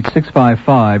Palm Beach,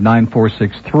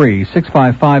 655-9463,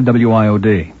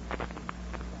 655-WIOD.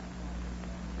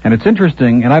 And it's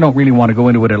interesting, and I don't really want to go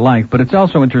into it at length, but it's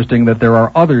also interesting that there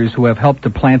are others who have helped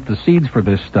to plant the seeds for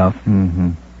this stuff.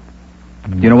 Mm-hmm.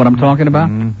 You know what I'm talking about?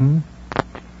 Mm-hmm.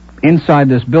 Inside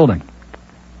this building.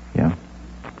 Yeah.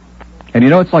 And you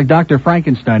know, it's like Dr.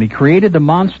 Frankenstein. He created the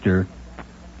monster,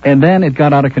 and then it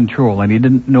got out of control, and he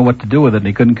didn't know what to do with it, and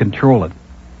he couldn't control it.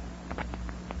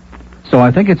 So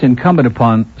I think it's incumbent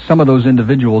upon some of those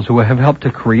individuals who have helped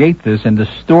to create this and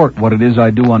distort what it is I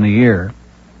do on the air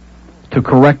to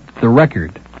correct the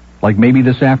record. Like maybe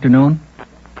this afternoon.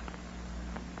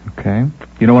 Okay.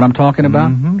 You know what I'm talking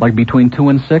about? Like between 2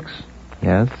 and 6?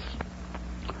 Yes.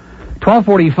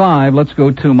 1245, let's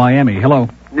go to Miami. Hello.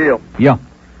 Neil. Yeah.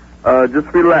 Just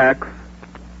relax.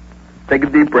 Take a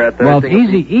deep breath. Well, it's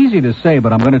easy to say,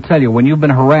 but I'm going to tell you, when you've been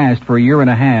harassed for a year and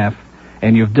a half,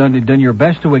 and you've done your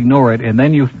best to ignore it, and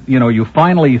then you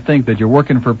finally think that you're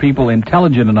working for people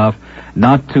intelligent enough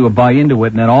not to buy into it,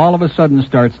 and then all of a sudden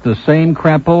starts the same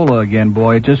crapola again,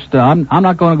 boy. It just I'm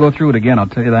not going to go through it again, I'll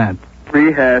tell you that.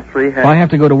 Rehash. If I have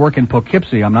to go to work in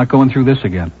Poughkeepsie, I'm not going through this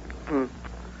again.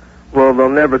 Well, they'll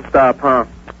never stop, huh?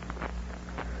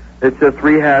 It's just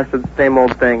rehash of the same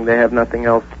old thing. They have nothing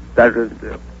else better to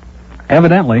do.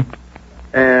 Evidently.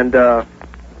 And I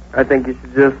think you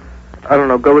should just, I don't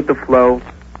know, go with the flow.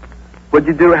 What'd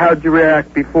you do? How'd you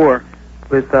react before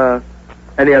with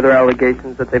any other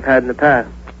allegations that they've had in the past?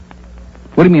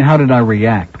 What do you mean, how did I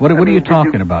react? What are you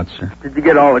talking about, sir? Did you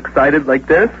get all excited like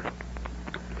this?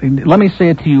 Let me say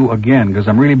it to you again, because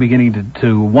I'm really beginning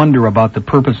to wonder about the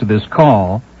purpose of this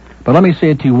call. But let me say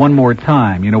it to you one more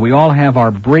time. You know, we all have our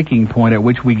breaking point at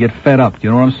which we get fed up. You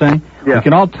know what I'm saying? Yeah. We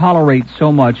can all tolerate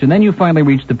so much, and then you finally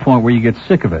reach the point where you get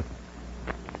sick of it.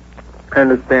 I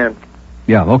understand.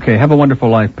 Yeah, okay. Have a wonderful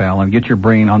life, pal, and get your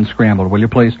brain unscrambled, will you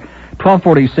please?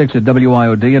 1246 at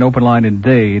WIOD, an open line in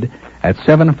Dade at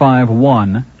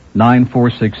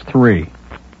 751-9463.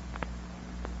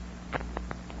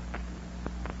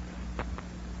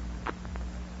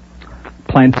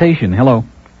 Plantation, hello.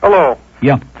 Hello.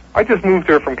 Yeah. I just moved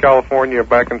here from California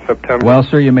back in September. Well,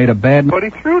 sir, you made a bad... But he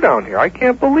threw down here. I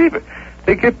can't believe it.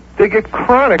 They get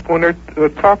chronic when they're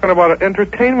talking about an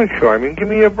entertainment show. I mean, give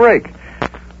me a break.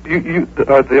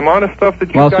 The amount of stuff that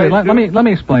you guys sir, do... let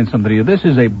me explain something to you. This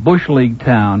is a Bush League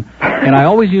town, and I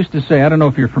always used to say, I don't know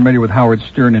if you're familiar with Howard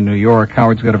Stern in New York.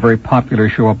 Howard's got a very popular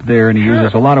show up there, and he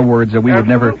uses a lot of words that we would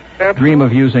never dream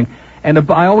of using. And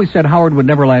I always said Howard would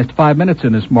never last 5 minutes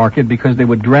in this market because they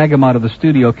would drag him out of the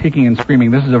studio kicking and screaming.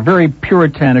 This is a very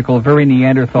puritanical, very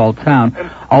Neanderthal town.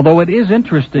 Although it is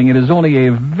interesting, it is only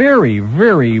a very,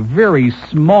 very, very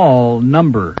small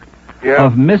number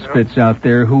of misfits out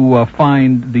there who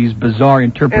find these bizarre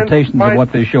interpretations of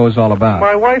what this show is all about.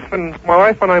 My wife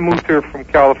and I moved here from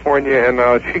California,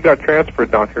 and she got transferred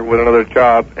down here with another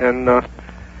job. And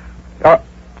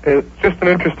it's just an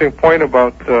interesting point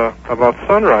about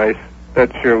Sunrise that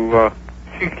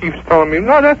she keeps telling me,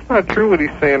 no, that's not true what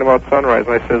he's saying about Sunrise.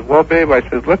 And I says, well, babe, I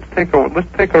says, let's take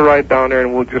a ride down there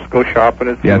and we'll just go shopping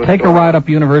and see what's take a going ride up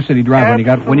University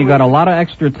Drive when you got a lot of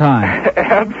extra time.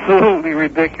 Absolutely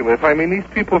ridiculous. I mean, these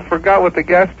people forgot what the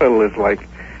gas pedal is like.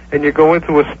 And you go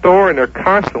into a store and they're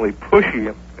constantly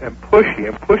pushy and pushy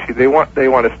and pushy. They want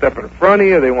to step in front of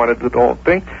you. They want to do the whole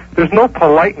thing. There's no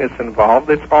politeness involved.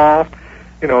 It's all...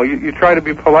 You know, you try to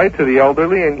be polite to the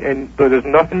elderly, and there's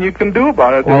nothing you can do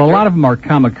about it. Well, a lot of them are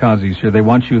kamikazes here.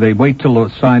 They wait till the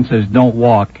sign says don't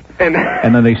walk, and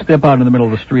then they step out in the middle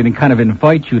of the street and kind of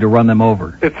invite you to run them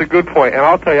over. It's a good point, and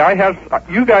I'll tell you,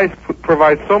 you guys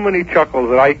provide so many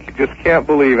chuckles that I just can't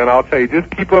believe, and I'll tell you,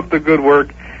 just keep up the good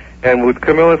work. And with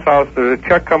Camilla's house, there's a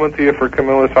check coming to you for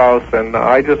Camilla's house, and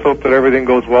I just hope that everything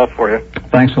goes well for you.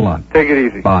 Thanks a lot. Take it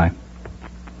easy. Bye.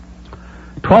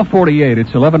 12:48.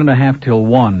 It's 11:30 till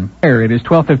 1. It is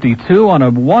 12:52 on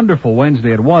a wonderful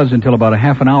Wednesday. It was until about a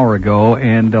half an hour ago.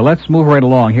 And let's move right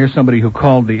along. Here's somebody who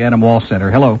called the Adam Wall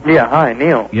Center. Hello. Yeah, hi,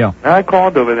 Neil. Yeah. I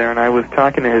called over there and I was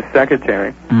talking to his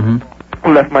secretary. Mm-hmm.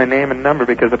 Who left my name and number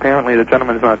because apparently the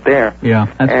gentleman's not there. Yeah,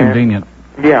 that's convenient.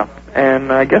 Yeah,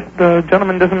 and I guess the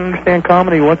gentleman doesn't understand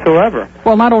comedy whatsoever.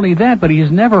 Well, not only that, but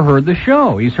he's never heard the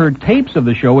show. He's heard tapes of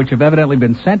the show, which have evidently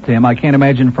been sent to him. I can't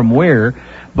imagine from where,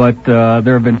 but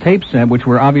there have been tapes sent which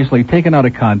were obviously taken out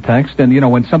of context. And,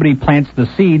 when somebody plants the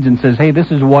seeds and says, hey,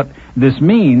 this is what this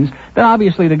means, then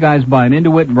obviously the guy's buying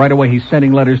into it, and right away he's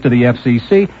sending letters to the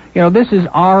FCC. This is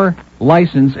our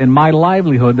license and my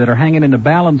livelihood that are hanging in the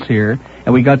balance here,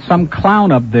 and we got some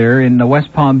clown up there in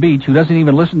West Palm Beach who doesn't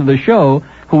even listen to the show,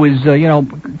 who is,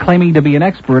 claiming to be an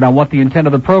expert on what the intent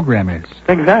of the program is.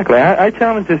 Exactly. I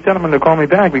challenge this gentleman to call me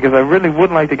back because I really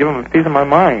would like to give him a piece of my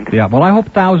mind. Yeah, well, I hope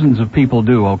thousands of people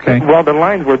do, okay? Well, the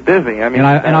lines were busy. And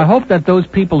I hope that those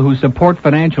people who support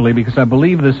financially, because I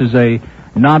believe this is a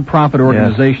non-profit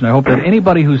organization. I hope that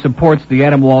anybody who supports the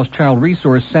Adam Walsh Child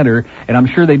Resource Center, and I'm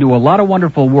sure they do a lot of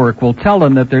wonderful work, will tell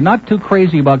them that they're not too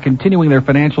crazy about continuing their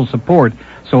financial support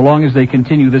so long as they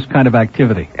continue this kind of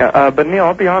activity. But Neil,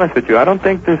 I'll be honest with you. I don't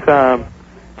think this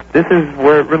is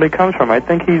where it really comes from. I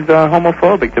think he's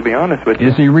homophobic, to be honest with you.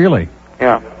 Is he really?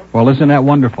 Yeah. Well, isn't that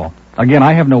wonderful? Again,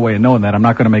 I have no way of knowing that. I'm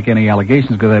not going to make any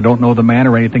allegations because I don't know the man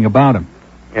or anything about him.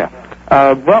 Yeah.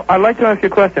 Well, I'd like to ask you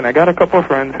a question. I got a couple of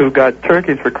friends who got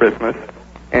turkeys for Christmas,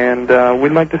 and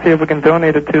we'd like to see if we can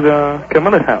donate it to the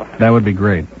Camilla's house. That would be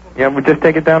great. Yeah, we just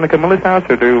take it down to Camilla's house,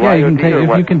 or do WIOD,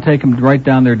 if you can take them right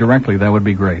down there directly, that would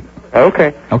be great.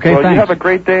 Okay. Okay, well, thanks. You have a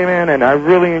great day, man, and I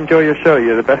really enjoy your show.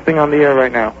 You're the best thing on the air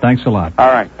right now. Thanks a lot.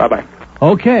 All right, bye-bye.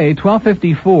 Okay,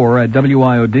 1254 at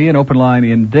WIOD, an open line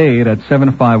in Dade at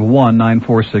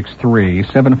 751-9463.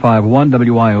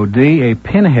 751-WIOD, a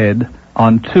pinhead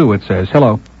on 2, it says.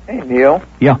 Hello. Hey, Neil.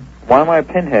 Yeah. Why am I a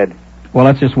pinhead? Well,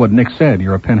 that's just what Nick said.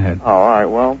 You're a pinhead. Oh, all right,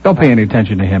 well. Don't pay any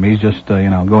attention to him. He's just,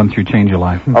 going through change of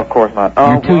life. Of course not.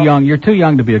 You're too young. You're too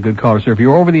young to be a good caller, sir. If you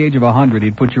were over the age of 100,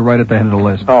 he'd put you right at the head of the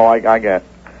list. Oh, I get.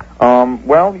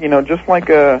 Well, just like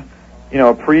a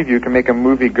preview can make a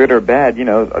movie good or bad,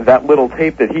 that little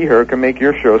tape that he heard can make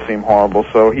your show seem horrible,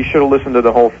 so he should have listened to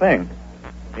the whole thing.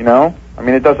 I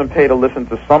mean, it doesn't pay to listen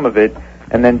to some of it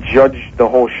and then judge the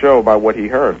whole show by what he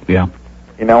heard. Yeah.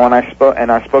 And I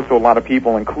spoke to a lot of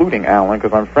people, including Alan,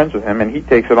 because I'm friends with him, and he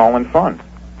takes it all in fun.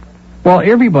 Well,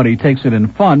 everybody takes it in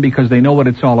fun because they know what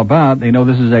it's all about. They know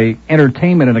this is a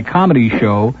entertainment and a comedy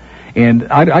show, and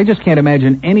I just can't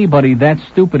imagine anybody that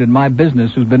stupid in my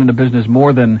business who's been in the business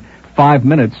more than 5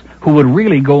 minutes who would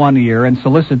really go on the air and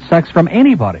solicit sex from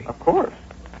anybody. Of course.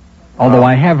 Although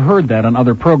I have heard that on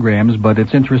other programs, but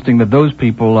it's interesting that those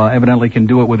people evidently can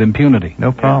do it with impunity.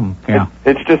 No problem. Yeah.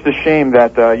 It's just a shame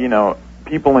that,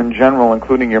 people in general,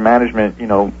 including your management,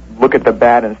 look at the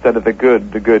bad instead of the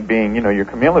good being, your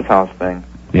Camilla's house thing.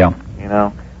 Yeah.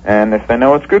 And if they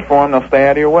know it's good for them, they'll stay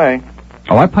out of your way.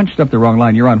 Oh, I punched up the wrong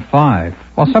line. You're on 5.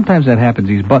 Well, sometimes that happens.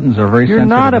 These buttons are very sensitive. You're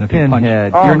not a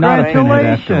pinhead. You're not a pinhead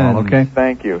after all, okay?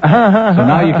 Thank you. So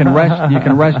now you can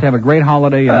rest, have a great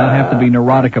holiday, and not have to be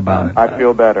neurotic about it. I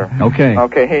feel better. Okay.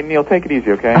 Okay, hey, Neil, take it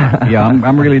easy, okay? Yeah,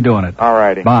 I'm really doing it. All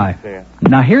righty. Bye. See ya.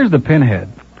 Now, here's the pinhead.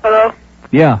 Hello?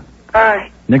 Yeah.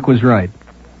 Hi. Nick was right.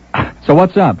 So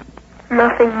what's up?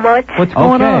 Nothing much. What's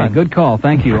going on? Good call.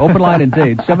 Thank you. Open line in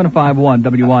Dade, 751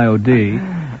 WIOD.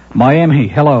 Miami,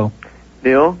 hello.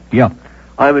 Neil? Yeah.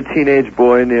 I'm a teenage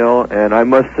boy, Neil, and I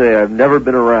must say I've never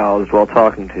been aroused while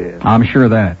talking to you. I'm sure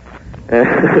of that.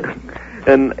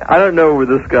 And I don't know where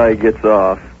this guy gets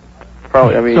off.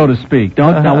 Probably, so to speak.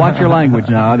 Now watch your language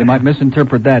now. They might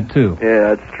misinterpret that too.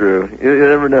 Yeah, that's true. You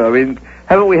never know. I mean,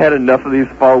 haven't we had enough of these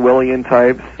Farwellian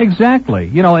types? Exactly.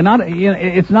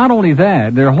 It's not only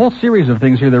that. There are a whole series of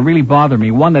things here that really bother me.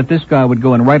 One, that this guy would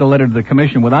go and write a letter to the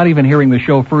commission without even hearing the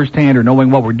show firsthand or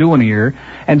knowing what we're doing here.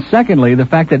 And secondly, the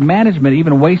fact that management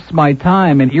even wastes my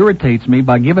time and irritates me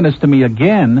by giving this to me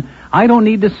again. I don't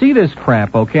need to see this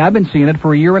crap, okay? I've been seeing it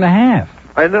for a year and a half.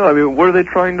 I know. I mean, what are they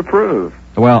trying to prove?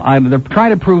 Well, they're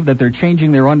trying to prove that they're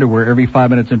changing their underwear every 5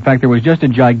 minutes. In fact, there was just a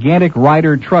gigantic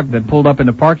Ryder truck that pulled up in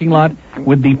the parking lot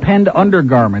with the penned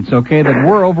undergarments, okay, that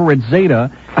were over at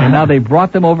Zeta, and now they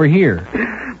brought them over here.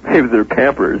 Maybe they're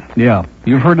Pampers. Yeah.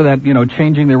 You've heard of that,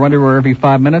 changing their underwear every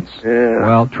 5 minutes? Yeah.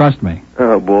 Well, trust me.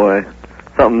 Oh, boy.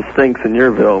 Something stinks in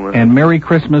Yourville, man. And Merry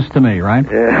Christmas to me, right?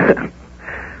 Yeah.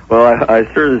 Well, I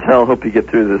sure as hell hope you get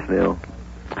through this, Neil.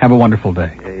 Have a wonderful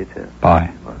day. Yeah, you too.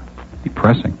 Bye.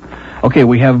 Depressing. Okay,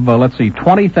 we have,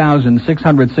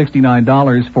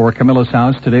 $20,669 for Camilla's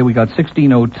house. Today we got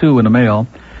 $1,602 in the mail,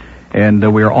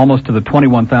 and we are almost to the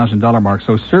 $21,000 mark.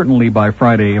 So certainly by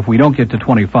Friday, if we don't get to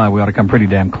 25, we ought to come pretty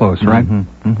damn close, right?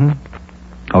 Mm-hmm.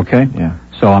 Okay? Yeah.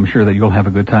 So I'm sure that you'll have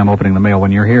a good time opening the mail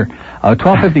when you're here.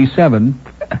 1257,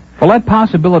 well, that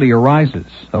possibility arises,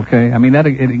 okay? I mean, it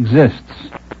exists,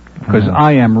 because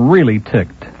I am really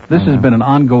ticked This has been an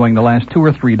ongoing the last 2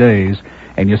 or 3 days,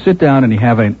 and you sit down and you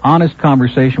have an honest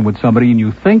conversation with somebody, and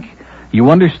you think you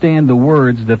understand the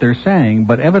words that they're saying,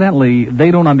 but evidently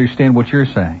they don't understand what you're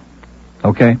saying.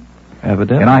 Okay?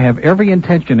 Evidently. And I have every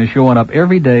intention of showing up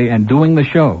every day and doing the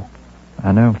show.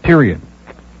 I know. Period.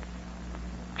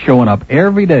 Showing up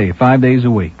every day, 5 days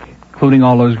a week, including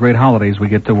all those great holidays we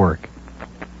get to work.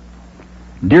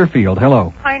 Deerfield,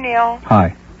 hello. Hi, Neil.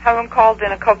 Hi. Haven't called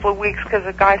in a couple of weeks because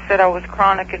a guy said I was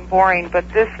chronic and boring, but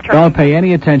this turn... Don't pay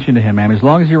any attention to him, ma'am. As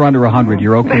long as you're under 100,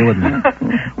 you're okay with me.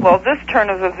 Well, this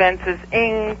turn of events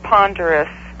is ponderous.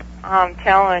 I'm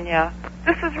telling you.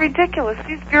 This is ridiculous.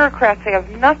 These bureaucrats, they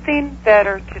have nothing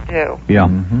better to do. Yeah.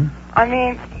 I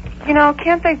mean, you know,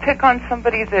 can't they pick on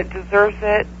somebody that deserves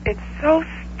it? It's so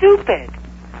stupid.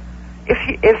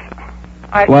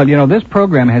 Well, you know, this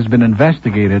program has been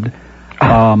investigated.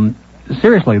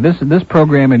 Seriously, this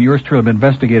program and yours truly have been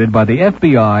investigated by the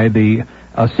FBI, the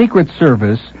Secret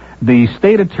Service, the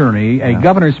state attorney, a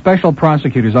governor's special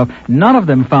prosecutor's office. None of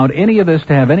them found any of this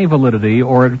to have any validity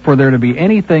or for there to be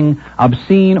anything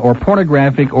obscene or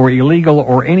pornographic or illegal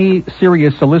or any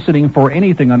serious soliciting for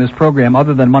anything on this program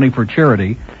other than money for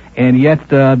charity. And yet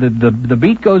the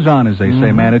beat goes on, as they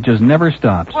say, man. It just never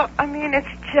stops. Well, I mean, it's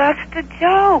just a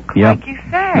joke, Yep. like you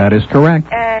say. That is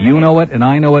correct. And you know it, and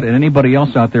I know it, and anybody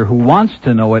else out there who wants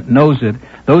to know it knows it.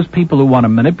 Those people who want to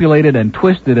manipulate it and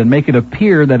twist it and make it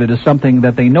appear that it is something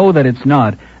that they know that it's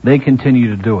not, they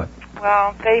continue to do it.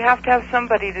 Well, they have to have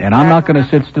somebody to And I'm not going to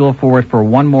sit still for it for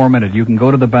 1 more minute. You can go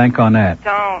to the bank on that.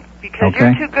 Don't, because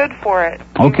Okay. you're too good for it.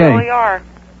 Okay. You really are.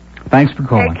 Thanks for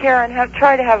calling. Take care and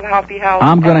try to have a happy holiday.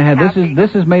 I'm going to have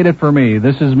this has made it for me.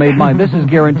 This has made this is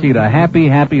guaranteed a happy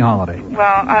holiday. Well,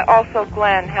 I also,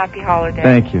 Glenn, happy holiday.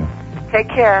 Thank you. Take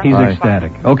care. He's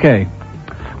ecstatic. Okay.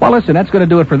 Well, listen, that's going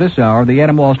to do it for this hour. The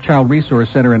Adam Walsh Child Resource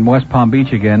Center in West Palm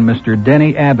Beach again. Mr.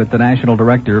 Denny Abbott, the national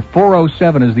director.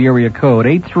 407 is the area code.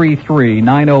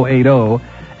 833-9080.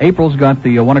 April's got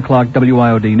the 1 o'clock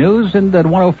WIOD news, and at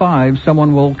 1:05,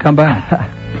 someone will come back.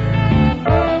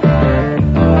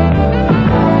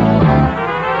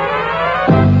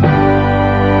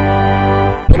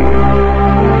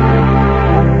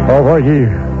 Oh, thank you.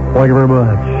 Thank you very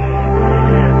much.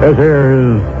 This here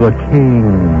is the King.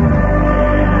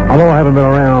 I know I haven't been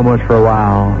around much for a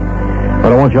while,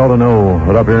 but I want y'all to know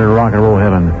that up here in rock and roll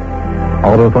heaven,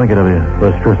 I'll be thinking of you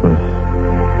this Christmas.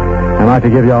 I'd like to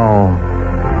give y'all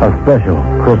a special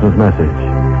Christmas message.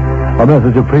 A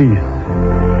message of peace.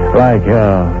 Like,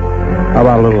 how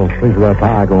about a little piece of that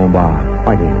pie going by?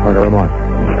 Thank you. Thank you very much.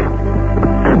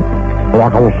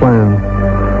 Like I was saying,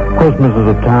 Christmas is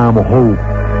a time of hope,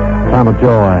 time of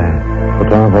joy, a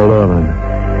time for loving.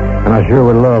 And I sure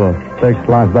would love a big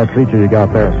slice of that feature you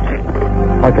got there.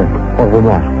 Okay, what was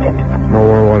that? No,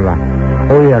 what was that?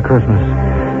 Oh yeah, Christmas.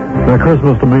 Now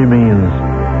Christmas to me means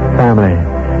family.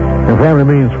 And family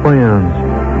means friends.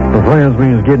 And friends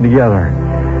means getting together.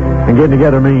 And getting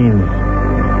together means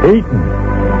eating.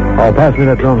 Oh, pass me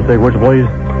that drumstick, would you please?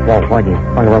 Well, thank you.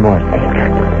 Thank you very much.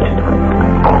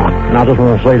 And I just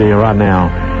want to say to you right now,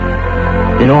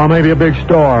 you know, I may be a big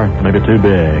star, maybe too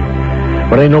big,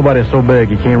 but ain't nobody so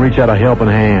big you can't reach out a helping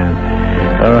hand.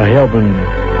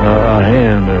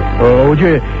 Would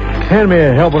you hand me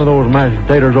a helping of those mashed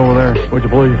potatoes over there, would you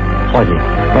please? Thank you.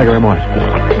 Thank you very much.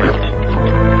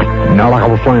 Now, like I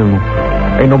was saying,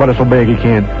 ain't nobody so big you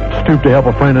can't stoop to help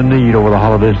a friend in need over the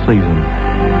holiday season.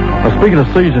 Now, speaking of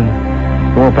season,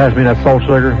 you want to pass me that salt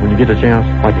sugar when you get the chance?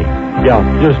 Thank you. Yeah,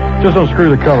 just unscrew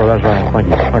the cover, that's right. Thank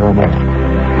you. Thank you very much.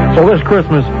 So this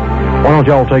Christmas, why don't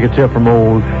y'all take a tip from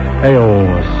old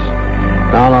Elvis?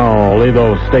 No, leave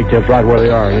those steak tips right where they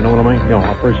are, you know what I mean? No,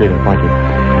 I appreciate it, thank you.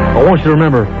 I want you to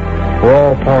remember, we're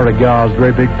all part of God's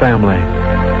great big family.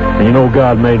 And you know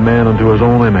God made man unto his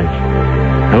own image.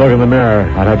 And look in the mirror,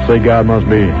 I'd have to say God must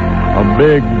be a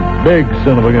big, big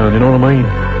son of a gun, you know what I mean?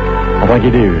 I think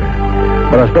you do.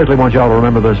 But I especially want y'all to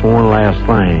remember this one last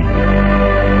thing.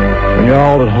 When you're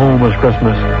all at home this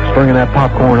Christmas, stringing that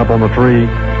popcorn up on the tree,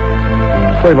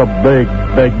 save a big,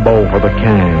 big bowl for the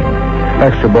king.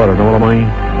 Extra butter, know what I mean?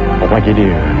 I think you do.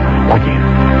 Thank you.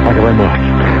 Thank you very much.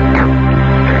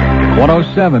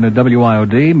 107 at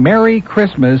WIOD. Merry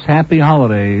Christmas, Happy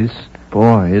Holidays.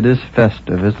 Boy, it is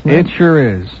festive, isn't it? It sure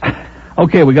is.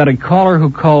 Okay, we got a caller who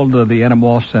called the Adam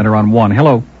Walsh Center on 1.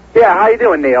 Hello. Yeah, how you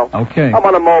doing, Neil? Okay. I'm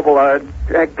on a mobile. I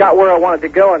got where I wanted to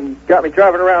go and got me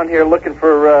driving around here looking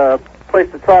for a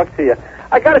place to talk to you.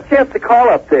 I got a chance to call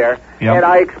up there, and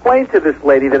I explained to this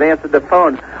lady that answered the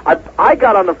phone. I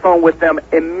got on the phone with them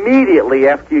immediately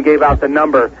after you gave out the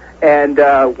number, and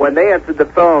when they answered the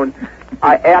phone,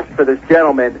 I asked for this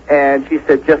gentleman, and she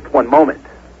said, just one moment.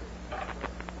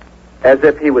 as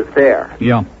if he was there.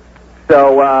 Yeah.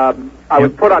 So I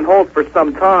was put on hold for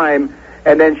some time,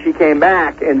 and then she came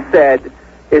back and said,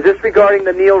 "Is this regarding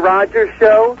the Neil Rogers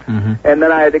show?" Mm-hmm. And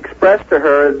then I had expressed to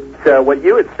her what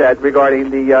you had said regarding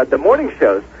the morning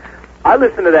shows. I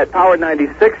listen to that Power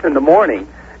 96 in the morning,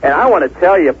 and I want to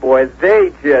tell you, boys,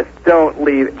 they just don't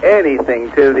leave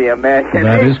anything to the imagination.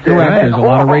 That is correct. There's a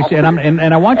lot of racism,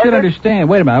 and I want you to understand.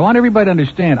 Wait a minute. I want everybody to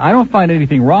understand. I don't find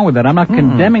anything wrong with that. I'm not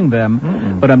condemning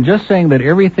them, but I'm just saying that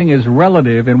everything is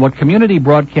relative. And what community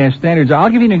broadcast standards are. I'll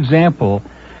give you an example.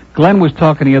 Glenn was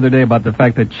talking the other day about the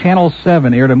fact that Channel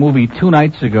 7 aired a movie 2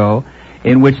 nights ago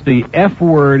in which the F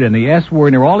word and the S word,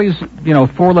 and there were all these,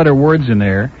 4-letter words in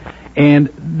there, and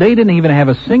they didn't even have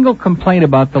a single complaint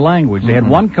about the language. They had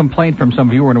one complaint from some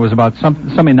viewer, and it was about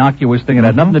some innocuous thing. It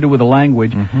had nothing to do with the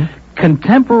language.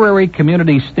 Contemporary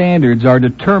community standards are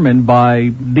determined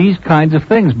by these kinds of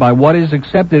things, by what is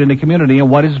accepted in the community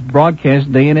and what is broadcast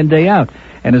day in and day out.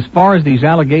 And as far as these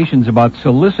allegations about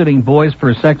soliciting boys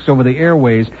for sex over the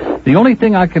airways, the only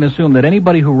thing I can assume that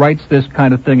anybody who writes this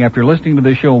kind of thing after listening to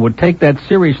this show would take that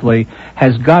seriously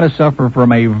has got to suffer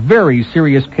from a very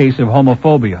serious case of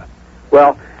homophobia.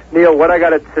 Well, Neil, what I got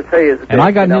to say is, and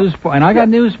I got news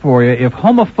for you. If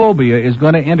homophobia is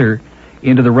going to enter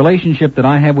into the relationship that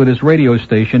I have with this radio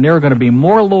station, there are going to be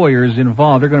more lawyers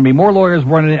involved. There are going to be more lawyers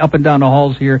running up and down the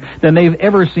halls here than they've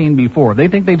ever seen before. They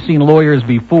think they've seen lawyers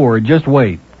before. Just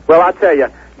wait. Well, I'll tell you.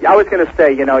 I was going to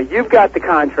say, you've got the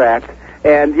contract,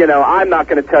 and I'm not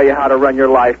going to tell you how to run your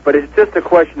life, but it's just a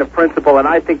question of principle. And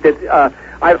I think that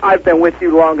I've been with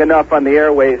you long enough on the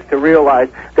airways to realize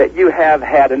that you have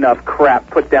had enough crap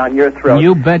put down your throat.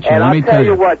 You betcha. And Let me tell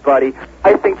you what, buddy,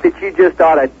 I think that you just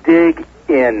ought to dig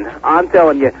in. I'm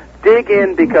telling you, dig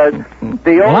in, because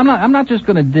Well, I'm not just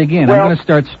going to dig in. I'm going to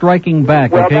start striking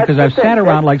back, okay? Because I've sat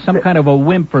around like some kind of a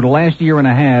wimp for the last year and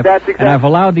a half, and I've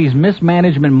allowed these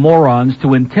mismanagement morons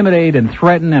to intimidate and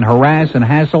threaten and harass and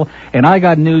hassle, and I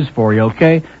got news for you,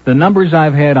 okay? The numbers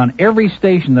I've had on every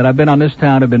station that I've been on this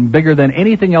town have been bigger than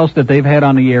anything else that they've had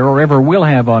on the air or ever will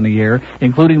have on the air,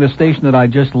 including the station that I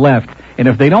just left. And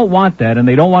if they don't want that and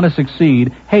they don't want to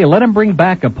succeed, hey, let them bring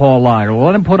back a Paul Lyer, or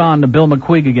let them put on the Bill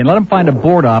McQuigg again. Let them find a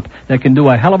board op that can do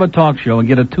a hell of a talk show and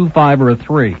get a 2, 5, or a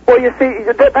 3. Well, you see,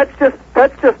 that's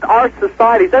just our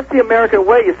society. That's the American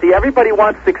way. You see, everybody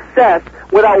wants success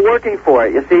without working for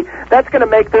it. You see, that's going to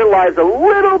make their lives a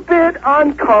little bit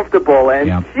uncomfortable.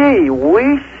 And gee,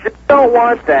 we sure don't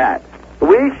want that.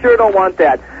 We sure don't want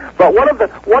that. But one of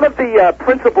the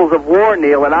principles of war,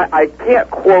 Neil, and I can't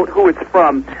quote who it's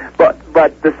from,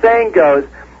 but the saying goes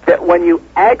that when you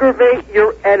aggravate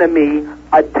your enemy,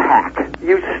 attack.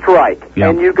 You strike,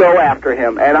 and you go after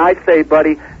him. And I say,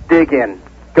 buddy, dig in.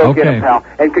 Go get him, pal.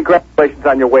 And congratulations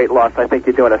on your weight loss. I think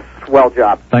you're doing a swell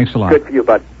job. Thanks a lot. Good for you,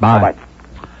 bud. Bye.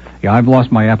 Yeah, I've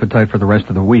lost my appetite for the rest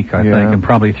of the week, I think, and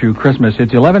probably through Christmas.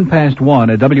 It's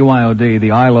 1:11 at WIOD,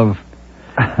 the Isle of...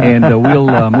 and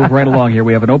we'll move right along here.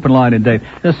 We have an open line in Dave.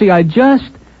 Now, see,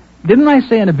 didn't I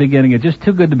say in the beginning, it's just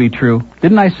too good to be true?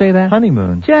 Didn't I say that?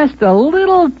 Honeymoon. Just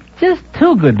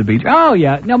too good to be true. Oh,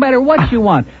 yeah, no matter what you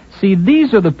want. See,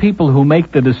 these are the people who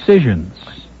make the decisions.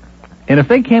 And if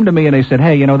they came to me and they said,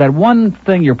 hey, that one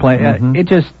thing you're playing, it's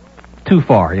just too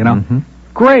far,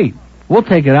 Great. We'll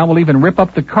take it out. We'll even rip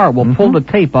up the cart. We'll pull the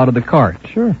tape out of the cart.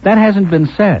 Sure. That hasn't been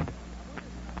said.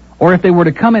 Or if they were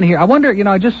to come in here, I wonder,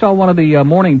 I just saw one of the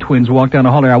morning twins walk down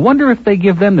the hall here. I wonder if they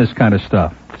give them this kind of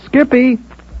stuff. Skippy.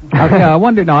 I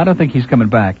wonder, no, I don't think he's coming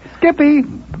back. Skippy.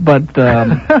 But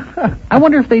I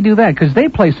wonder if they do that, because they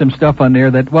play some stuff on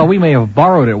there that, well, we may have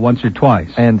borrowed it once or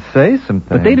twice. And say some things.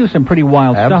 But they do some pretty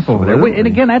wild stuff over there. And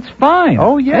again, that's fine.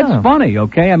 Oh, yeah. That's funny,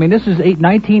 okay? I mean, this is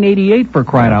 1988 for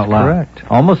crying out loud. Correct.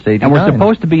 Almost 89. And we're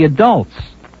supposed to be adults.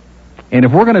 And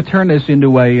if we're going to turn this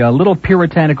into a little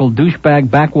puritanical douchebag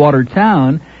backwater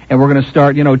town, and we're going to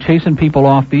start, chasing people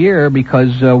off the air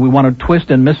because we want to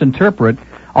twist and misinterpret,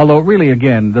 although really,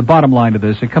 again, the bottom line to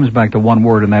this, it comes back to one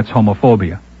word, and that's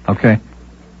homophobia, okay?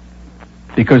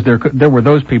 Because there were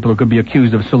those people who could be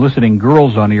accused of soliciting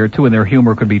girls on the air, too, and their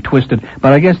humor could be twisted.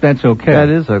 But I guess that's okay. That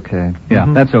is okay. Yeah,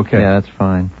 that's okay. Yeah, that's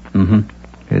fine.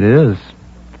 Mm-hmm. It is.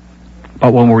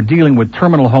 But when we're dealing with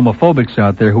terminal homophobics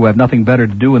out there who have nothing better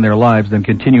to do in their lives than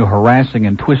continue harassing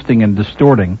and twisting and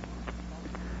distorting,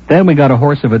 then we got a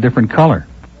horse of a different color,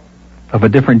 of a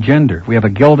different gender. We have a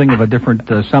gelding of a different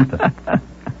something.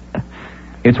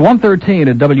 It's 1:13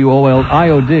 at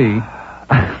WIOD,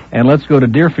 and let's go to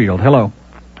Deerfield. Hello.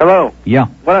 Hello. Yeah.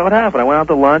 What happened? I went out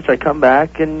to lunch, I come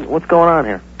back, and what's going on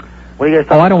here? What are you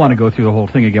guys Oh, I don't want to go through the whole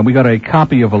thing again. We got a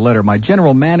copy of a letter. My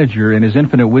general manager, in his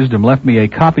infinite wisdom, left me a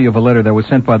copy of a letter that was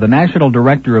sent by the National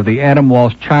Director of the Adam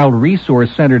Walsh Child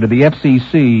Resource Center to the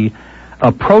FCC,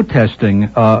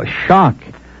 protesting shock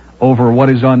over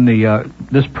what is on the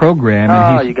this program.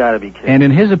 Oh, you got to be kidding. And in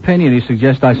his opinion, he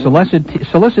suggests I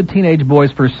solicit teenage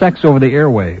boys for sex over the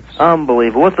airwaves.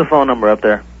 Unbelievable. What's the phone number up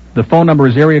there? The phone number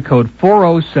is area code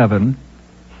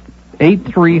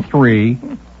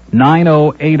 407-833-9080.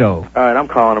 All right, I'm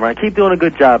calling him. Right, keep doing a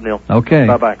good job, Neil. Okay.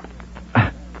 Bye-bye.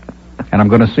 And I'm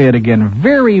going to say it again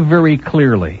very, very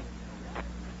clearly.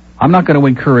 I'm not going to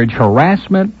encourage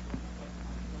harassment,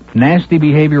 nasty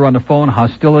behavior on the phone,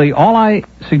 hostility. All I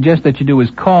suggest that you do is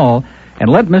call and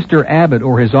let Mr. Abbott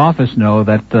or his office know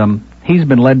that he's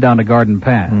been led down a garden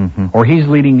path, or he's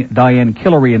leading Diane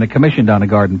Killery and the commission down a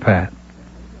garden path.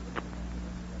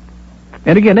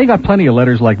 And again, they got plenty of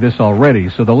letters like this already,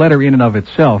 so the letter in and of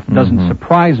itself doesn't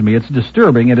surprise me. It's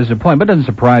disturbing and disappointing, but it doesn't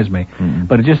surprise me.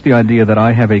 But it's just the idea that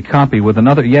I have a copy with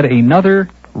yet another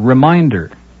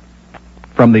reminder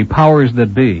from the powers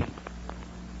that be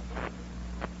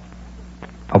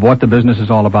of what the business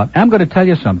is all about. I'm going to tell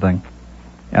you something,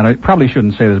 and I probably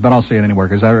shouldn't say this, but I'll say it anyway,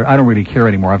 because I don't really care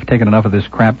anymore. I've taken enough of this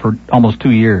crap for almost 2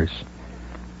 years.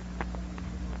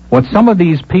 What some of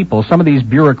these people, some of these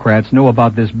bureaucrats know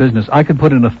about this business, I could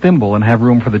put in a thimble and have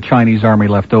room for the Chinese army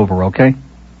left over, okay?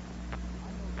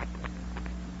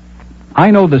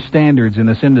 I know the standards in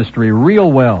this industry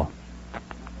real well.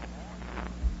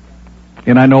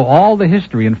 And I know all the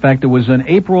history. In fact, it was in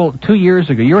April 2 years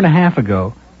ago, a year and a half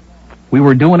ago, we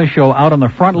were doing a show out on the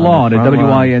front lawn at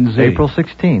WINZ. April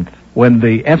 16th. When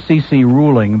the FCC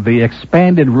ruling, the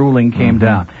expanded ruling came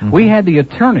down. We had the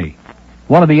attorney,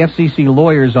 one of the FCC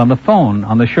lawyers, on the phone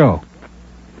on the show.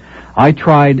 I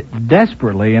tried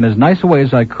desperately, in as nice a way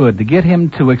as I could, to get him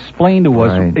to explain to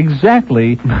us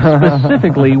exactly,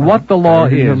 specifically, what the law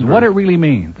is, what it really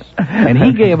means. And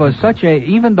he gave us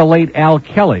even the late Al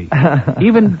Kelly,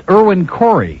 even Irwin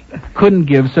Corey, couldn't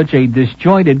give such a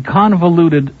disjointed,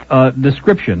 convoluted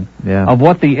description of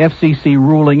what the FCC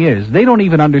ruling is. They don't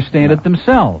even understand it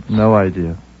themselves. No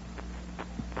idea.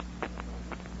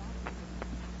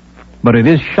 But it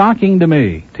is shocking to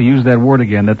me, to use that word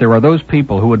again, that there are those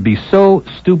people who would be so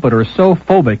stupid or so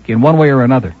phobic in one way or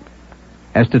another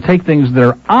as to take things that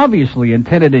are obviously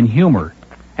intended in humor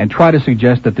and try to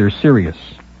suggest that they're serious.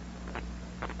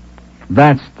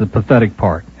 That's the pathetic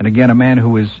part. And again, a man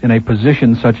who is in a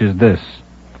position such as this,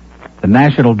 the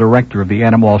National Director of the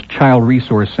Adam Walsh Child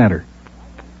Resource Center.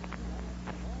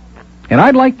 And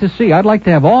I'd like to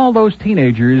have all those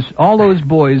teenagers, all those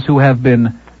boys who have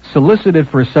been solicited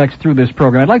for sex through this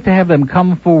program, I'd like to have them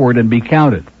come forward and be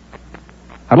counted.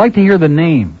 I'd like to hear the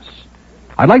names.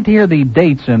 I'd like to hear the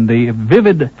dates and the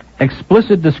vivid,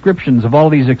 explicit descriptions of all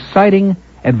these exciting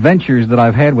adventures that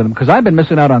I've had with them, because I've been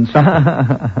missing out on something.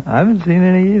 I haven't seen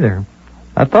any either.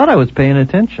 I thought I was paying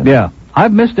attention. Yeah,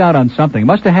 I've missed out on something. It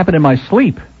must have happened in my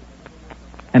sleep.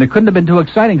 And it couldn't have been too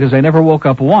exciting because I never woke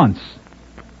up once.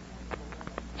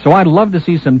 So I'd love to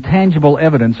see some tangible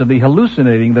evidence of the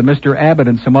hallucinating that Mr. Abbott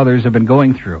and some others have been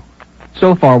going through.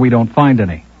 So far, we don't find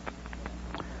any.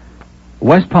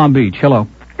 West Palm Beach, hello.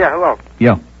 Yeah, hello.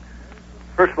 Yeah.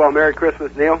 First of all, Merry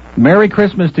Christmas, Neil. Merry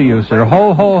Christmas to you, sir.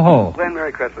 Ho, ho, ho. Glenn,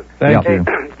 Merry Christmas. Thank you.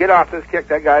 Get off this kick.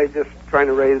 That guy's just trying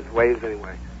to raise waves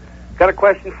anyway. Got a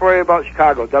question for you about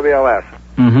Chicago, WLS.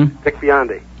 Dick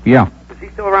Biondi. Yeah. Is he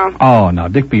still around? Oh, no,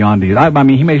 Dick Biondi. I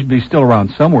mean, he may be still around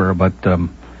somewhere, but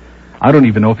I don't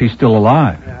even know if he's still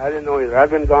alive. Yeah, I didn't know either.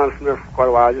 I've been gone from there for quite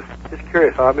a while. Just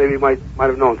curious. I thought maybe you might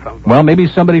have known something. Well, maybe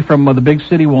somebody from the big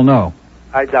city will know.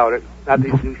 I doubt it. Not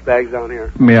these douchebags down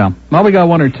here. Yeah. Well, we got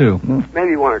one or two.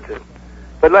 Maybe one or two.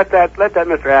 But let that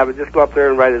Mr. Abbott just go up there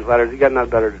and write his letters. He got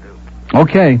nothing better to do.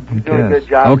 Okay. He's doing a good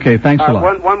job. Okay, thanks a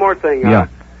lot. One more thing. Yeah.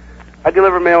 I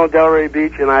deliver mail in Delray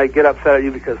Beach, and I get upset at you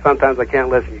because sometimes I can't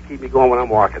listen. You keep me going when I'm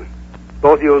walking.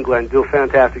 Both you and Glenn do a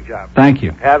fantastic job. Thank you.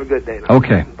 Have a good day now.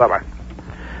 Okay. Bye-bye.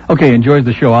 Okay, enjoys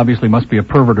the show. Obviously must be a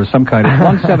pervert or some kind. It's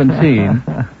 117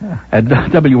 at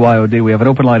WIOD. We have an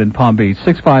open line in Palm Beach,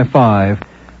 655-9463,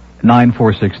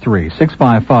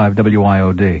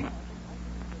 655-WIOD.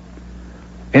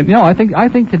 And, you know, I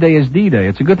think today is D-Day.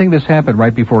 It's a good thing this happened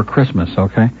right before Christmas,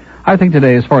 okay? I think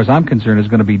today, as far as I'm concerned, is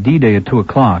going to be D-Day at 2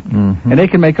 o'clock. And they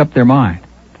can make up their mind.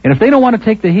 And if they don't want to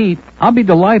take the heat, I'll be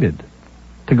delighted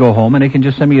to go home, and they can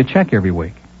just send me a check every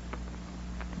week.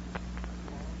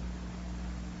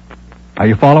 Are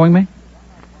you following me?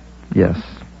 Yes.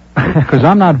 Because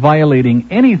I'm not violating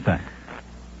anything.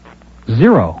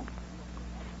 Zero.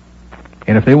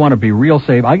 And if they want to be real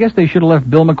safe, I guess they should have left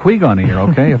Bill McQueeg on here,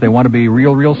 okay? If they want to be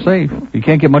real safe. You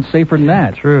can't get much safer than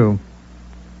that. True.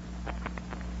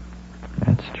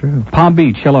 That's true. Palm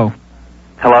Beach, hello.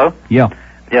 Hello? Yeah.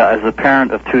 Yeah, as a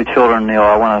parent of 2 children, Neil,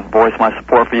 I want to voice my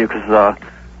support for you because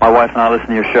my wife and I listen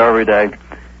to your show every day,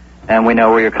 and we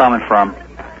know where you're coming from.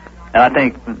 And I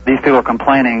think these people are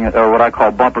complaining are what I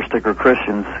call bumper sticker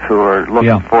Christians who are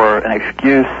looking for an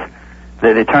excuse.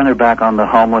 They turn their back on the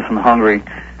homeless and the hungry.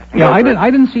 Yeah, I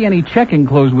didn't see any check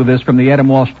enclosed with this from the Adam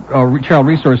Walsh Child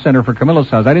Resource Center for Camilla's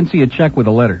house. I didn't see a check with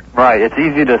a letter. Right. It's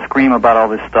easy to scream about all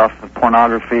this stuff,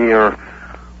 pornography or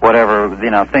whatever,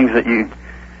 things that you...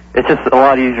 It's just a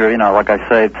lot easier, like I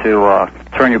say, to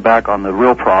turn your back on the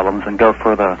real problems and go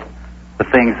for the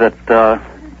things that...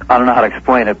 I don't know how to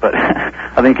explain it, but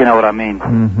I think you know what I mean.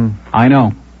 Mm-hmm. I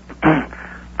know.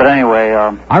 But anyway...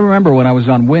 I remember when I was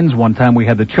on WINS one time, we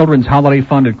had the Children's Holiday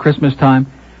Fund at Christmas time,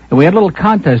 and we had a little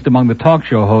contest among the talk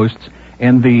show hosts,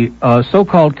 and the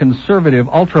so-called conservative,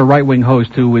 ultra-right-wing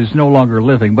host, who is no longer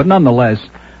living, but nonetheless,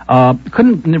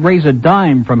 couldn't raise a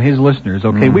dime from his listeners,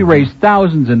 okay? We raised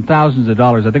thousands and thousands of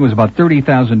dollars. I think it was about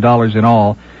 $30,000 in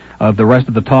all of the rest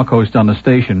of the talk hosts on the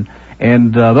station.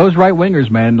 And those right-wingers,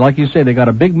 man, like you say, they got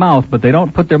a big mouth, but they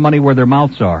don't put their money where their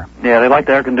mouths are. Yeah, they like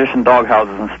the air-conditioned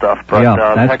doghouses and stuff. But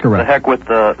that's correct. The heck with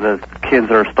the kids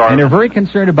that are starving. And they're very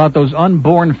concerned about those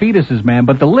unborn fetuses, man.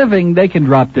 But the living, they can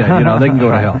drop dead. They can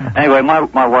go to hell. Anyway,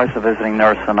 my wife's a visiting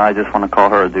nurse, and I just want to call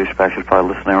her a douchebag. She's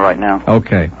probably listening right now.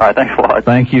 Okay. All right, thanks a lot.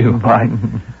 Thank you. Bye.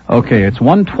 Okay, it's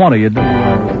 1:20.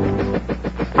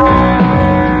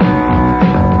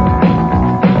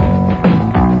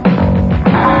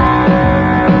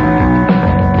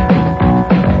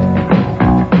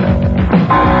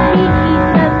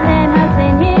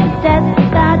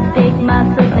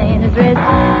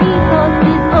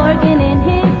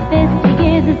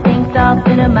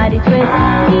 In a mighty twist,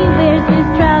 he wears his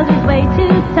trousers way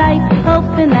too tight,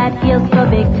 hoping that he'll go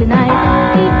big tonight.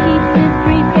 He keeps his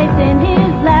briefcase in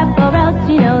his lap, or else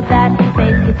that his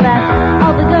face gets fat.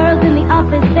 All the girls in the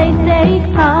office, they say,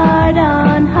 hard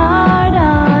on,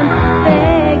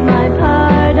 beg my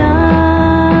pardon.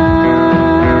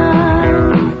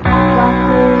 Walk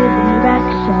with an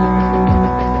erection.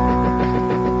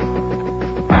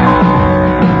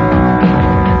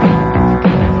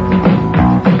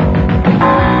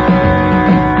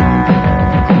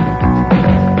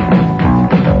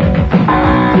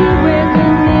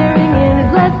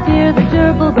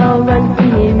 Bell runs to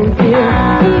him in fear.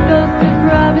 He goes to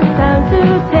Provincetown to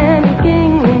tend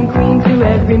king and queen to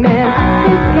every man.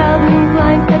 His Calvin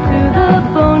Klein cut to the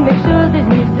bone, make sure that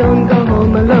he don't go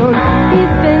home alone. He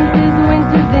spends his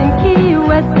winters in Key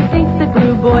West, he thinks the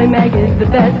Blue Boy mag is the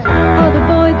best. All the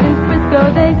boys in Frisco,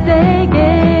 they say,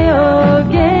 gay-o,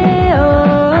 gay-o,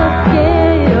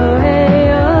 gay-o,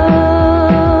 hey-o.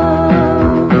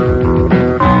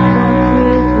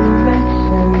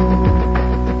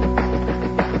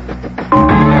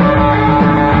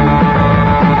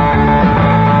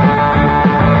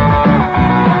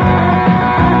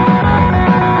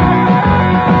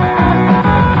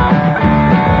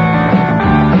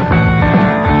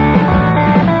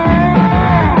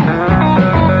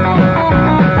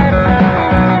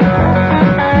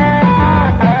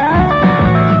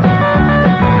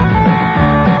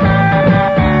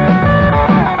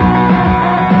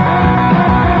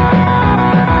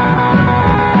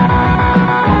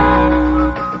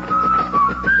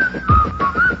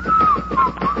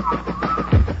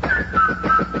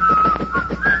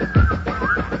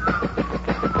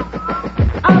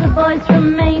 Boys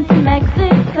from Maine to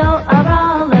Mexico are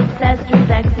all obsessed with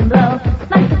sex and blow.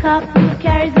 Like the cop who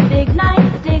carries a big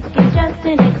nightstick is just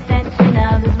an extension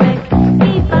of his wick.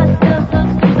 He busts those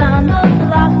hookers on those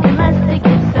lock unless they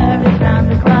give service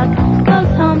round the clock.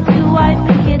 Goes home to wife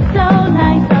and kids so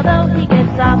nice, although he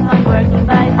gets off on working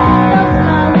vice. Those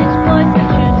college boys are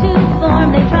true to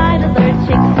form. They try to lure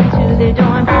chicks into their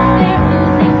dorm. They're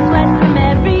oozing sweat from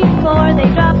every pore. They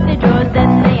drop their drawers,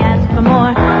 then they ask for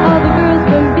more. All the girls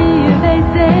from they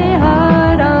say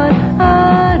hard on,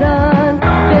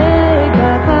 beg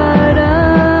my pardon.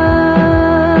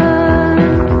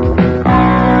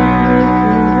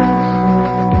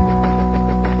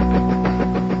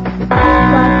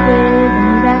 Walk with an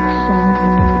erection.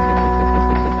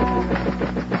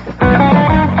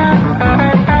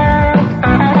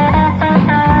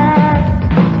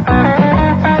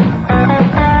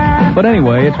 But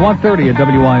anyway, it's 1:30 at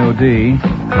WIOD.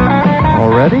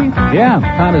 Already? Yeah,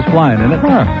 time is flying, isn't it?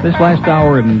 This last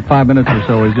hour and 5 minutes or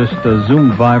so is just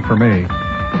zoomed by for me.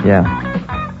 Yeah.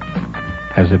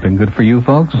 Has it been good for you,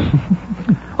 folks?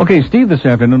 Okay, Steve this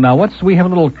afternoon. Now, we have a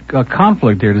little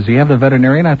conflict here. Does he have the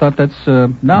veterinarian? I thought that's,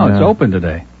 no, it's open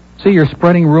today. See, you're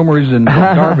spreading rumors and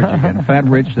garbage again. Fat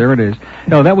Rich, there it is.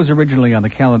 No, that was originally on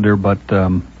the calendar, but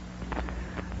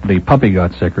the puppy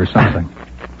got sick or something.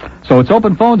 So it's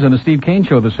open phones on the Steve Kane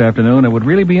Show this afternoon. It would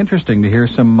really be interesting to hear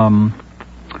some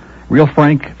real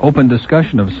frank, open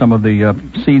discussion of some of the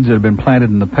seeds that have been planted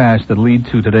in the past that lead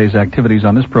to today's activities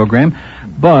on this program.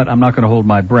 But I'm not going to hold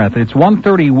my breath. It's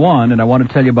 1:31, and I want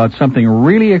to tell you about something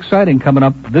really exciting coming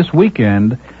up this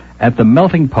weekend at the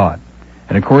Melting Pot.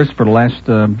 And, of course, for the last,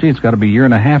 it's got to be a year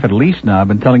and a half at least now, I've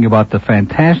been telling you about the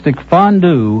fantastic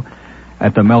fondue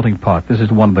at the Melting Pot. This is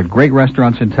one of the great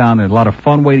restaurants in town. There's a lot of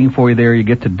fun waiting for you there. You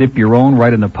get to dip your own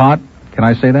right in the pot. Can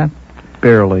I say that?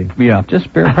 Barely. Yeah,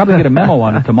 just barely. Probably get a memo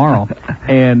on it tomorrow.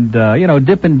 And,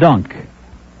 dip and dunk.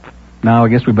 Now, I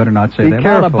guess we better not say that.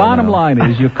 Well, the bottom line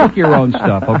is you cook your own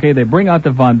stuff, okay? They bring out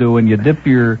the fondue and you dip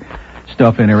your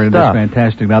stuff in there, and it's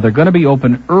fantastic. Now, they're going to be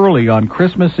open early on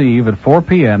Christmas Eve at 4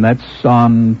 p.m. That's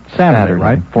on Saturday,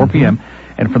 right? 4 p.m.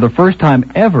 And for the first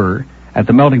time ever at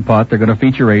the Melting Pot, they're going to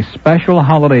feature a special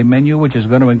holiday menu, which is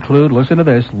going to include, listen to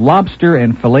this, lobster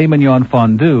and filet mignon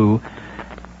fondue.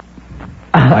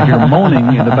 I hear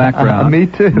moaning in the background. Me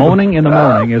too. Moaning in the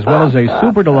morning, as well as a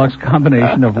super deluxe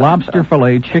combination of lobster,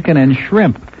 filet, chicken, and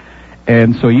shrimp.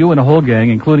 And so you and the whole gang,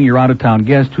 including your out-of-town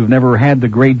guests who've never had the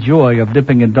great joy of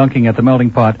dipping and dunking at the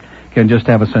Melting Pot, can just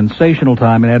have a sensational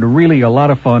time and add really a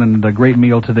lot of fun and a great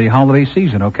meal to the holiday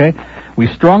season, okay? We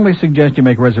strongly suggest you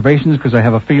make reservations because I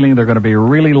have a feeling they're going to be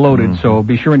really loaded, so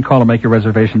be sure and call and make your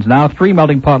reservations now. 3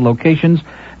 Melting Pot locations.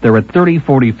 They're at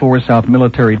 3044 South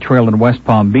Military Trail in West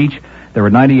Palm Beach. They're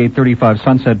at 9835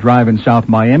 Sunset Drive in South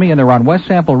Miami, and they're on West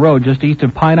Sample Road just east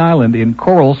of Pine Island in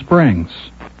Coral Springs.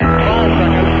 5 seconds,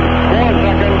 4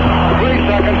 seconds, 3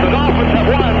 seconds. The Dolphins have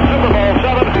won Super Bowl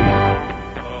 7.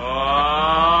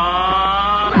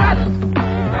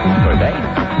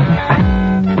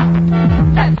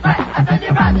 That's right, I said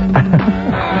you're right.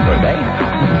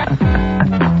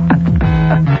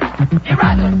 You're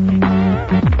right.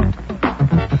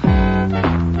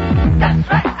 That's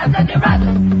right, I said you're right.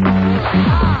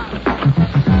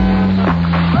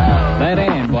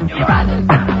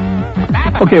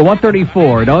 Okay,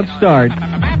 134. Don't start.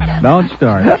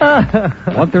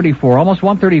 134, almost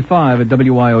 135 at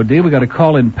WIOD. We got a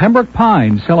call in Pembroke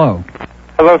Pines. Hello.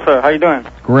 Hello, sir. How you doing?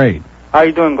 Great. How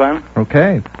you doing, Glenn?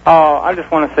 Okay. I just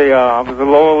want to say I was a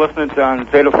loyal listener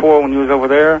on Zeta 4 when you was over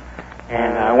there,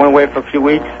 and I went away for a few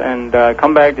weeks, and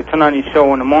come back to turn on your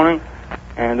show in the morning,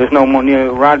 and there's no more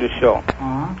Neil Rogers show.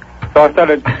 So I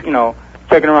started,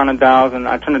 checking around the dials, and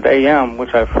I turned it to AM,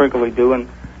 which I frequently do, and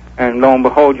lo and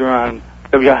behold, you're on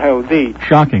WIOD.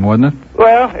 Shocking, wasn't it?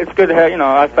 Well, it's good to have,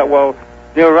 I thought, well,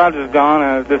 Neil Rogers is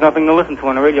gone, there's nothing to listen to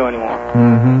on the radio anymore.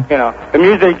 The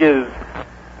music is,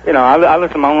 I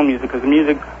listen to my own music, because the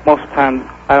music, most of the time,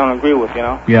 I don't agree with,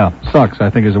 Yeah, sucks, I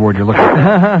think is the word you're looking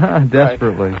for.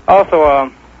 Desperately. Right. Also,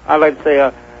 I'd like to say,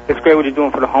 it's great what you're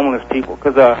doing for the homeless people,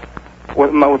 because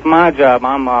with my job,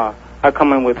 I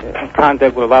come in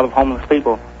contact with a lot of homeless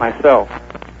people myself.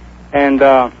 And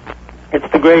it's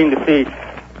degrading to see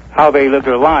how they live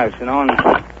their lives, and I'm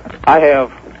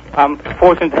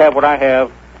fortunate to have what I have,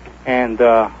 and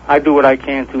I do what I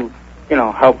can to,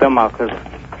 help them out, because,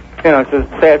 it's a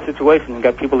sad situation. You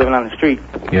got people living on the street.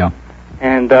 Yeah.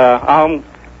 And I'm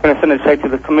going to send a check to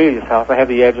the community's house. I have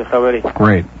the address already.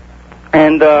 Great.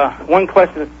 And one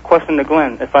question to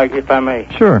Glenn, if I may.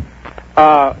 Sure.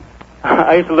 I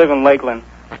used to live in Lakeland,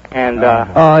 and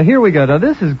here we go. Now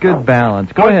this is good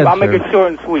balance. Go ahead, I'll sir. make it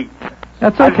short and sweet.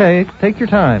 That's okay. Take your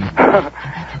time. I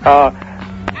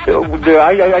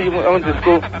went to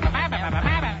school.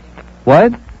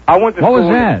 What? I went to what school. Was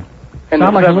that?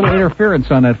 Sound like a little interference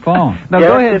on that phone. No,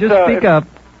 go ahead. Just speak up.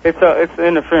 It's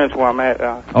interference where I'm at.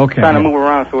 Okay. Trying to move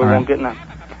around so it won't get none.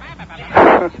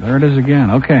 There it is again.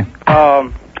 Okay.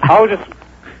 I was just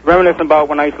reminiscing about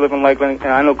when I used to live in Lakeland,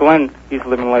 and I know Glenn used to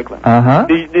live in Lakeland.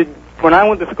 When I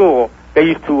went to school, they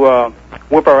used to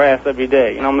whip our ass every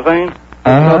day. You know what I'm saying?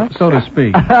 So to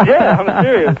speak. Yeah, I'm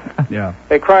serious. Yeah.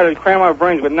 They try to cram our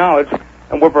brains with knowledge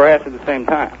and whip our ass at the same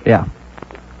time. Yeah.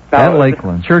 At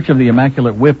Lakeland. Church of the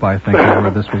Immaculate Whip, I think, is where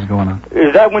this was going on.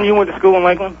 Is that when you went to school in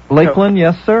Lakeland? Lakeland,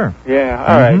 yes, sir. Yeah,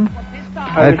 all right.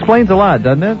 That explains a lot,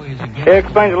 doesn't it? It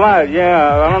explains a lot,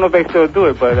 yeah. I don't know if they still do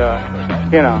it, but,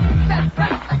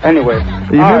 Anyway.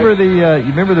 You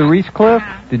remember the Reese Cliff?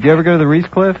 Did you ever go to the Reese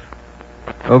Cliff?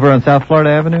 Over on South Florida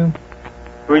Avenue?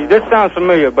 This sounds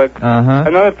familiar, but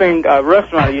another thing,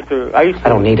 restaurant I used to... I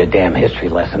don't need a damn history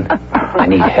lesson. I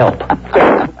need help.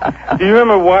 Do you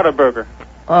remember Whataburger?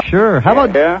 Sure. How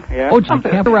about... Yeah. Oh, gee,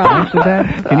 can't answer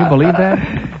that? Can you believe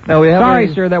that? No, we haven't.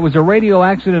 Sorry, sir, that was a radio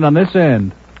accident on this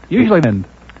end. Usually then.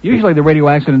 Usually the radio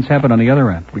accidents happen on the other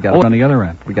end. We got it on the other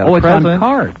end. We got a present. It's on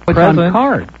card. It's present. on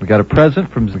card. We got a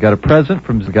present from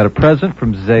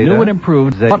Zeta. New and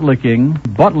improved butt licking,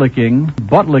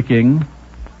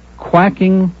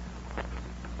 quacking.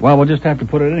 Well, we'll just have to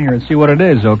put it in here and see what it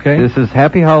is, okay? This is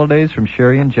Happy Holidays from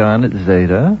Sherry and John at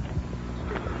Zeta.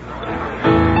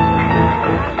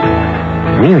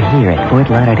 We're here at Fort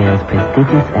Lauderdale's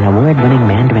prestigious and award-winning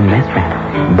Mandarin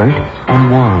restaurant, Bert and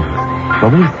Wong's,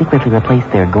 where we've secretly replaced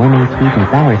their gourmet sweet and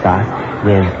sour sauce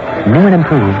with new and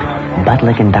improved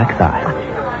butt-licking duck sauce.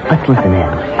 Let's listen in.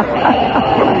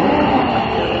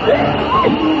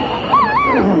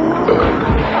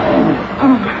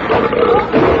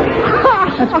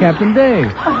 That's Captain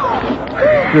Dave.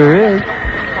 Sure is.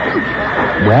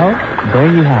 Well,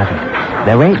 there you have it.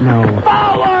 There ain't no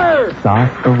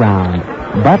sauce around.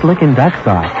 Butt-licking duck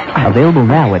sauce. Available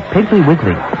now at Piggly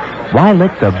Wiggly. Why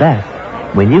lick the best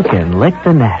when you can lick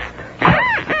the nest?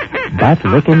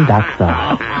 Butt-licking duck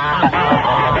sauce.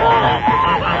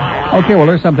 Okay, well,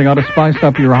 there's something. I'll to spice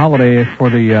up your holiday for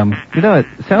the it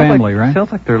sounds family, like, right?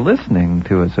 Sounds like they're listening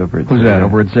to us over at Who's Zeta. that,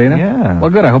 over at Zeta? Yeah. Well,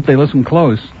 good. I hope they listen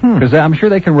close. Because I'm sure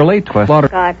they can relate to a lot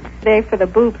of... God, today for the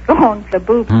boob song, the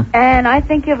boob. And I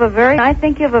think you have a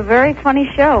very funny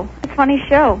show. Funny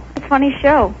show.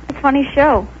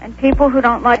 And people who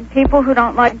don't like your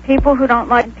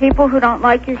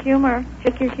humor,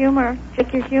 just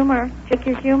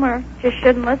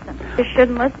shouldn't listen.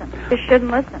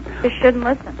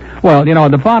 Well,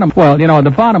 the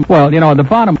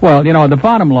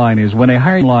bottom line is when they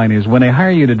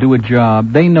hire you to do a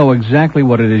job, they know exactly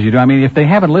what it is you do. I mean, if they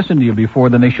haven't listened to you before,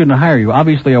 then they shouldn't hire you.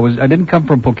 Obviously, I didn't come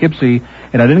from Poughkeepsie,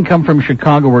 and I didn't come from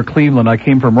Chicago or Cleveland. I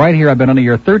came from right here. I've been on the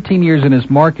air 13 years in this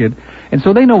market, and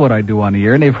so they know what I do on the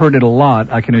air, and they've heard it a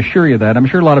lot. I can assure you that. I'm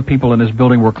sure a lot of people in this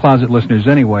building were closet listeners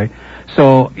anyway.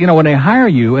 So, when they hire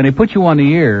you and they put you on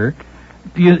the air,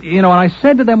 and I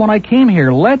said to them when I came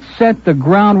here, let's set the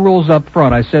ground rules up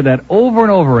front. I said that over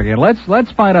and over again.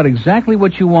 Let's find out exactly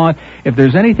what you want. If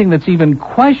there's anything that's even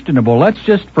questionable, let's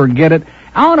just forget it.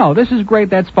 Oh, no, this is great,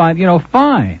 that's fine.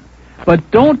 Fine.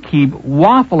 But don't keep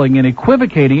waffling and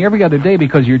equivocating every other day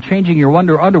because you're changing your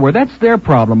underwear. That's their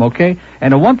problem, okay?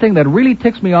 And the one thing that really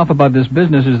ticks me off about this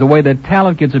business is the way that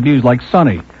talent gets abused, like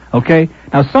Sonny, okay?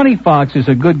 Now, Sonny Fox is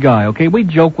a good guy, okay? We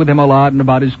joke with him a lot and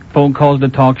about his phone calls to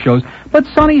talk shows. But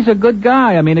Sonny's a good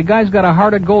guy. I mean, the guy's got a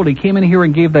heart of gold. He came in here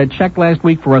and gave that check last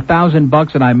week for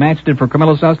 $1,000, and I matched it for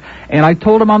Camilla's house. And I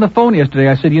told him on the phone yesterday,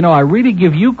 I said, I really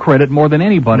give you credit more than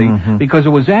anybody because it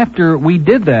was after we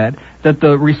did that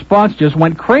the response just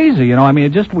went crazy. It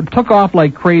just took off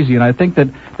like crazy. And I think that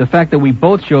the fact that we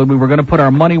both showed we were going to put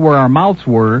our money where our mouths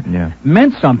were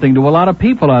meant something to a lot of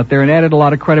people out there and added a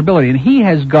lot of credibility. And he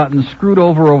has gotten screwed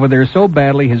over there so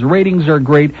badly. His ratings are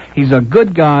great. He's a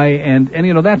good guy, and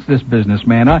that's this business,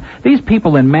 man. These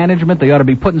people in management, they ought to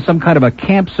be put in some kind of a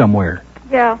camp somewhere.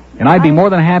 Yeah. And I'd be more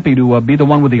than happy to be the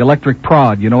one with the electric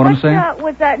prod. You know what I'm saying?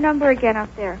 What's that number again up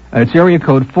there? It's area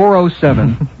code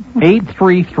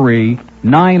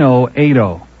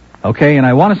 407-833-9080. Okay, and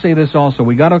I want to say this also.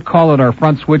 We got a call at our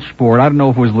front switchboard. I don't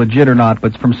know if it was legit or not,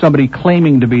 but it's from somebody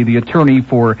claiming to be the attorney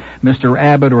for Mr.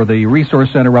 Abbott or the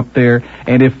resource center up there.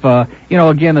 And if,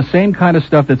 again, the same kind of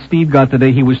stuff that Steve got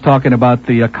today, he was talking about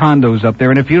the condos up there.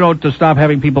 And if you don't to stop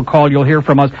having people call, you'll hear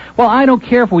from us. Well, I don't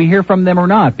care if we hear from them or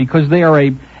not, because they are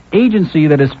a agency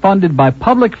that is funded by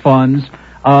public funds.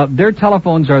 Their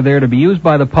telephones are there to be used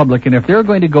by the public, and if they're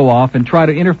going to go off and try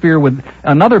to interfere with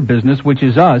another business, which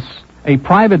is us, a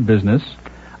private business,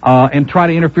 and try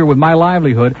to interfere with my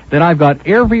livelihood, then I've got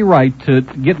every right to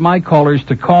get my callers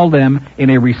to call them in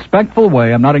a respectful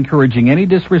way. I'm not encouraging any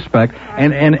disrespect,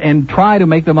 and try to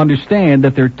make them understand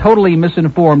that they're totally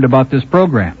misinformed about this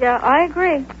program. Yeah, I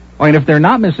agree. And if they're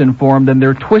not misinformed, then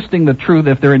they're twisting the truth.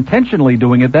 If they're intentionally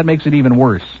doing it, that makes it even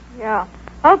worse. Yeah.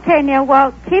 Okay, Neil,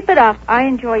 well, keep it up. I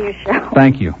enjoy your show.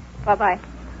 Thank you. Bye-bye.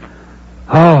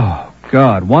 Oh,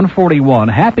 God. 141.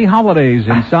 Happy holidays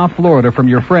in South Florida from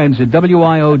your friends at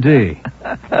WIOD.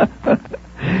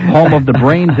 Home of the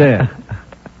brain dead.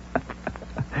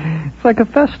 It's like a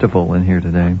festival in here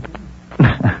today.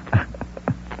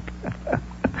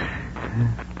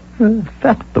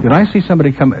 Did I see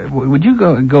somebody come? Would you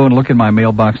go and look in my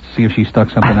mailbox to see if she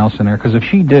stuck something else in there? Because if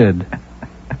she did,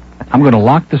 I'm going to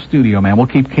lock the studio, man. We'll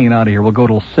keep Kane out of here. We'll go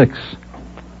till 6.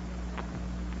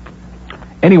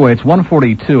 Anyway, it's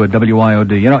 142 at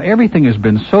WIOD. Everything has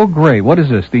been so great. What is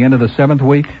this, the end of the 7th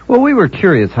week? Well, we were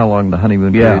curious how long the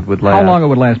honeymoon period would last. How long it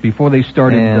would last before they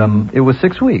started... it was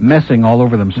 6 weeks. Messing all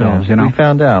over themselves, We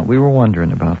found out. We were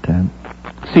wondering about that.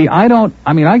 See,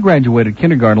 I graduated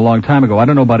kindergarten a long time ago. I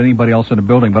don't know about anybody else in the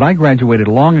building, but I graduated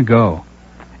long ago.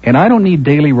 And I don't need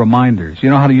daily reminders. You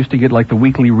know how they used to get like the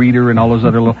weekly reader and all those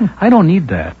other little... I don't need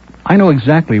that. I know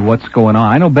exactly what's going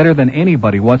on. I know better than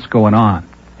anybody what's going on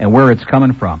and where it's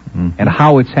coming from and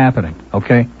how it's happening,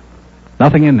 okay?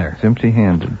 Nothing in there. It's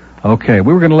empty-handed. Okay,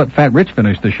 we were going to let Fat Rich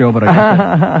finish the show, but I guess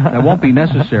that won't be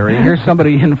necessary. Here's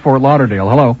somebody in Fort Lauderdale.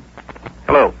 Hello.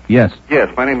 Hello. Yes.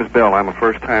 Yes, my name is Bill. I'm a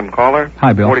first-time caller.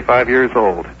 Hi, Bill. 45 years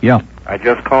old. Yeah. I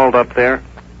just called up there,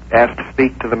 asked to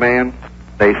speak to the man.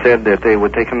 They said that they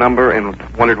would take a number and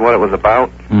wondered what it was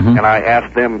about. Mm-hmm. And I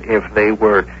asked them if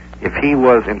he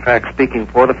was in fact speaking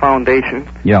for the foundation,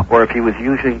 or if he was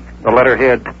using the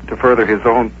letterhead to further his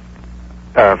own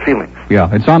feelings.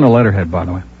 Yeah, it's on the letterhead, by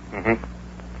the way.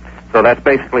 Mm-hmm. So that's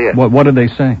basically it. What did they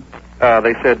say?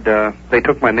 They said they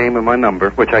took my name and my number,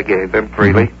 which I gave them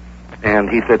freely, and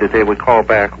he said that they would call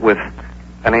back with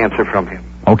an answer from him.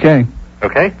 Okay.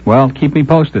 Okay? Well, keep me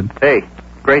posted. Hey,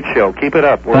 great show. Keep it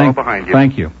up. We're all behind you.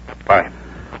 Thank you. Bye.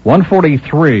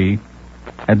 143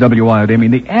 at WIOD. I mean,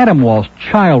 the Adam Walsh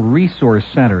Child Resource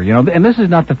Center, you know, and this is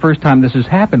not the first time this has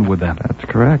happened with them. That's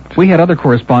correct. We had other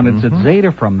correspondents at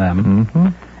Zeta from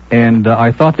them, and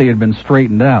I thought they had been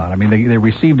straightened out. I mean, they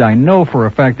received, I know for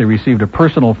a fact, they received a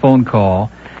personal phone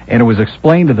call, and it was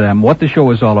explained to them what the show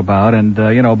was all about, and,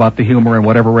 you know, about the humor and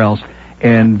whatever else.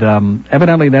 And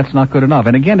evidently that's not good enough.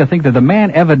 And again, to think that the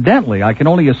man evidently, I can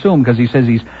only assume because he says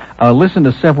he's listened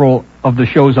to several of the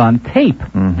shows on tape,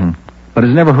 but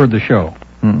has never heard the show.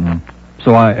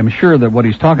 So I am sure that what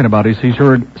he's talking about is he's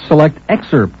heard select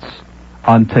excerpts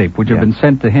on tape, which have been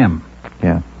sent to him.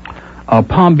 Yeah.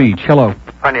 Palm Beach, hello.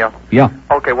 Hi, Neil. Yeah.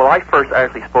 Okay, well, I first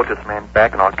actually spoke to this man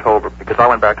back in October because I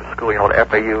went back to school, you know, to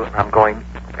FAU, and I'm going,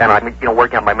 and I'm, you know,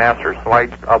 working on my master's. So I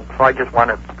just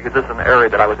wanted, because this is an area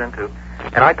that I was into,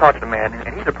 and I talked to the man,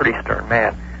 and he's a pretty stern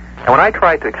man. And when I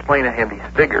tried to explain to him these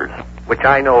figures, which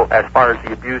I know as far as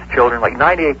the abused children, like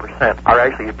 98% are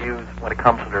actually abused when it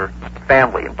comes to their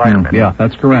family environment. Yeah,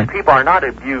 that's correct. These people are not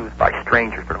abused by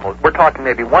strangers for the most. We're talking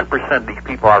maybe 1% of these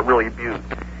people are really abused.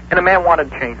 And the man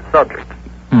wanted to change the subject.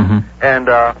 And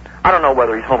I don't know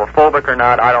whether he's homophobic or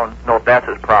not. I don't know if that's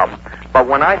his problem. But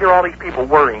when I hear all these people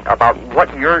worrying about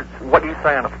what you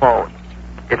say on the phone,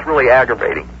 it's really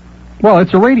aggravating. Well,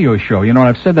 it's a radio show, you know, and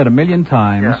I've said that a million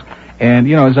times. Yeah. And,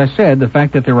 you know, as I said, the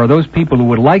fact that there are those people who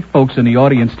would like folks in the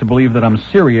audience to believe that I'm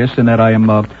serious and that I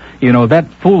am, you know, that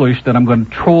foolish that I'm going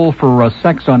to troll for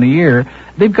sex on the air,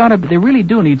 they really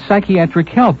do need psychiatric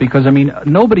help because, I mean,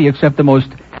 nobody except the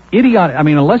most idiotic, I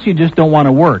mean, unless you just don't want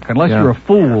to work, unless you're a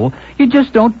fool, you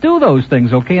just don't do those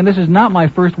things, okay? And this is not my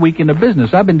first week in the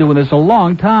business. I've been doing this a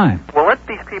long time. Well, let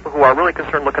these people who are really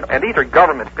concerned look at, and these are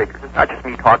government figures, it's not just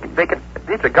me talking,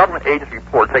 these are government agency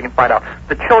reports, they can find out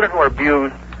the children who are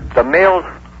abused, the males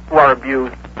who are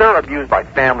abused, they're abused by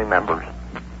family members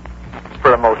for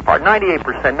the most part.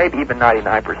 98%, maybe even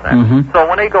 99%. So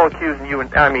when they go accusing you,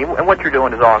 and what you're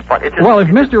doing is all in fun. It's just, well, if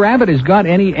Mr. Abbott has got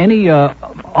any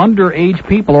underage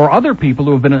people or other people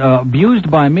who have been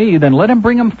abused by me, then let him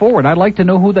bring them forward. I'd like to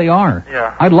know who they are.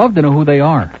 Yeah. I'd love to know who they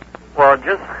are. Well,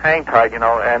 just hang tight, you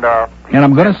know, and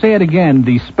I'm going to say it again,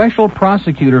 the special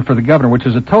prosecutor for the governor, which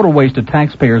is a total waste of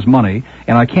taxpayers' money,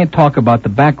 and I can't talk about the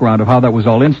background of how that was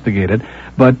all instigated,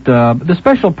 but the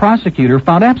special prosecutor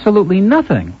found absolutely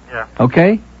nothing. Yeah.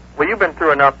 Okay? Well, you've been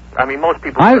through enough. I mean, most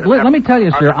people... Let me tell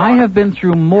you, sir, I have been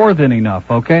through more than enough,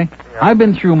 okay? Yeah. I've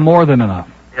been through more than enough.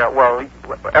 Yeah, well,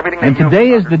 everything... And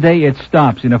today is the day it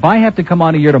stops. And if I have to come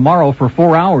on here tomorrow for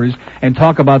 4 hours and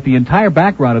talk about the entire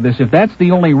background of this, if that's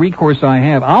the only recourse I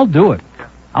have, I'll do it. Yeah.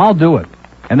 I'll do it.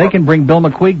 And they can bring Bill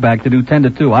McQueeg back to do 10 to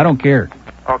 2. I don't care.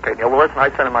 Okay, Neil. Well, listen, I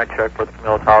sent him my check for the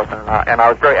Camille's house, and I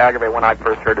was very aggravated when I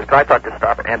first heard it. So I thought this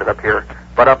stuff ended up here.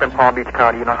 But up in Palm Beach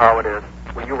County, you know how it is.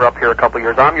 When you were up here a couple of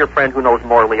years, I'm your friend who knows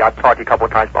Morley. I've talked to you a couple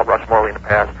of times about Russ Morley in the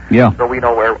past. Yeah. So we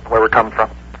know where we're coming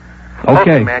from.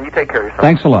 Okay, man. You take care of yourself.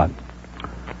 Thanks a lot.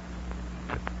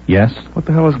 Yes? What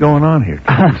the hell is going on here?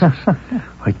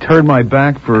 I turned my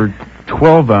back for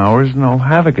 12 hours and all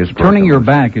havoc is broken. Turning your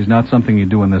back is not something you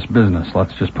do in this business.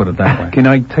 Let's just put it that way. Can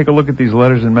I take a look at these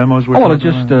letters and memos? Well,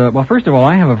 first of all,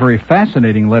 I have a very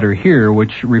fascinating letter here,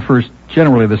 which refers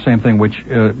generally to the same thing, which,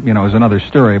 you know, is another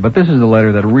story. But this is the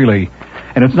letter that really,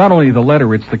 and it's not only the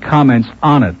letter, it's the comments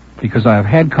on it, because I've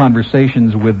had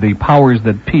conversations with the powers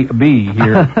that be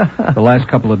here the last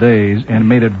couple of days and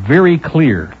made it very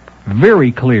clear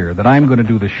that I'm going to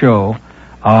do the show.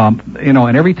 You know,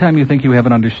 and every time you think you have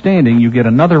an understanding, you get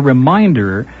another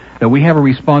reminder that we have a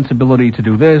responsibility to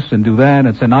do this and do that,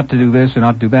 and say not to do this and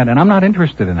not to do that, and I'm not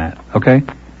interested in that, okay?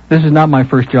 This is not my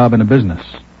first job in the business.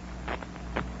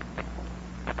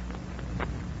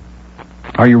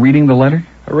 Are you reading the letter?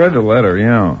 I read the letter,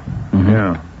 yeah.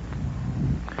 Yeah.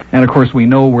 And, of course, we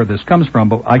know where this comes from,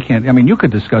 but I can't... I mean, you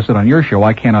could discuss it on your show.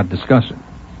 I cannot discuss it.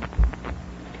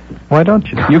 Why don't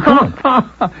you? You could. Well,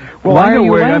 Why I know are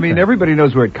you where... I laughing? mean, everybody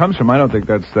knows where it comes from. I don't think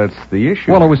that's the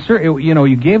issue. Well, it was... You know,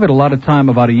 you gave it a lot of time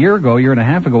about a year and a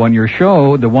half ago on your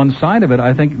show. The one side of it,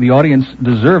 I think the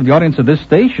audience of this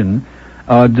station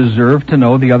deserved to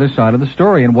know the other side of the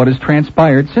story and what has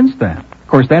transpired since then. Of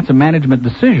course, that's a management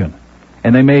decision.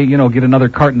 And they may, get another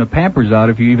carton of Pampers out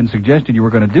if you even suggested you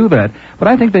were going to do that. But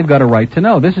I think they've got a right to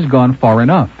know. This has gone far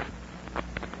enough.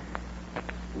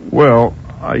 Well,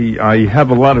 I have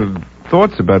a lot of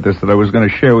thoughts about this that I was going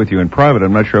to share with you in private.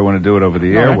 I'm not sure I want to do it over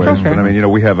the airwaves. Okay. But, I mean,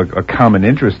 we have a common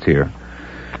interest here.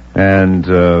 And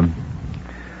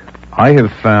I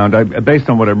have found, based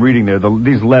on what I'm reading there,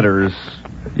 these letters...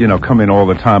 come in all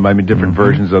the time. I mean, different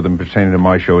versions of them pertaining to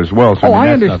my show as well. So, I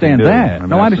understand that.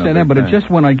 I understand that, but it's just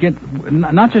when I get,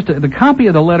 not just the copy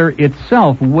of the letter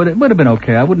itself would have been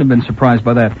okay. I wouldn't have been surprised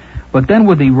by that. But then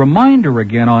with the reminder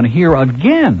again on here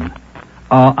again,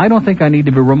 I don't think I need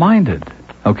to be reminded,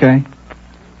 okay?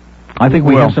 I think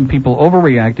we have some people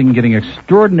overreacting, getting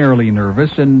extraordinarily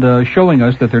nervous, and showing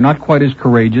us that they're not quite as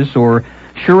courageous or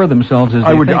sure of themselves as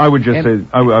they think. I would just say,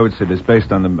 I would say this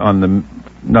based on the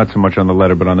not so much on the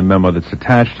letter, but on the memo that's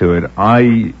attached to it.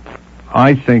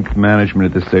 I think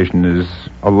management at this station is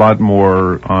a lot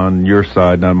more on your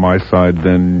side, not my side,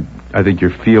 than I think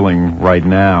you're feeling right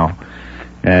now.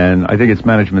 And I think it's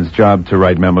management's job to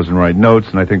write memos and write notes,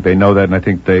 and I think they know that, and I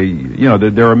think they,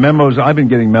 there are memos. I've been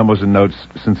getting memos and notes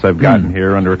since I've gotten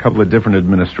here under a couple of different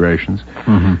administrations,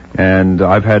 and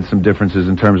I've had some differences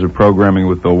in terms of programming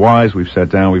with Bill Wise. We've sat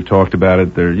down, we've talked about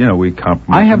it. We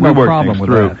compromise. I have no problem with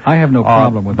that. I have no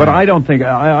problem with that. But I don't think,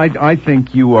 I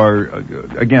think you are,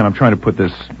 again, I'm trying to put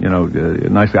this,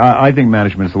 nicely. I think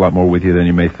management's a lot more with you than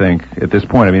you may think at this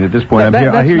point. I mean, at this point,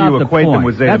 I hear you equate them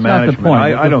with Zeta Management. That's not the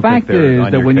point. I don't think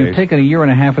they're that when you've taken a year and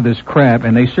a half of this crap,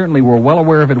 and they certainly were well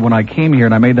aware of it when I came here,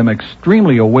 and I made them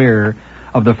extremely aware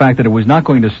of the fact that it was not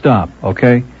going to stop,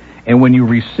 okay? And when you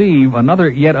receive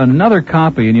yet another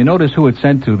copy, and you notice who it's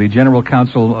sent to, the General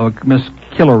Counsel, Miss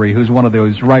Hillary, who's one of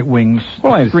those right-wing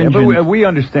stringent... But we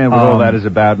understand what all that is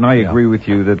about, and I agree with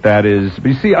you that is... But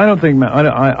you see, I don't think...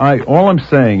 all I'm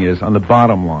saying is, on the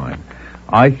bottom line,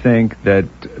 I think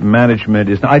that management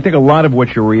is... I think a lot of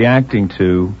what you're reacting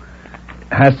to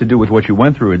has to do with what you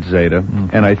went through at Zeta,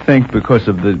 and I think because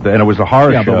of and it was a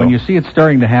horror show. Yeah, but when you see it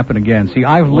starting to happen again,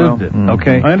 I've lived it,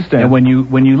 okay? I understand. And when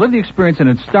you live the experience and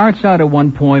it starts out at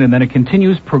one point and then it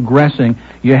continues progressing,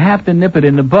 you have to nip it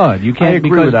in the bud. You can't, I agree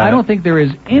because with that. I don't think there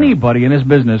is anybody in this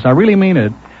business, I really mean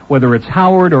it, whether it's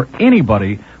Howard or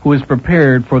anybody, who is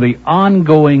prepared for the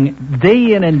ongoing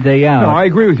day in and day out I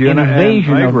agree with you.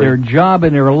 invasion of their job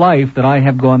and their life that I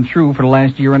have gone through for the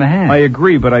last year and a half. I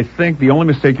agree, but I think the only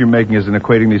mistake you're making is in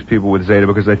equating these people with Zeta,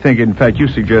 because I think, in fact, you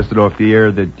suggested off the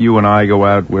air that you and I go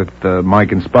out with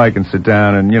Mike and Spike and sit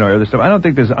down and other stuff.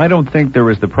 I don't think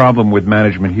there is the problem with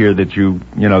management here that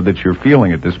that you're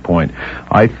feeling at this point.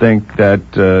 I think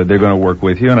that they're going to work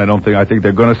with you, and I think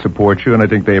they're going to support you, and I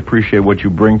think they appreciate what you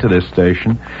bring to this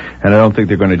station, and I don't think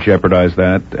they're going to jeopardize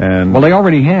that. And well, they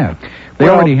already have. They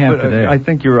already have today. I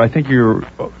think you're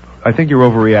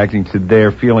overreacting to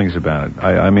their feelings about it.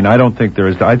 I don't think there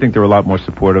is. I think they're a lot more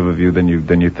supportive of you than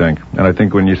you think. And I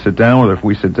think when you sit down if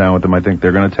we sit down with them, I think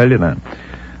they're going to tell you that.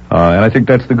 And I think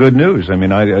that's the good news. I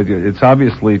mean, it's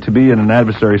obviously, to be in an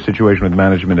adversary situation with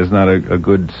management is not a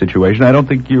good situation. I don't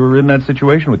think you're in that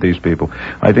situation with these people.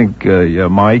 I think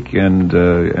Mike and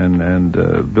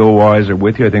Bill Wise are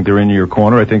with you. I think they're in your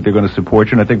corner. I think they're going to support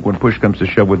you. And I think when push comes to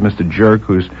shove with Mr. Jerk,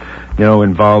 who's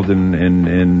involved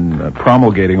in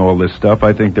promulgating all this stuff,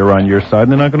 I think they're on your side,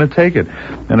 and they're not going to take it.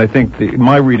 And I think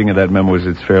my reading of that memo is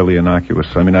it's fairly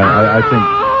innocuous. I mean, I think...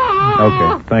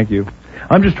 Okay, thank you.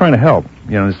 I'm just trying to help,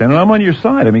 you understand? And I'm on your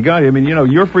side. I mean, God,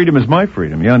 your freedom is my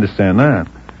freedom. You understand that?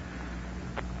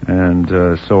 And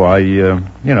so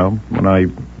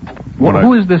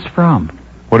who is this from?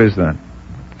 What is that?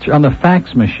 It's on the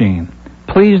fax machine.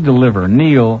 Please deliver.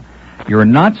 Neil, you're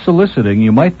not soliciting.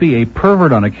 You might be a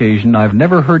pervert on occasion. I've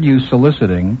never heard you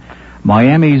soliciting.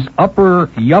 Miami's upper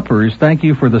yuppers, thank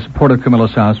you for the support of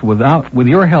Camilla's House. With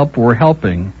your help, we're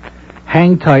helping.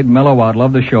 Hang tight, mellow out,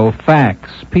 love the show. Fax.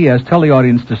 P.S. Tell the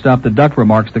audience to stop the duck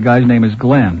remarks. The guy's name is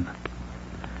Glenn.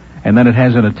 And then it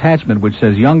has an attachment which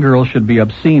says, young girls should be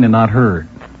obscene and not heard.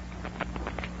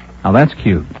 Now that's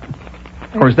cute.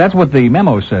 Of course, that's what the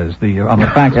memo says on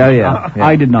the fax. Yeah.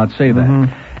 I did not say that.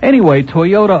 Anyway,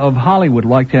 Toyota of Hollywood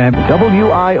would like to have...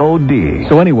 WIOD.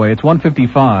 So anyway, it's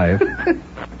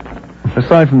 1:55.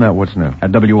 Aside from that, what's new?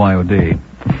 At WIOD.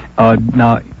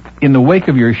 Now... in the wake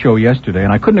of your show yesterday,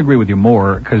 and I couldn't agree with you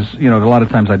more, because, a lot of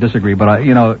times I disagree, but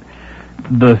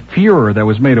the furor that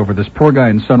was made over this poor guy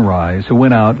in Sunrise who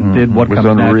went out and did what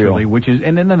comes naturally, which is,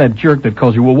 and then that jerk that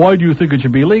calls you, well, why do you think it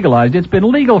should be legalized? It's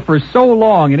been legal for so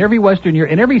long in every Western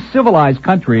Europe, in every civilized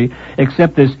country,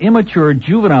 except this immature,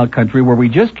 juvenile country where we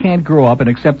just can't grow up and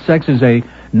accept sex as a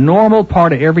normal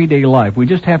part of everyday life. We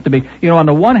just have to be, on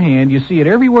the one hand, you see it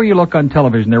everywhere you look on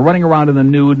television. They're running around in the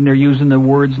nude and they're using the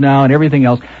words now and everything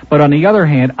else. But on the other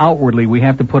hand, outwardly, we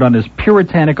have to put on this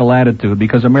puritanical attitude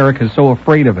because America is so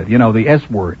afraid of it. The S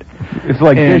word. It's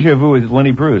like deja vu with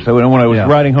Lenny Bruce. When I was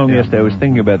riding home yesterday, I was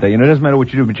thinking about that. It doesn't matter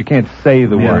what you do, but you can't say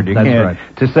the word. You can't.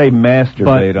 Right. To say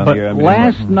masturbate on the air.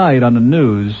 Last night on the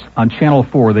news, on Channel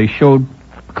 4, they showed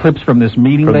clips from this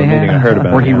meeting they had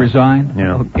where he resigned.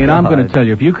 And I'm going to tell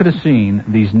you, if you could have seen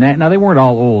these now they weren't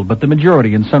all old, but the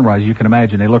majority in Sunrise, you can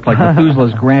imagine, they looked like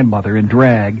Methuselah's grandmother in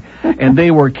drag, and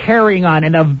they were carrying on,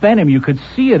 and the venom, you could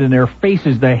see it in their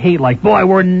faces, the hate, like, boy,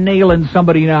 we're nailing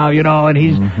somebody now, and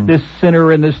he's this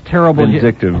sinner and this terrible...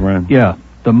 Vindictive, right? Yeah.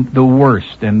 The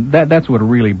worst, and that's what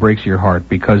really breaks your heart,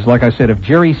 because, like I said, if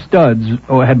Jerry Studs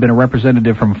had been a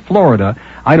representative from Florida,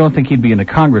 I don't think he'd be in the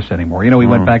Congress anymore. He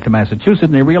went back to Massachusetts,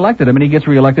 and they reelected him, and he gets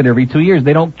reelected every 2 years.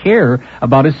 They don't care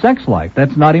about his sex life.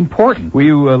 That's not important. Were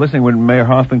you listening when Mayor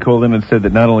Hoffman called in and said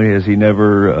that not only has he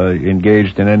never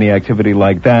engaged in any activity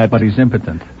like that, but he's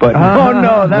impotent. But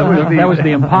that was the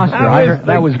imposter.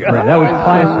 That was great. That was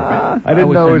classic. I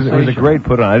didn't know it was a great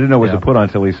put on. I didn't know it was a put on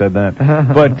until he said that.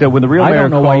 But when the real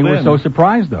mayor, I don't know why you were so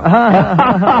surprised, though. I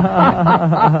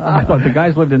thought the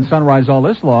guy's lived in Sunrise all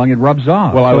this long, it rubs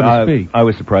off, well, so to speak. I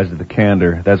was surprised at the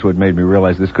candor. That's what made me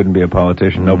realize this couldn't be a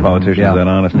politician. No politician is that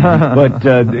honest. But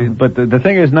the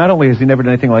thing is, not only has he never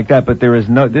done anything like that, but there is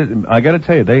no... I got to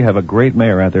tell you, they have a great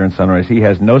mayor out there in Sunrise. He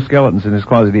has no skeletons in his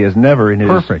closet. He has never, in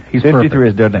his 53,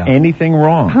 has done anything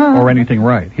wrong. Or anything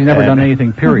right. He's never done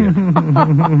anything, period.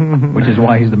 Which is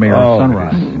why he's the mayor of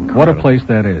Sunrise. What a place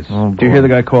that is. Do you hear the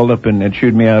guy called up and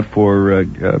chewed me out for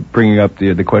bringing up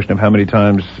the question of how many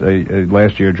times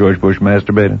last year George Bush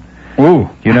masturbated? Ooh.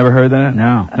 You never heard that?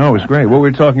 No. No, it was great. What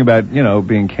we were talking about,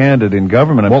 being candid in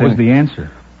government. What was the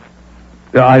answer?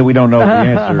 We don't know the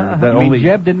answer.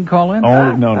 Jeb didn't call in? No.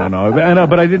 I know,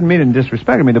 but I didn't mean it in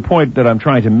disrespect. I mean, the point that I'm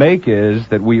trying to make is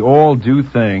that we all do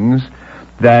things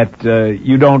that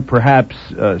you don't perhaps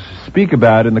speak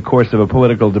about in the course of a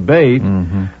political debate,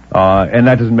 and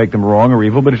that doesn't make them wrong or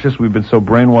evil, but it's just we've been so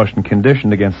brainwashed and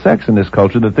conditioned against sex in this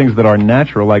culture that things that are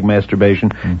natural, like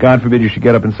masturbation, God forbid you should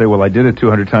get up and say, well, I did it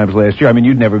 200 times last year. I mean,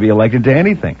 you'd never be elected to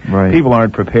anything. Right. People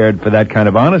aren't prepared for that kind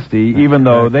of honesty, even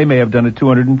though they may have done it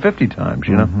 250 times,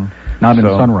 Not in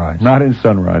Sunrise. Not in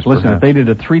Sunrise. Listen, if they did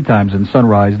it 3 times in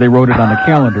Sunrise, they wrote it on the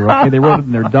calendar, okay? They wrote it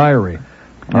in their diary.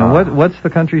 Now, what's the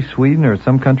country, Sweden or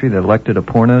some country that elected a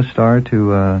porno star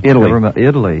to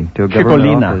Italy to a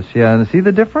government office? Yeah, and see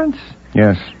the difference?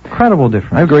 Yes. Incredible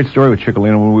difference. I have a great story with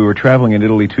Ciccolina. When we were traveling in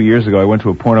Italy 2 years ago, I went to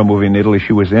a porno movie in Italy.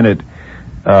 She was in it.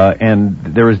 And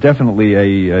there is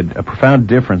definitely a profound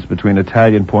difference between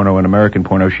Italian porno and American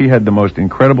porno. She had the most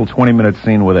incredible 20-minute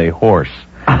scene with a horse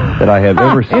that I have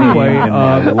ever seen in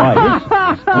my life.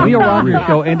 The Neil Rogers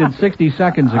show ended 60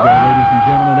 seconds ago, ladies and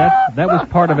gentlemen. That was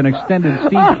part of an extended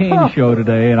Steve Kane show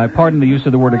today, and I pardon the use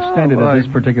of the word extended at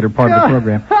this particular part of the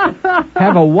program.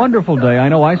 Have a wonderful day. I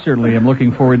know I certainly am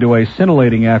looking forward to a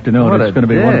scintillating afternoon. It's going to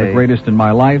be one of the greatest in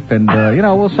my life, and,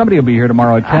 somebody will be here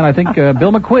tomorrow at 10. I think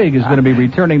Bill McQuigg is going to be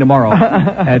returning tomorrow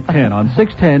at 10 on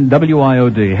 610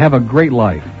 WIOD. Have a great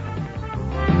life.